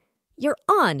say, "You're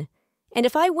on, and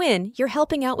if I win, you're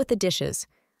helping out with the dishes.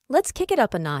 Let's kick it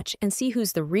up a notch and see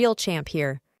who's the real champ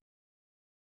here."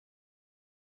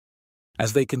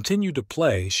 As they continue to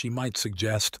play, she might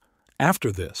suggest, "After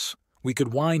this, we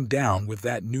could wind down with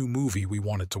that new movie we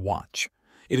wanted to watch.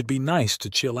 It'd be nice to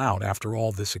chill out after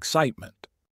all this excitement."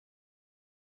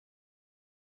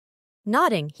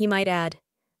 Nodding, he might add,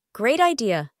 "Great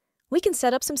idea. We can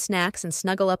set up some snacks and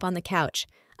snuggle up on the couch.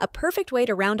 A perfect way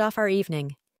to round off our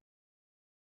evening."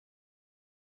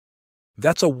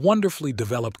 That's a wonderfully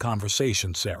developed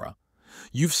conversation, Sarah.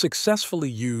 You've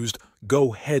successfully used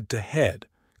go head-to-head,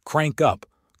 crank up,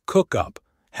 cook up,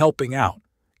 helping out,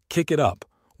 kick it up,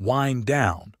 wind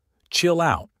down, chill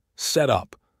out, set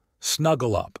up,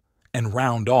 snuggle up, and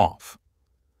round off.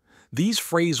 These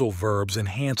phrasal verbs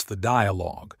enhance the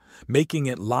dialogue, making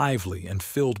it lively and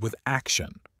filled with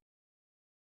action.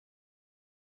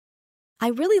 I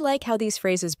really like how these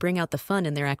phrases bring out the fun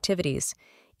in their activities.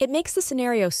 It makes the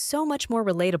scenario so much more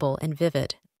relatable and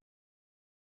vivid.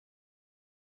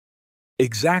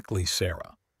 Exactly,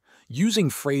 Sarah. Using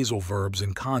phrasal verbs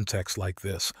in contexts like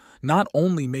this not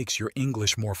only makes your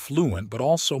English more fluent but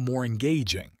also more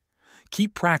engaging.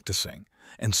 Keep practicing,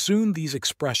 and soon these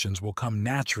expressions will come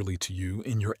naturally to you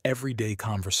in your everyday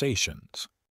conversations.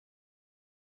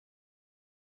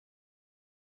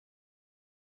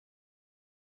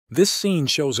 This scene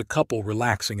shows a couple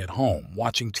relaxing at home,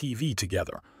 watching TV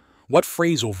together. What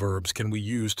phrasal verbs can we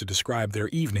use to describe their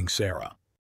evening, Sarah?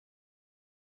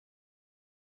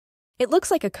 It looks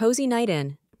like a cozy night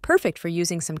in, perfect for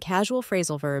using some casual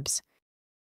phrasal verbs.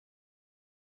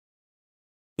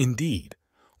 Indeed.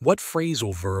 What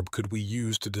phrasal verb could we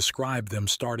use to describe them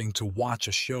starting to watch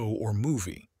a show or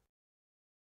movie?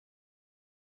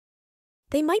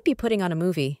 They might be putting on a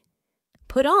movie.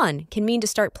 Put on can mean to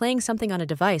start playing something on a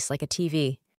device like a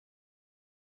TV.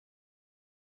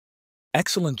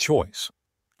 Excellent choice.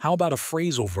 How about a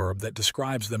phrasal verb that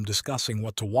describes them discussing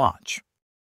what to watch?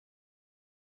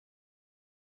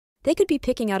 They could be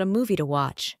picking out a movie to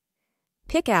watch.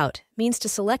 Pick out means to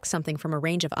select something from a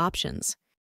range of options.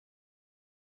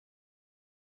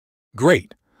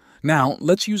 Great. Now,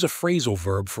 let's use a phrasal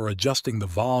verb for adjusting the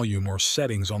volume or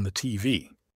settings on the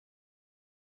TV.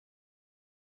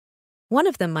 One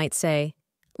of them might say,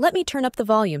 "Let me turn up the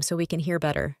volume so we can hear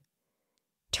better."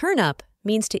 Turn up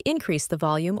means to increase the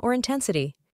volume or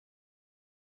intensity.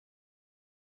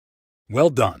 Well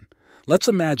done. Let's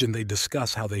imagine they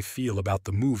discuss how they feel about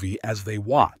the movie as they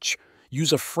watch.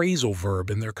 Use a phrasal verb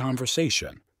in their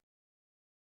conversation.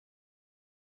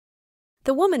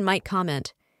 The woman might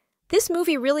comment, "This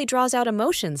movie really draws out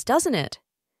emotions, doesn't it?"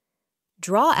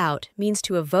 Draw out means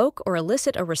to evoke or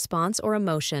elicit a response or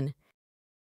emotion.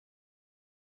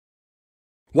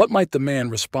 What might the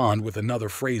man respond with another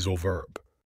phrasal verb?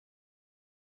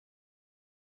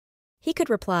 He could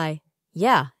reply,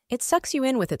 "Yeah, it sucks you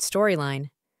in with its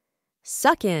storyline."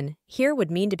 Suck in here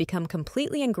would mean to become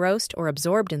completely engrossed or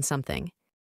absorbed in something.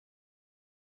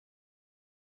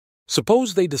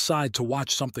 Suppose they decide to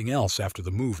watch something else after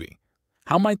the movie.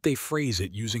 How might they phrase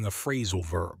it using a phrasal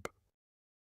verb?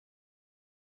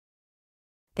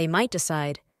 They might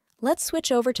decide, "Let's switch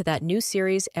over to that new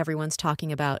series everyone's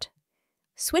talking about."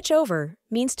 Switch over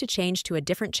means to change to a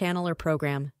different channel or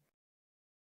program.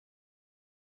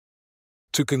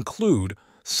 To conclude,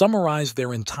 summarize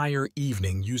their entire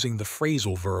evening using the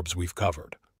phrasal verbs we've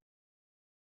covered.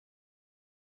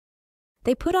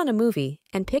 They put on a movie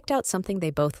and picked out something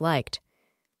they both liked.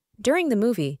 During the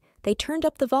movie, they turned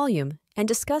up the volume and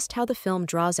discussed how the film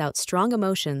draws out strong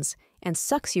emotions and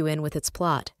sucks you in with its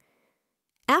plot.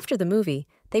 After the movie,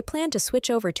 they planned to switch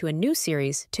over to a new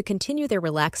series to continue their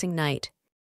relaxing night.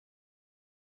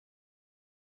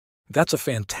 That's a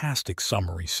fantastic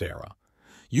summary, Sarah.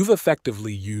 You've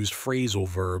effectively used phrasal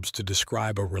verbs to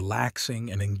describe a relaxing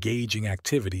and engaging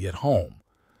activity at home.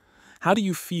 How do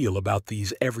you feel about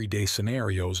these everyday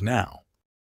scenarios now?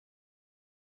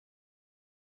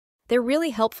 They're really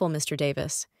helpful, Mr.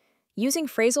 Davis. Using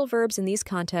phrasal verbs in these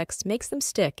contexts makes them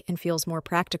stick and feels more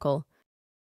practical.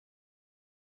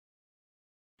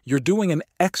 You're doing an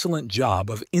excellent job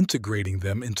of integrating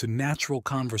them into natural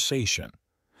conversation.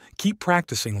 Keep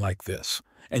practicing like this,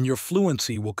 and your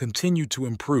fluency will continue to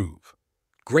improve.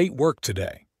 Great work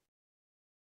today.